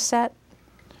being set.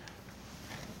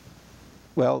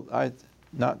 Well, I'm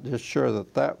not just sure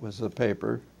that was the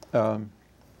paper. Of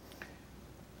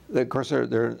course,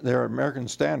 there are American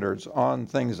standards on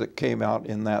things that came out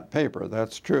in that paper.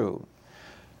 That's true.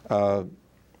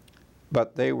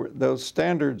 But those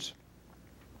standards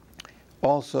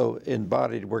also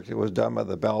embodied work that was done by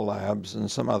the Bell Labs and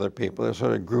some other people. They're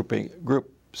sort of group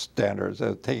standards,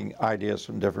 taking ideas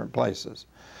from different places.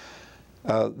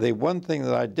 The one thing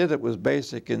that I did that was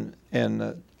basic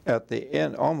at the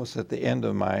end, almost at the end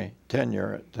of my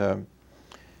tenure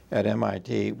at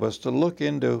MIT, was to look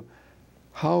into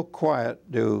how quiet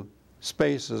do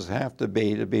spaces have to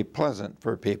be pleasant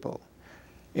for people.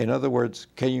 In other words,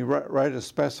 can you write a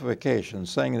specification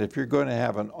saying that if you're going to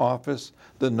have an office,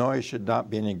 the noise should not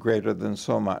be any greater than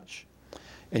so much,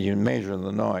 and you measure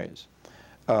the noise.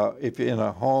 If you're in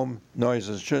a home,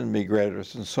 noises shouldn't be greater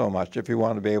than so much if you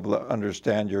want to be able to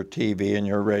understand your TV and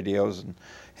your radios and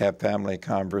have family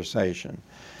conversation.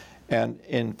 And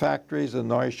in factories, the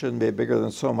noise shouldn't be bigger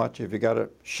than so much if you got to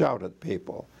shout at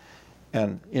people.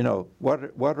 And, you know,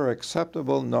 what are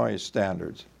acceptable noise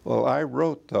standards? Well, I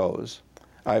wrote those.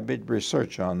 I did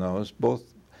research on those,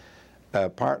 both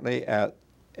partly at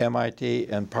MIT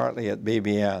and partly at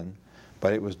BBN,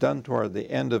 but it was done toward the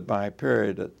end of my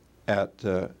period at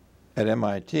at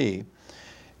MIT,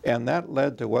 and that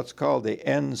led to what's called the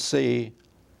NC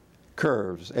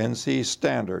curves, NC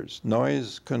standards,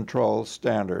 noise control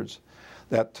standards,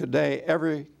 that today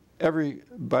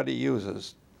everybody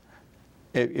uses.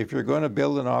 If you're going to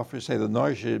build an office, say the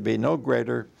noise should be no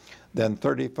greater than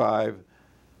 35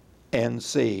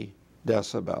 NC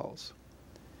decibels.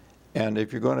 And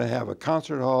if you're going to have a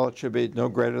concert hall, it should be no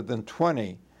greater than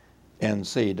 20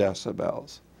 NC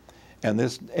decibels. And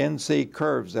this NC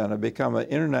curves then have become an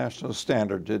international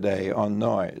standard today on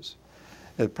noise.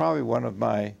 It's probably one of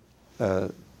my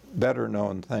better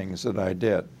known things that I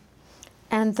did.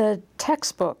 And the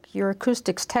textbook, your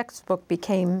acoustics textbook,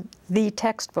 became the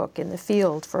textbook in the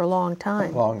field for a long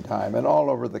time. A long time, and all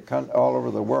over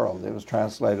the world. It was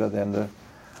translated into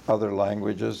other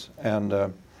languages, and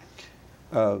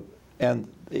I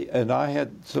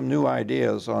had some new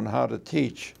ideas on how to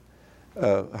teach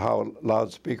how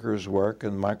loudspeakers work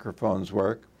and microphones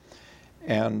work,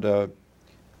 and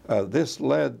this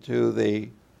led to the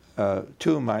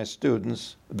two of my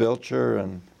students, Vilcher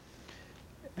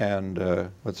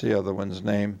and what's the other one's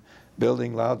name,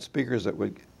 building loudspeakers that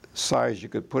would size you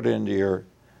could put into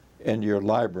your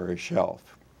library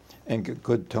shelf and get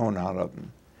good tone out of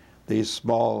them. These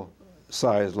small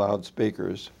size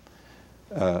loudspeakers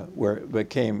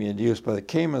became in use, but it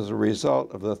came as a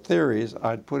result of the theories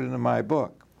I'd put into my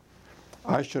book.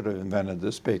 I should have invented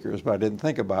the speakers, but I didn't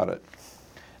think about it.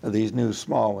 These new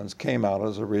small ones came out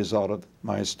as a result of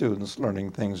my students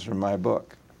learning things from my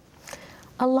book.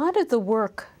 A lot of the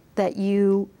work that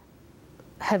you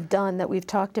have done that we've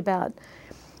talked about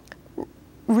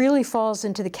really falls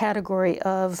into the category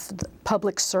of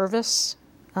public service.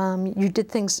 You did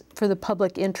things for the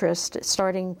public interest,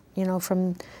 starting,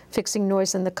 from fixing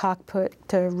noise in the cockpit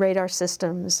to radar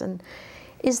systems. And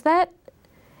was that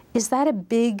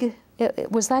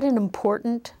an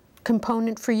important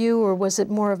component for you, or was it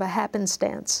more of a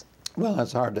happenstance? Well,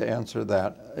 it's hard to answer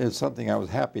that. It's something I was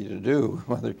happy to do,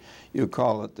 whether you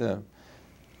call it,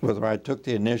 whether I took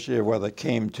the initiative, whether it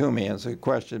came to me as a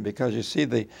question, because you see,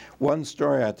 the one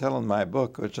story I tell in my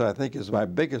book, which I think is my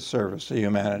biggest service to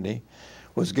humanity,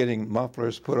 was getting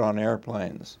mufflers put on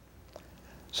airplanes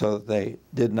so that they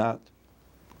did not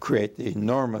create the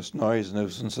enormous noise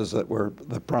nuisances that were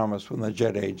the promise when the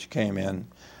jet age came in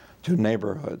to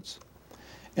neighborhoods.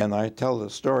 And I tell the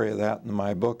story of that in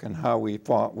my book and how we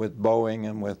fought with Boeing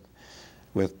and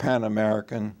with Pan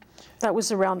American. That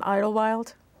was around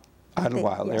Idlewild?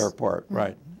 Idlewild yes. Airport,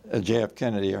 right. JF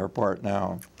Kennedy Airport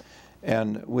now.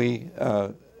 And we,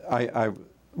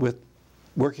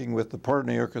 working with the Port of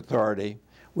New York Authority,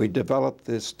 we developed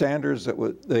the standards that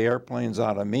the airplanes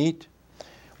ought to meet,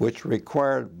 which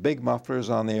required big mufflers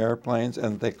on the airplanes,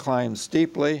 and they climbed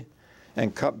steeply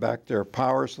and cut back their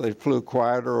power so they flew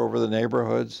quieter over the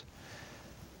neighborhoods.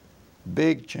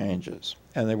 Big changes.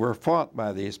 And they were fought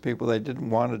by these people. They didn't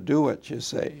want to do it, you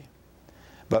see.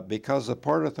 But because the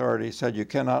Port Authority said you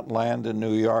cannot land in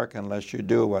New York unless you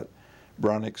do what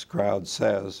Beranek's crowd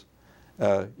says,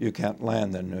 you can't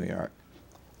land in New York.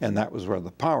 And that was where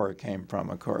the power came from,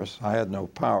 of course. I had no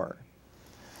power.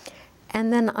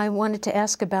 And then I wanted to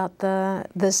ask about the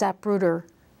Zapruder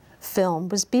film.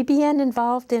 Was BBN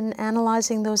involved in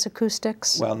analyzing those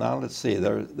acoustics? Well, now let's see.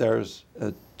 There's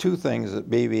two things that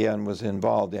BBN was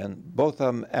involved in, both of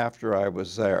them after I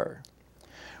was there.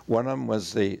 One of them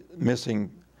was the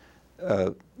missing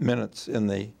minutes in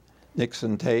the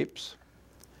Nixon tapes,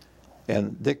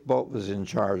 and Dick Bolt was in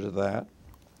charge of that.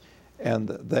 And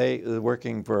they were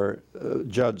working for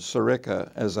Judge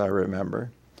Sirica, as I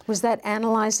remember. Was that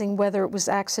analyzing whether it was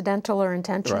accidental or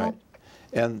intentional? Right.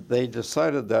 And they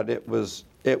decided that it was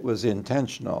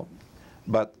intentional.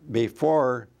 But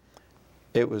before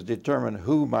it was determined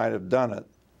who might have done it,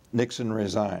 Nixon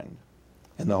resigned,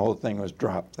 and the whole thing was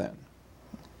dropped then.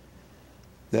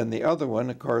 Then the other one,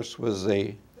 of course, was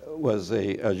the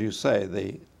as you say,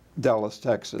 the Dallas,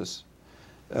 Texas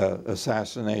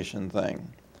assassination thing.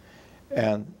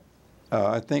 And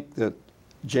I think that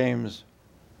James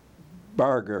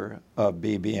Barger of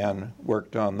BBN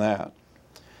worked on that.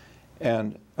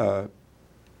 And they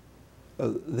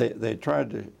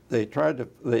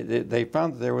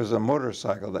found that there was a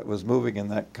motorcycle that was moving in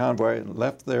that convoy and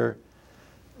left their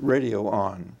radio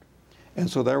on. And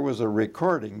so there was a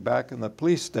recording back in the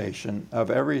police station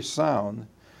of every sound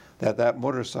that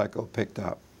motorcycle picked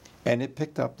up. And it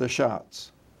picked up the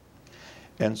shots.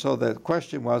 And so the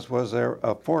question was there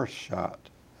a fourth shot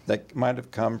that might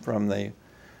have come from the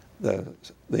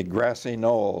grassy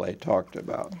knoll they talked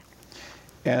about?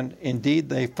 And indeed,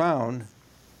 they found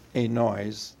a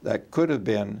noise that could have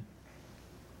been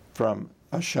from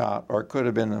a shot, or it could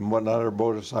have been another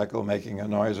motorcycle making a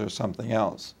noise or something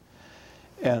else.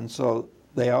 And so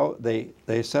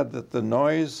they said that the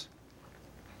noise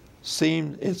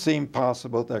seemed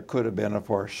possible there could have been a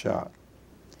forced shot.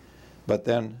 But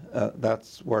then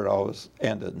that's where it always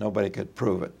ended. Nobody could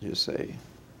prove it, you see.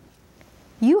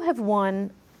 You have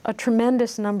won a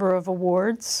tremendous number of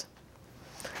awards,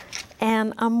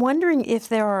 and I'm wondering if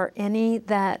there are any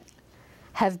that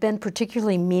have been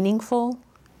particularly meaningful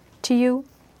to you?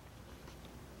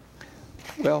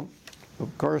 Well,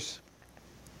 of course,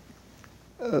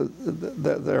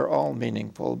 they're all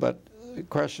meaningful, but the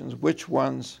question is which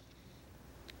ones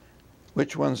are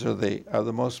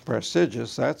the most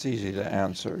prestigious? That's easy to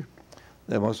answer.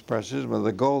 The most prestigious were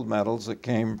the gold medals that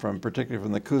came from, particularly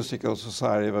from the Acoustical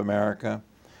Society of America,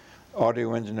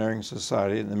 Audio Engineering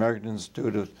Society, and the American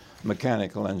Institute of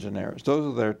Mechanical Engineers.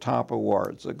 Those are their top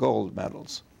awards, the gold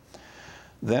medals.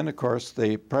 Then, of course,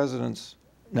 the President's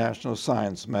National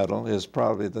Science Medal is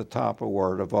probably the top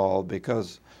award of all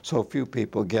because so few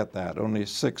people get that. Only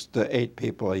 6 to 8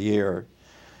 people a year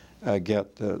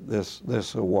get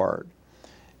this award.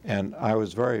 And I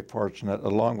was very fortunate,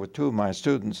 along with 2 of my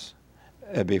students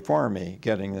before me,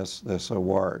 getting this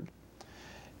award.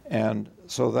 And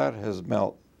so that has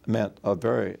meant a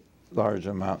very large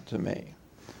amount to me.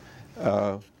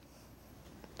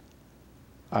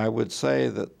 I would say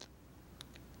that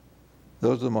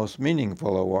those are the most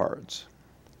meaningful awards.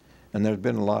 And there's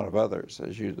been a lot of others,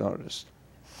 as you noticed.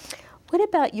 What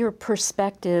about your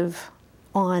perspective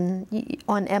on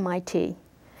MIT?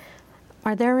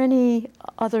 Are there any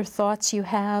other thoughts you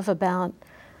have about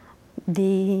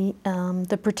the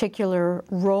particular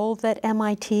role that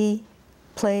MIT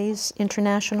plays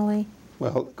internationally?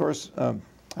 Well, of course,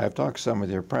 I've talked some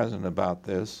with your president about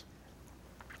this.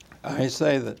 I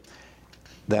say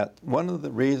that one of the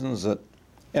reasons that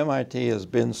MIT has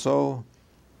been so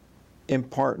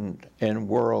important in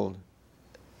world,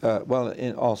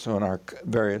 also in our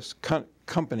various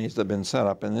companies that have been set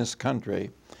up in this country,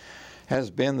 has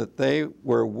been that they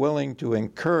were willing to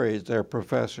encourage their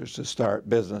professors to start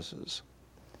businesses.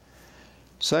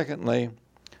 Secondly,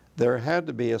 there had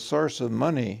to be a source of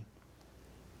money,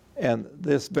 and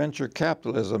this venture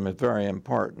capitalism is very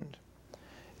important,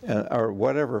 or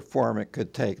whatever form it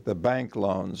could take, the bank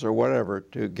loans or whatever,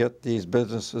 to get these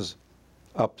businesses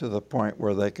up to the point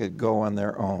where they could go on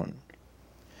their own.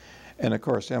 And of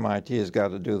course, MIT has got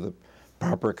to do the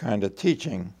proper kind of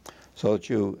teaching so that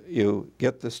you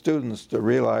get the students to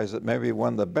realize that maybe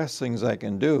one of the best things they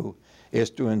can do is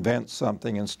to invent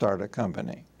something and start a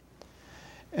company.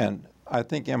 And I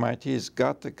think MIT's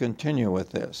got to continue with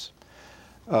this.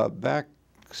 Back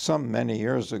many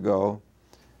years ago,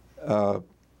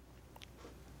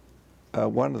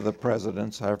 one of the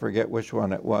presidents, I forget which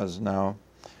one it was now,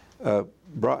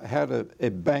 had a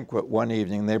banquet one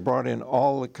evening. They brought in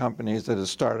all the companies that had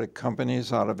started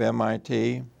companies out of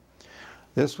MIT.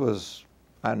 This was,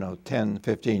 I don't know, 10,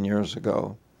 15 years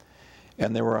ago.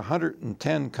 And there were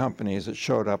 110 companies that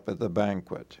showed up at the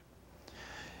banquet.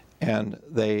 And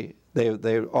they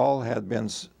all had been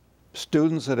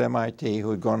students at MIT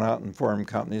who had gone out and formed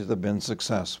companies that have been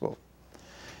successful.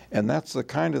 And that's the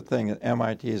kind of thing that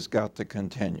MIT has got to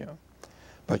continue.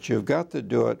 But you've got to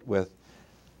do it with,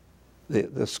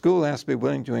 the school has to be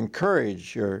willing to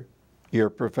encourage your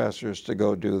professors to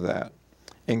go do that.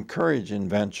 Encourage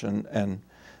invention and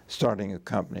starting of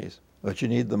companies. But you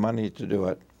need the money to do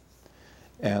it.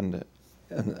 And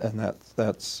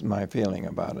that's my feeling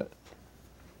about it.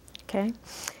 Okay.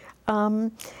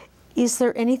 Is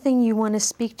there anything you want to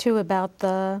speak to about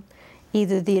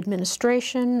either the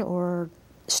administration or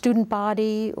student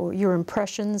body, or your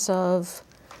impressions of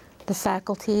the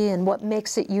faculty and what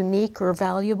makes it unique or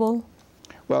valuable?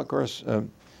 Well, of course,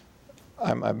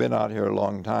 I've been out here a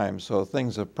long time, so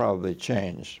things have probably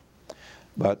changed.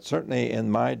 But certainly in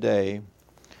my day,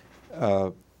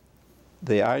 the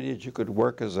idea that you could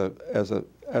work as a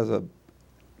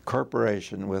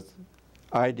corporation with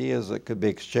ideas that could be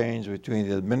exchanged between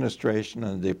the administration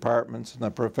and the departments and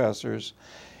the professors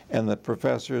and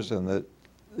the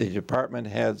department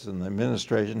heads and the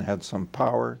administration had some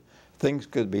power. Things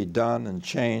could be done and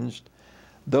changed.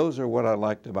 Those are what I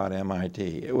liked about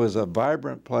MIT. It was a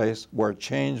vibrant place where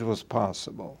change was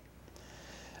possible.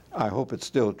 I hope it's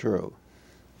still true.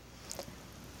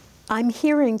 I'm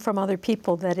hearing from other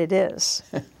people that it is.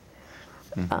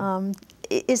 Mm-hmm.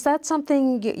 Is that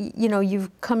something, you know, you've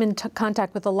come into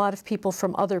contact with a lot of people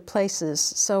from other places,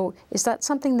 so is that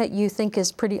something that you think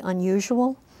is pretty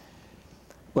unusual?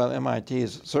 Well, MIT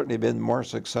has certainly been more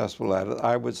successful at it.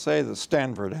 I would say that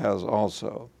Stanford has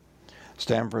also.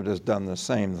 Stanford has done the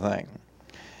same thing.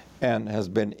 and has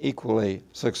been equally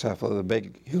successful, the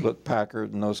big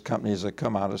Hewlett-Packard and those companies that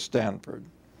come out of Stanford.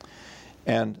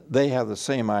 And they have the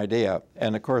same idea.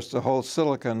 And of course, the whole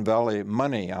Silicon Valley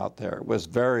money out there was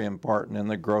very important in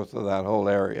the growth of that whole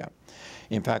area.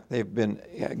 In fact,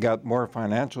 they've got more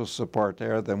financial support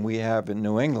there than we have in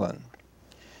New England.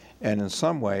 And in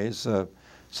some ways,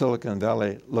 Silicon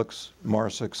Valley looks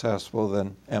more successful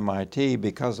than MIT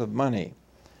because of money.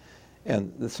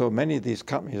 And so many of these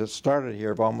companies that started here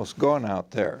have almost gone out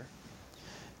there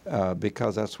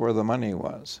because that's where the money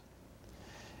was.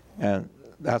 And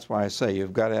that's why I say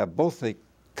you've got to have both the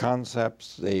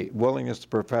concepts, the willingness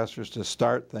of professors to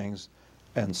start things,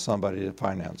 and somebody to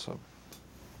finance them.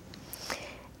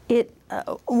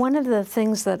 One of the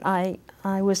things that I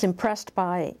was impressed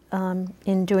by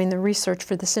in doing the research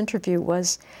for this interview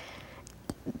was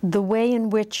the way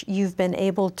in which you've been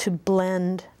able to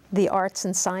blend the arts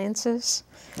and sciences,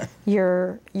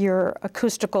 your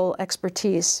acoustical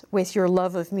expertise with your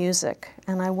love of music.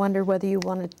 And I wonder whether you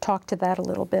want to talk to that a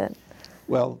little bit.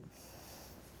 Well,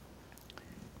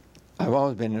 I've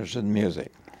always been interested in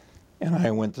music, and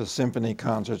I went to symphony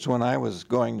concerts. When I was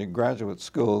going to graduate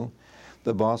school,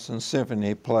 the Boston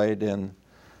Symphony played in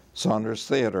Saunders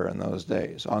Theater in those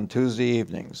days on Tuesday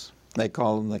evenings. They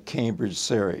called them the Cambridge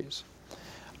Series.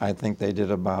 I think they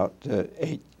did about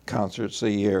 8 concerts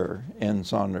a year in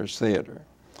Saunders Theater.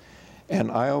 And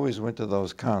I always went to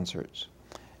those concerts.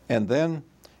 And then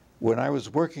when I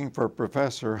was working for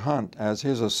Professor Hunt as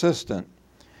his assistant,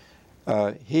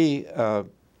 he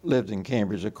lived in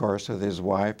Cambridge, of course, with his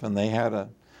wife, and they had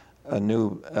a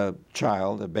new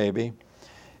child, a baby,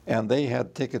 and they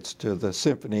had tickets to the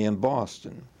symphony in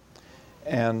Boston.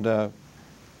 And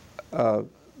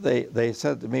they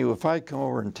said to me, well, if I'd come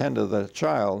over and tend to the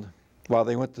child while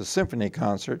they went to the symphony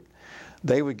concert,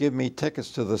 they would give me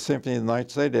tickets to the symphony the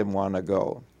nights they didn't want to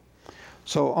go.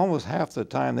 So almost half the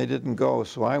time they didn't go,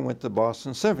 so I went to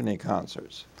Boston Symphony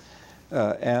concerts.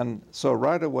 And so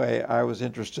right away I was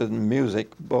interested in music,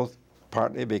 both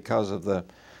partly because of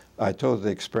I told the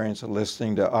experience of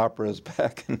listening to operas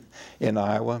back in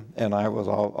Iowa, and I was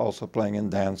also playing in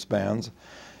dance bands.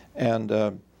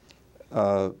 And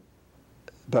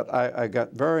but I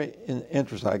got very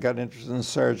interested. I got interested in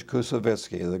Serge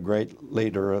Koussevitzky, the great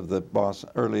leader of the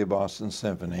early Boston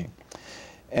Symphony.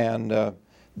 And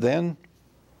then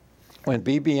when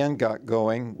BBN got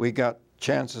going, we got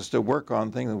chances to work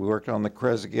on things. We worked on the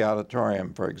Kresge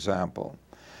Auditorium, for example.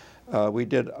 We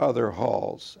did other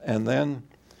halls. And then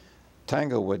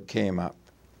Tanglewood came up,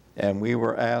 and we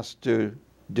were asked to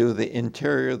do the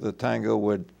interior of the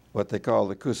Tanglewood, what they call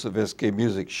the Koussevitzky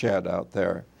Music Shed out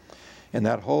there. And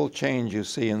that whole change you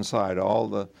see inside,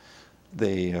 all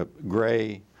the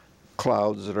gray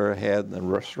clouds that are ahead,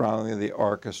 the surrounding of the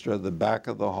orchestra, the back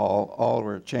of the hall, all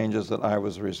were changes that I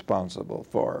was responsible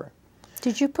for.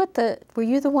 Did you were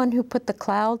you the one who put the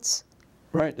clouds?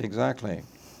 Right, exactly.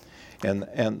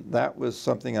 And that was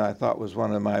something I thought was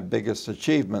one of my biggest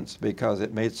achievements, because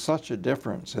it made such a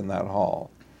difference in that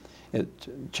hall. It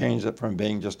changed it from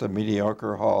being just a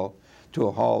mediocre hall to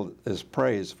a hall that is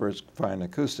praised for its fine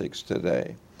acoustics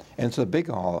today. And it's a big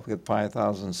hall with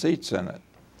 5,000 seats in it.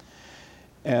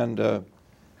 And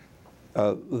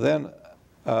then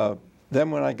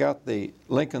when I got the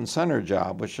Lincoln Center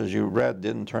job, which, as you read,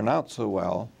 didn't turn out so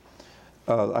well,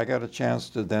 I got a chance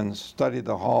to then study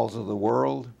the halls of the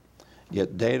world,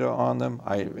 get data on them.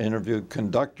 I interviewed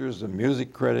conductors and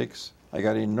music critics. I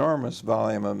got an enormous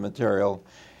volume of material.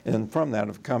 And from that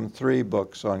have come 3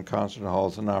 books on concert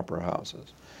halls and opera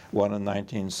houses. One in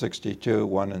 1962,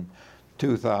 one in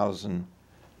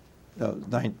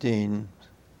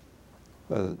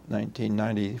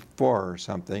 1994 or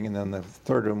something, and then the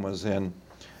third one was in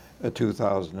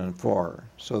 2004.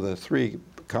 So the 3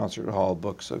 concert hall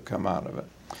books have come out of it.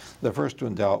 The first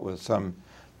one dealt with some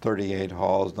 38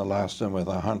 halls, and the last one with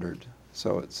 100.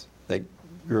 So they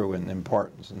grew in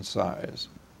importance and size.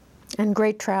 And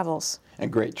great travels.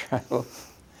 And great travel.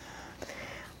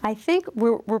 I think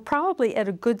we're probably at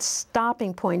a good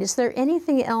stopping point. Is there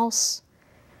anything else?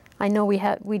 I know we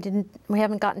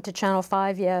haven't gotten to Channel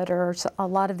 5 yet, or a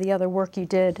lot of the other work you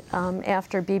did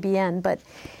after BBN. But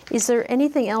is there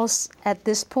anything else at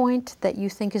this point that you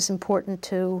think is important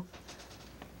to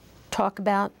talk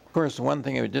about? Of course, one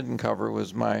thing we didn't cover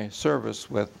was my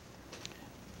service with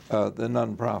the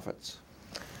nonprofits,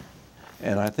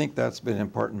 and I think that's been an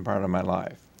important part of my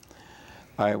life.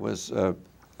 I was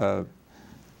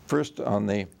first on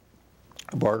the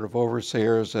Board of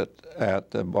Overseers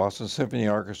at the Boston Symphony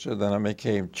Orchestra. Then I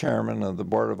became chairman of the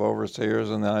Board of Overseers,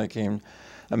 and then I became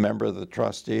a member of the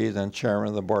trustees and chairman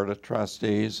of the Board of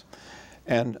Trustees.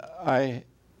 And I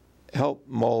helped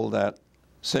mold that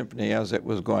symphony as it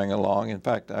was going along. In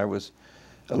fact, I was,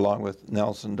 along with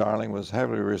Nelson Darling, was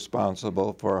heavily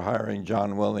responsible for hiring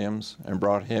John Williams and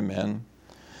brought him in.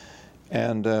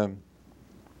 And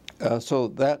so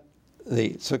that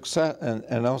the success,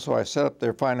 and also I set up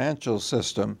their financial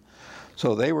system,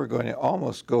 so they were going to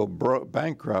almost go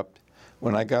bankrupt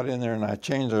when I got in there and I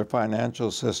changed their financial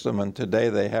system, and today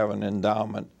they have an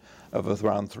endowment of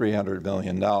around $300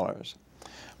 million,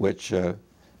 which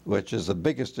is the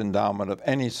biggest endowment of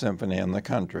any symphony in the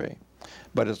country.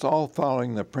 But it's all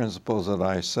following the principles that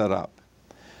I set up.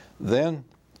 Then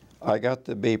I got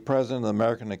to be president of the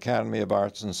American Academy of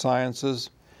Arts and Sciences,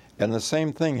 and the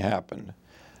same thing happened.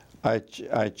 I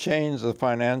changed the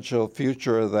financial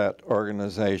future of that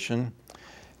organization,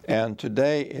 and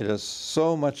today it is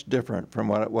so much different from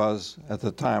what it was at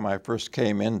the time I first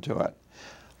came into it.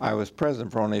 I was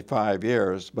president for only 5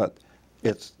 years, but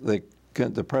it's the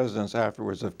presidents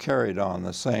afterwards have carried on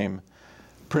the same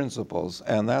principles,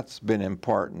 and that's been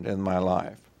important in my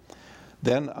life.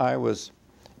 Then I was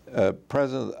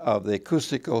president of the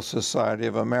Acoustical Society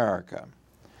of America,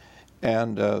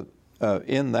 and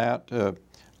in that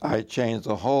I changed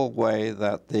the whole way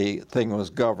that the thing was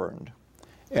governed,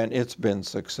 and it's been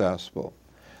successful.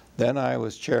 Then I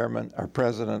was chairman or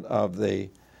president of the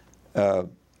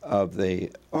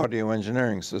Audio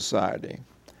Engineering Society.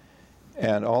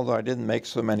 And although I didn't make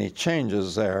so many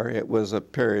changes there, it was a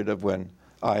period of when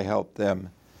I helped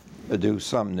them do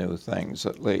some new things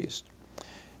at least.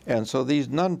 And so these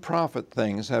nonprofit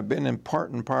things have been an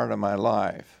important part of my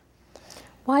life.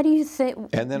 Why do you think?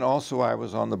 And then also I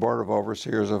was on the Board of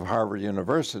Overseers of Harvard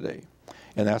University,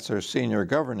 and that's their senior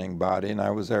governing body, and I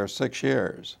was there 6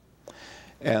 years.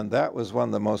 And that was one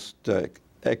of the most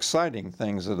exciting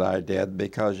things that I did,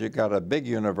 because you got a big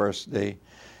university,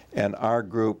 and our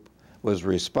group was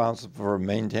responsible for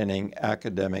maintaining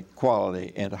academic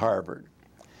quality at Harvard,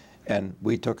 and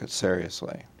we took it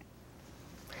seriously.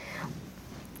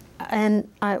 And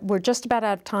we're just about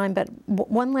out of time, but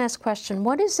one last question.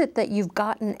 What is it that you've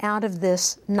gotten out of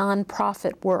this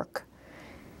nonprofit work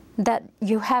that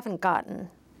you haven't gotten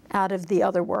out of the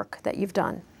other work that you've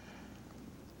done?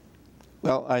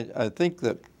 Well, I think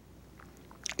that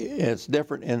it's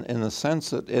different in the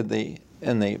sense that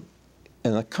in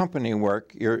the company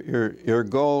work, your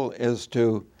goal is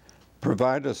to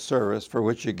provide a service for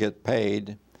which you get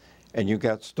paid, and you've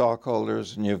got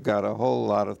stockholders, and you've got a whole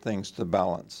lot of things to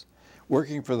balance.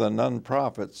 Working for the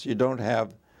nonprofits, you don't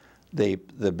have the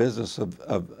business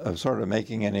of sort of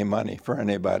making any money for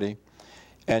anybody,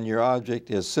 and your object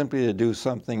is simply to do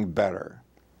something better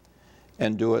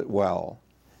and do it well.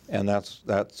 And that's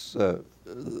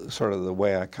sort of the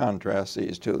way I contrast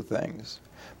these two things.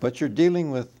 But you're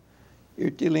dealing with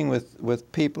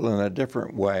people in a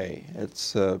different way.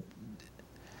 It's in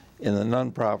the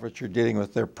nonprofits, you're dealing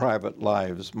with their private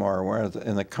lives more, whereas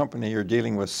in the company, you're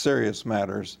dealing with serious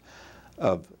matters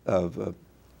of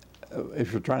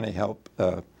if you're trying to help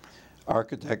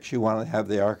architects, you want to have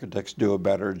the architects do a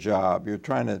better job. You're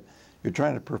trying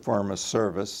to perform a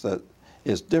service that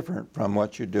is different from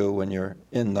what you do when you're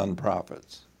in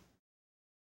nonprofits.